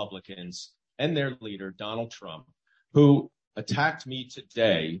faith Republicans and their leader, Donald Trump, who attacked me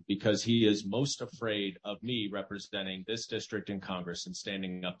today because he is most afraid of me representing this district in Congress and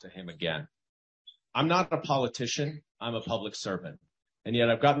standing up to him again. I'm not a politician. I'm a public servant. And yet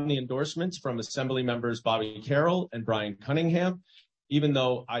I've gotten the endorsements from Assembly members Bobby Carroll and Brian Cunningham, even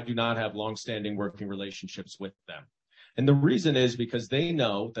though I do not have longstanding working relationships with them. And the reason is because they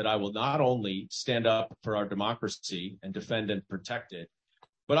know that I will not only stand up for our democracy and defend and protect it,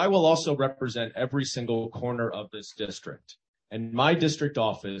 but I will also represent every single corner of this district. And my district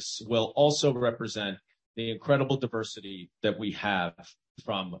office will also represent the incredible diversity that we have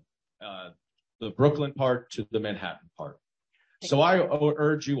from the Brooklyn part to the Manhattan part. So I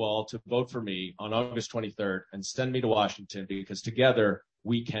urge you all to vote for me on August 23rd and send me to Washington, because together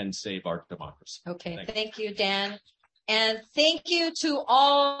we can save our democracy. Okay, thank you, Dan. And thank you to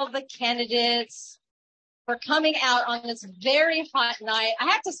all the candidates for coming out on this very hot night. I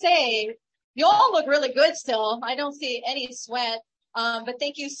have to say, you all look really good still. I don't see any sweat. But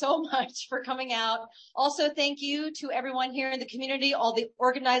thank you so much for coming out. Also, thank you to everyone here in the community, all the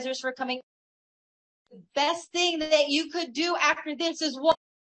organizers for coming. The best thing that you could do after this is what?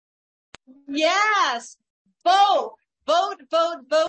 Yes, vote, vote, vote, vote.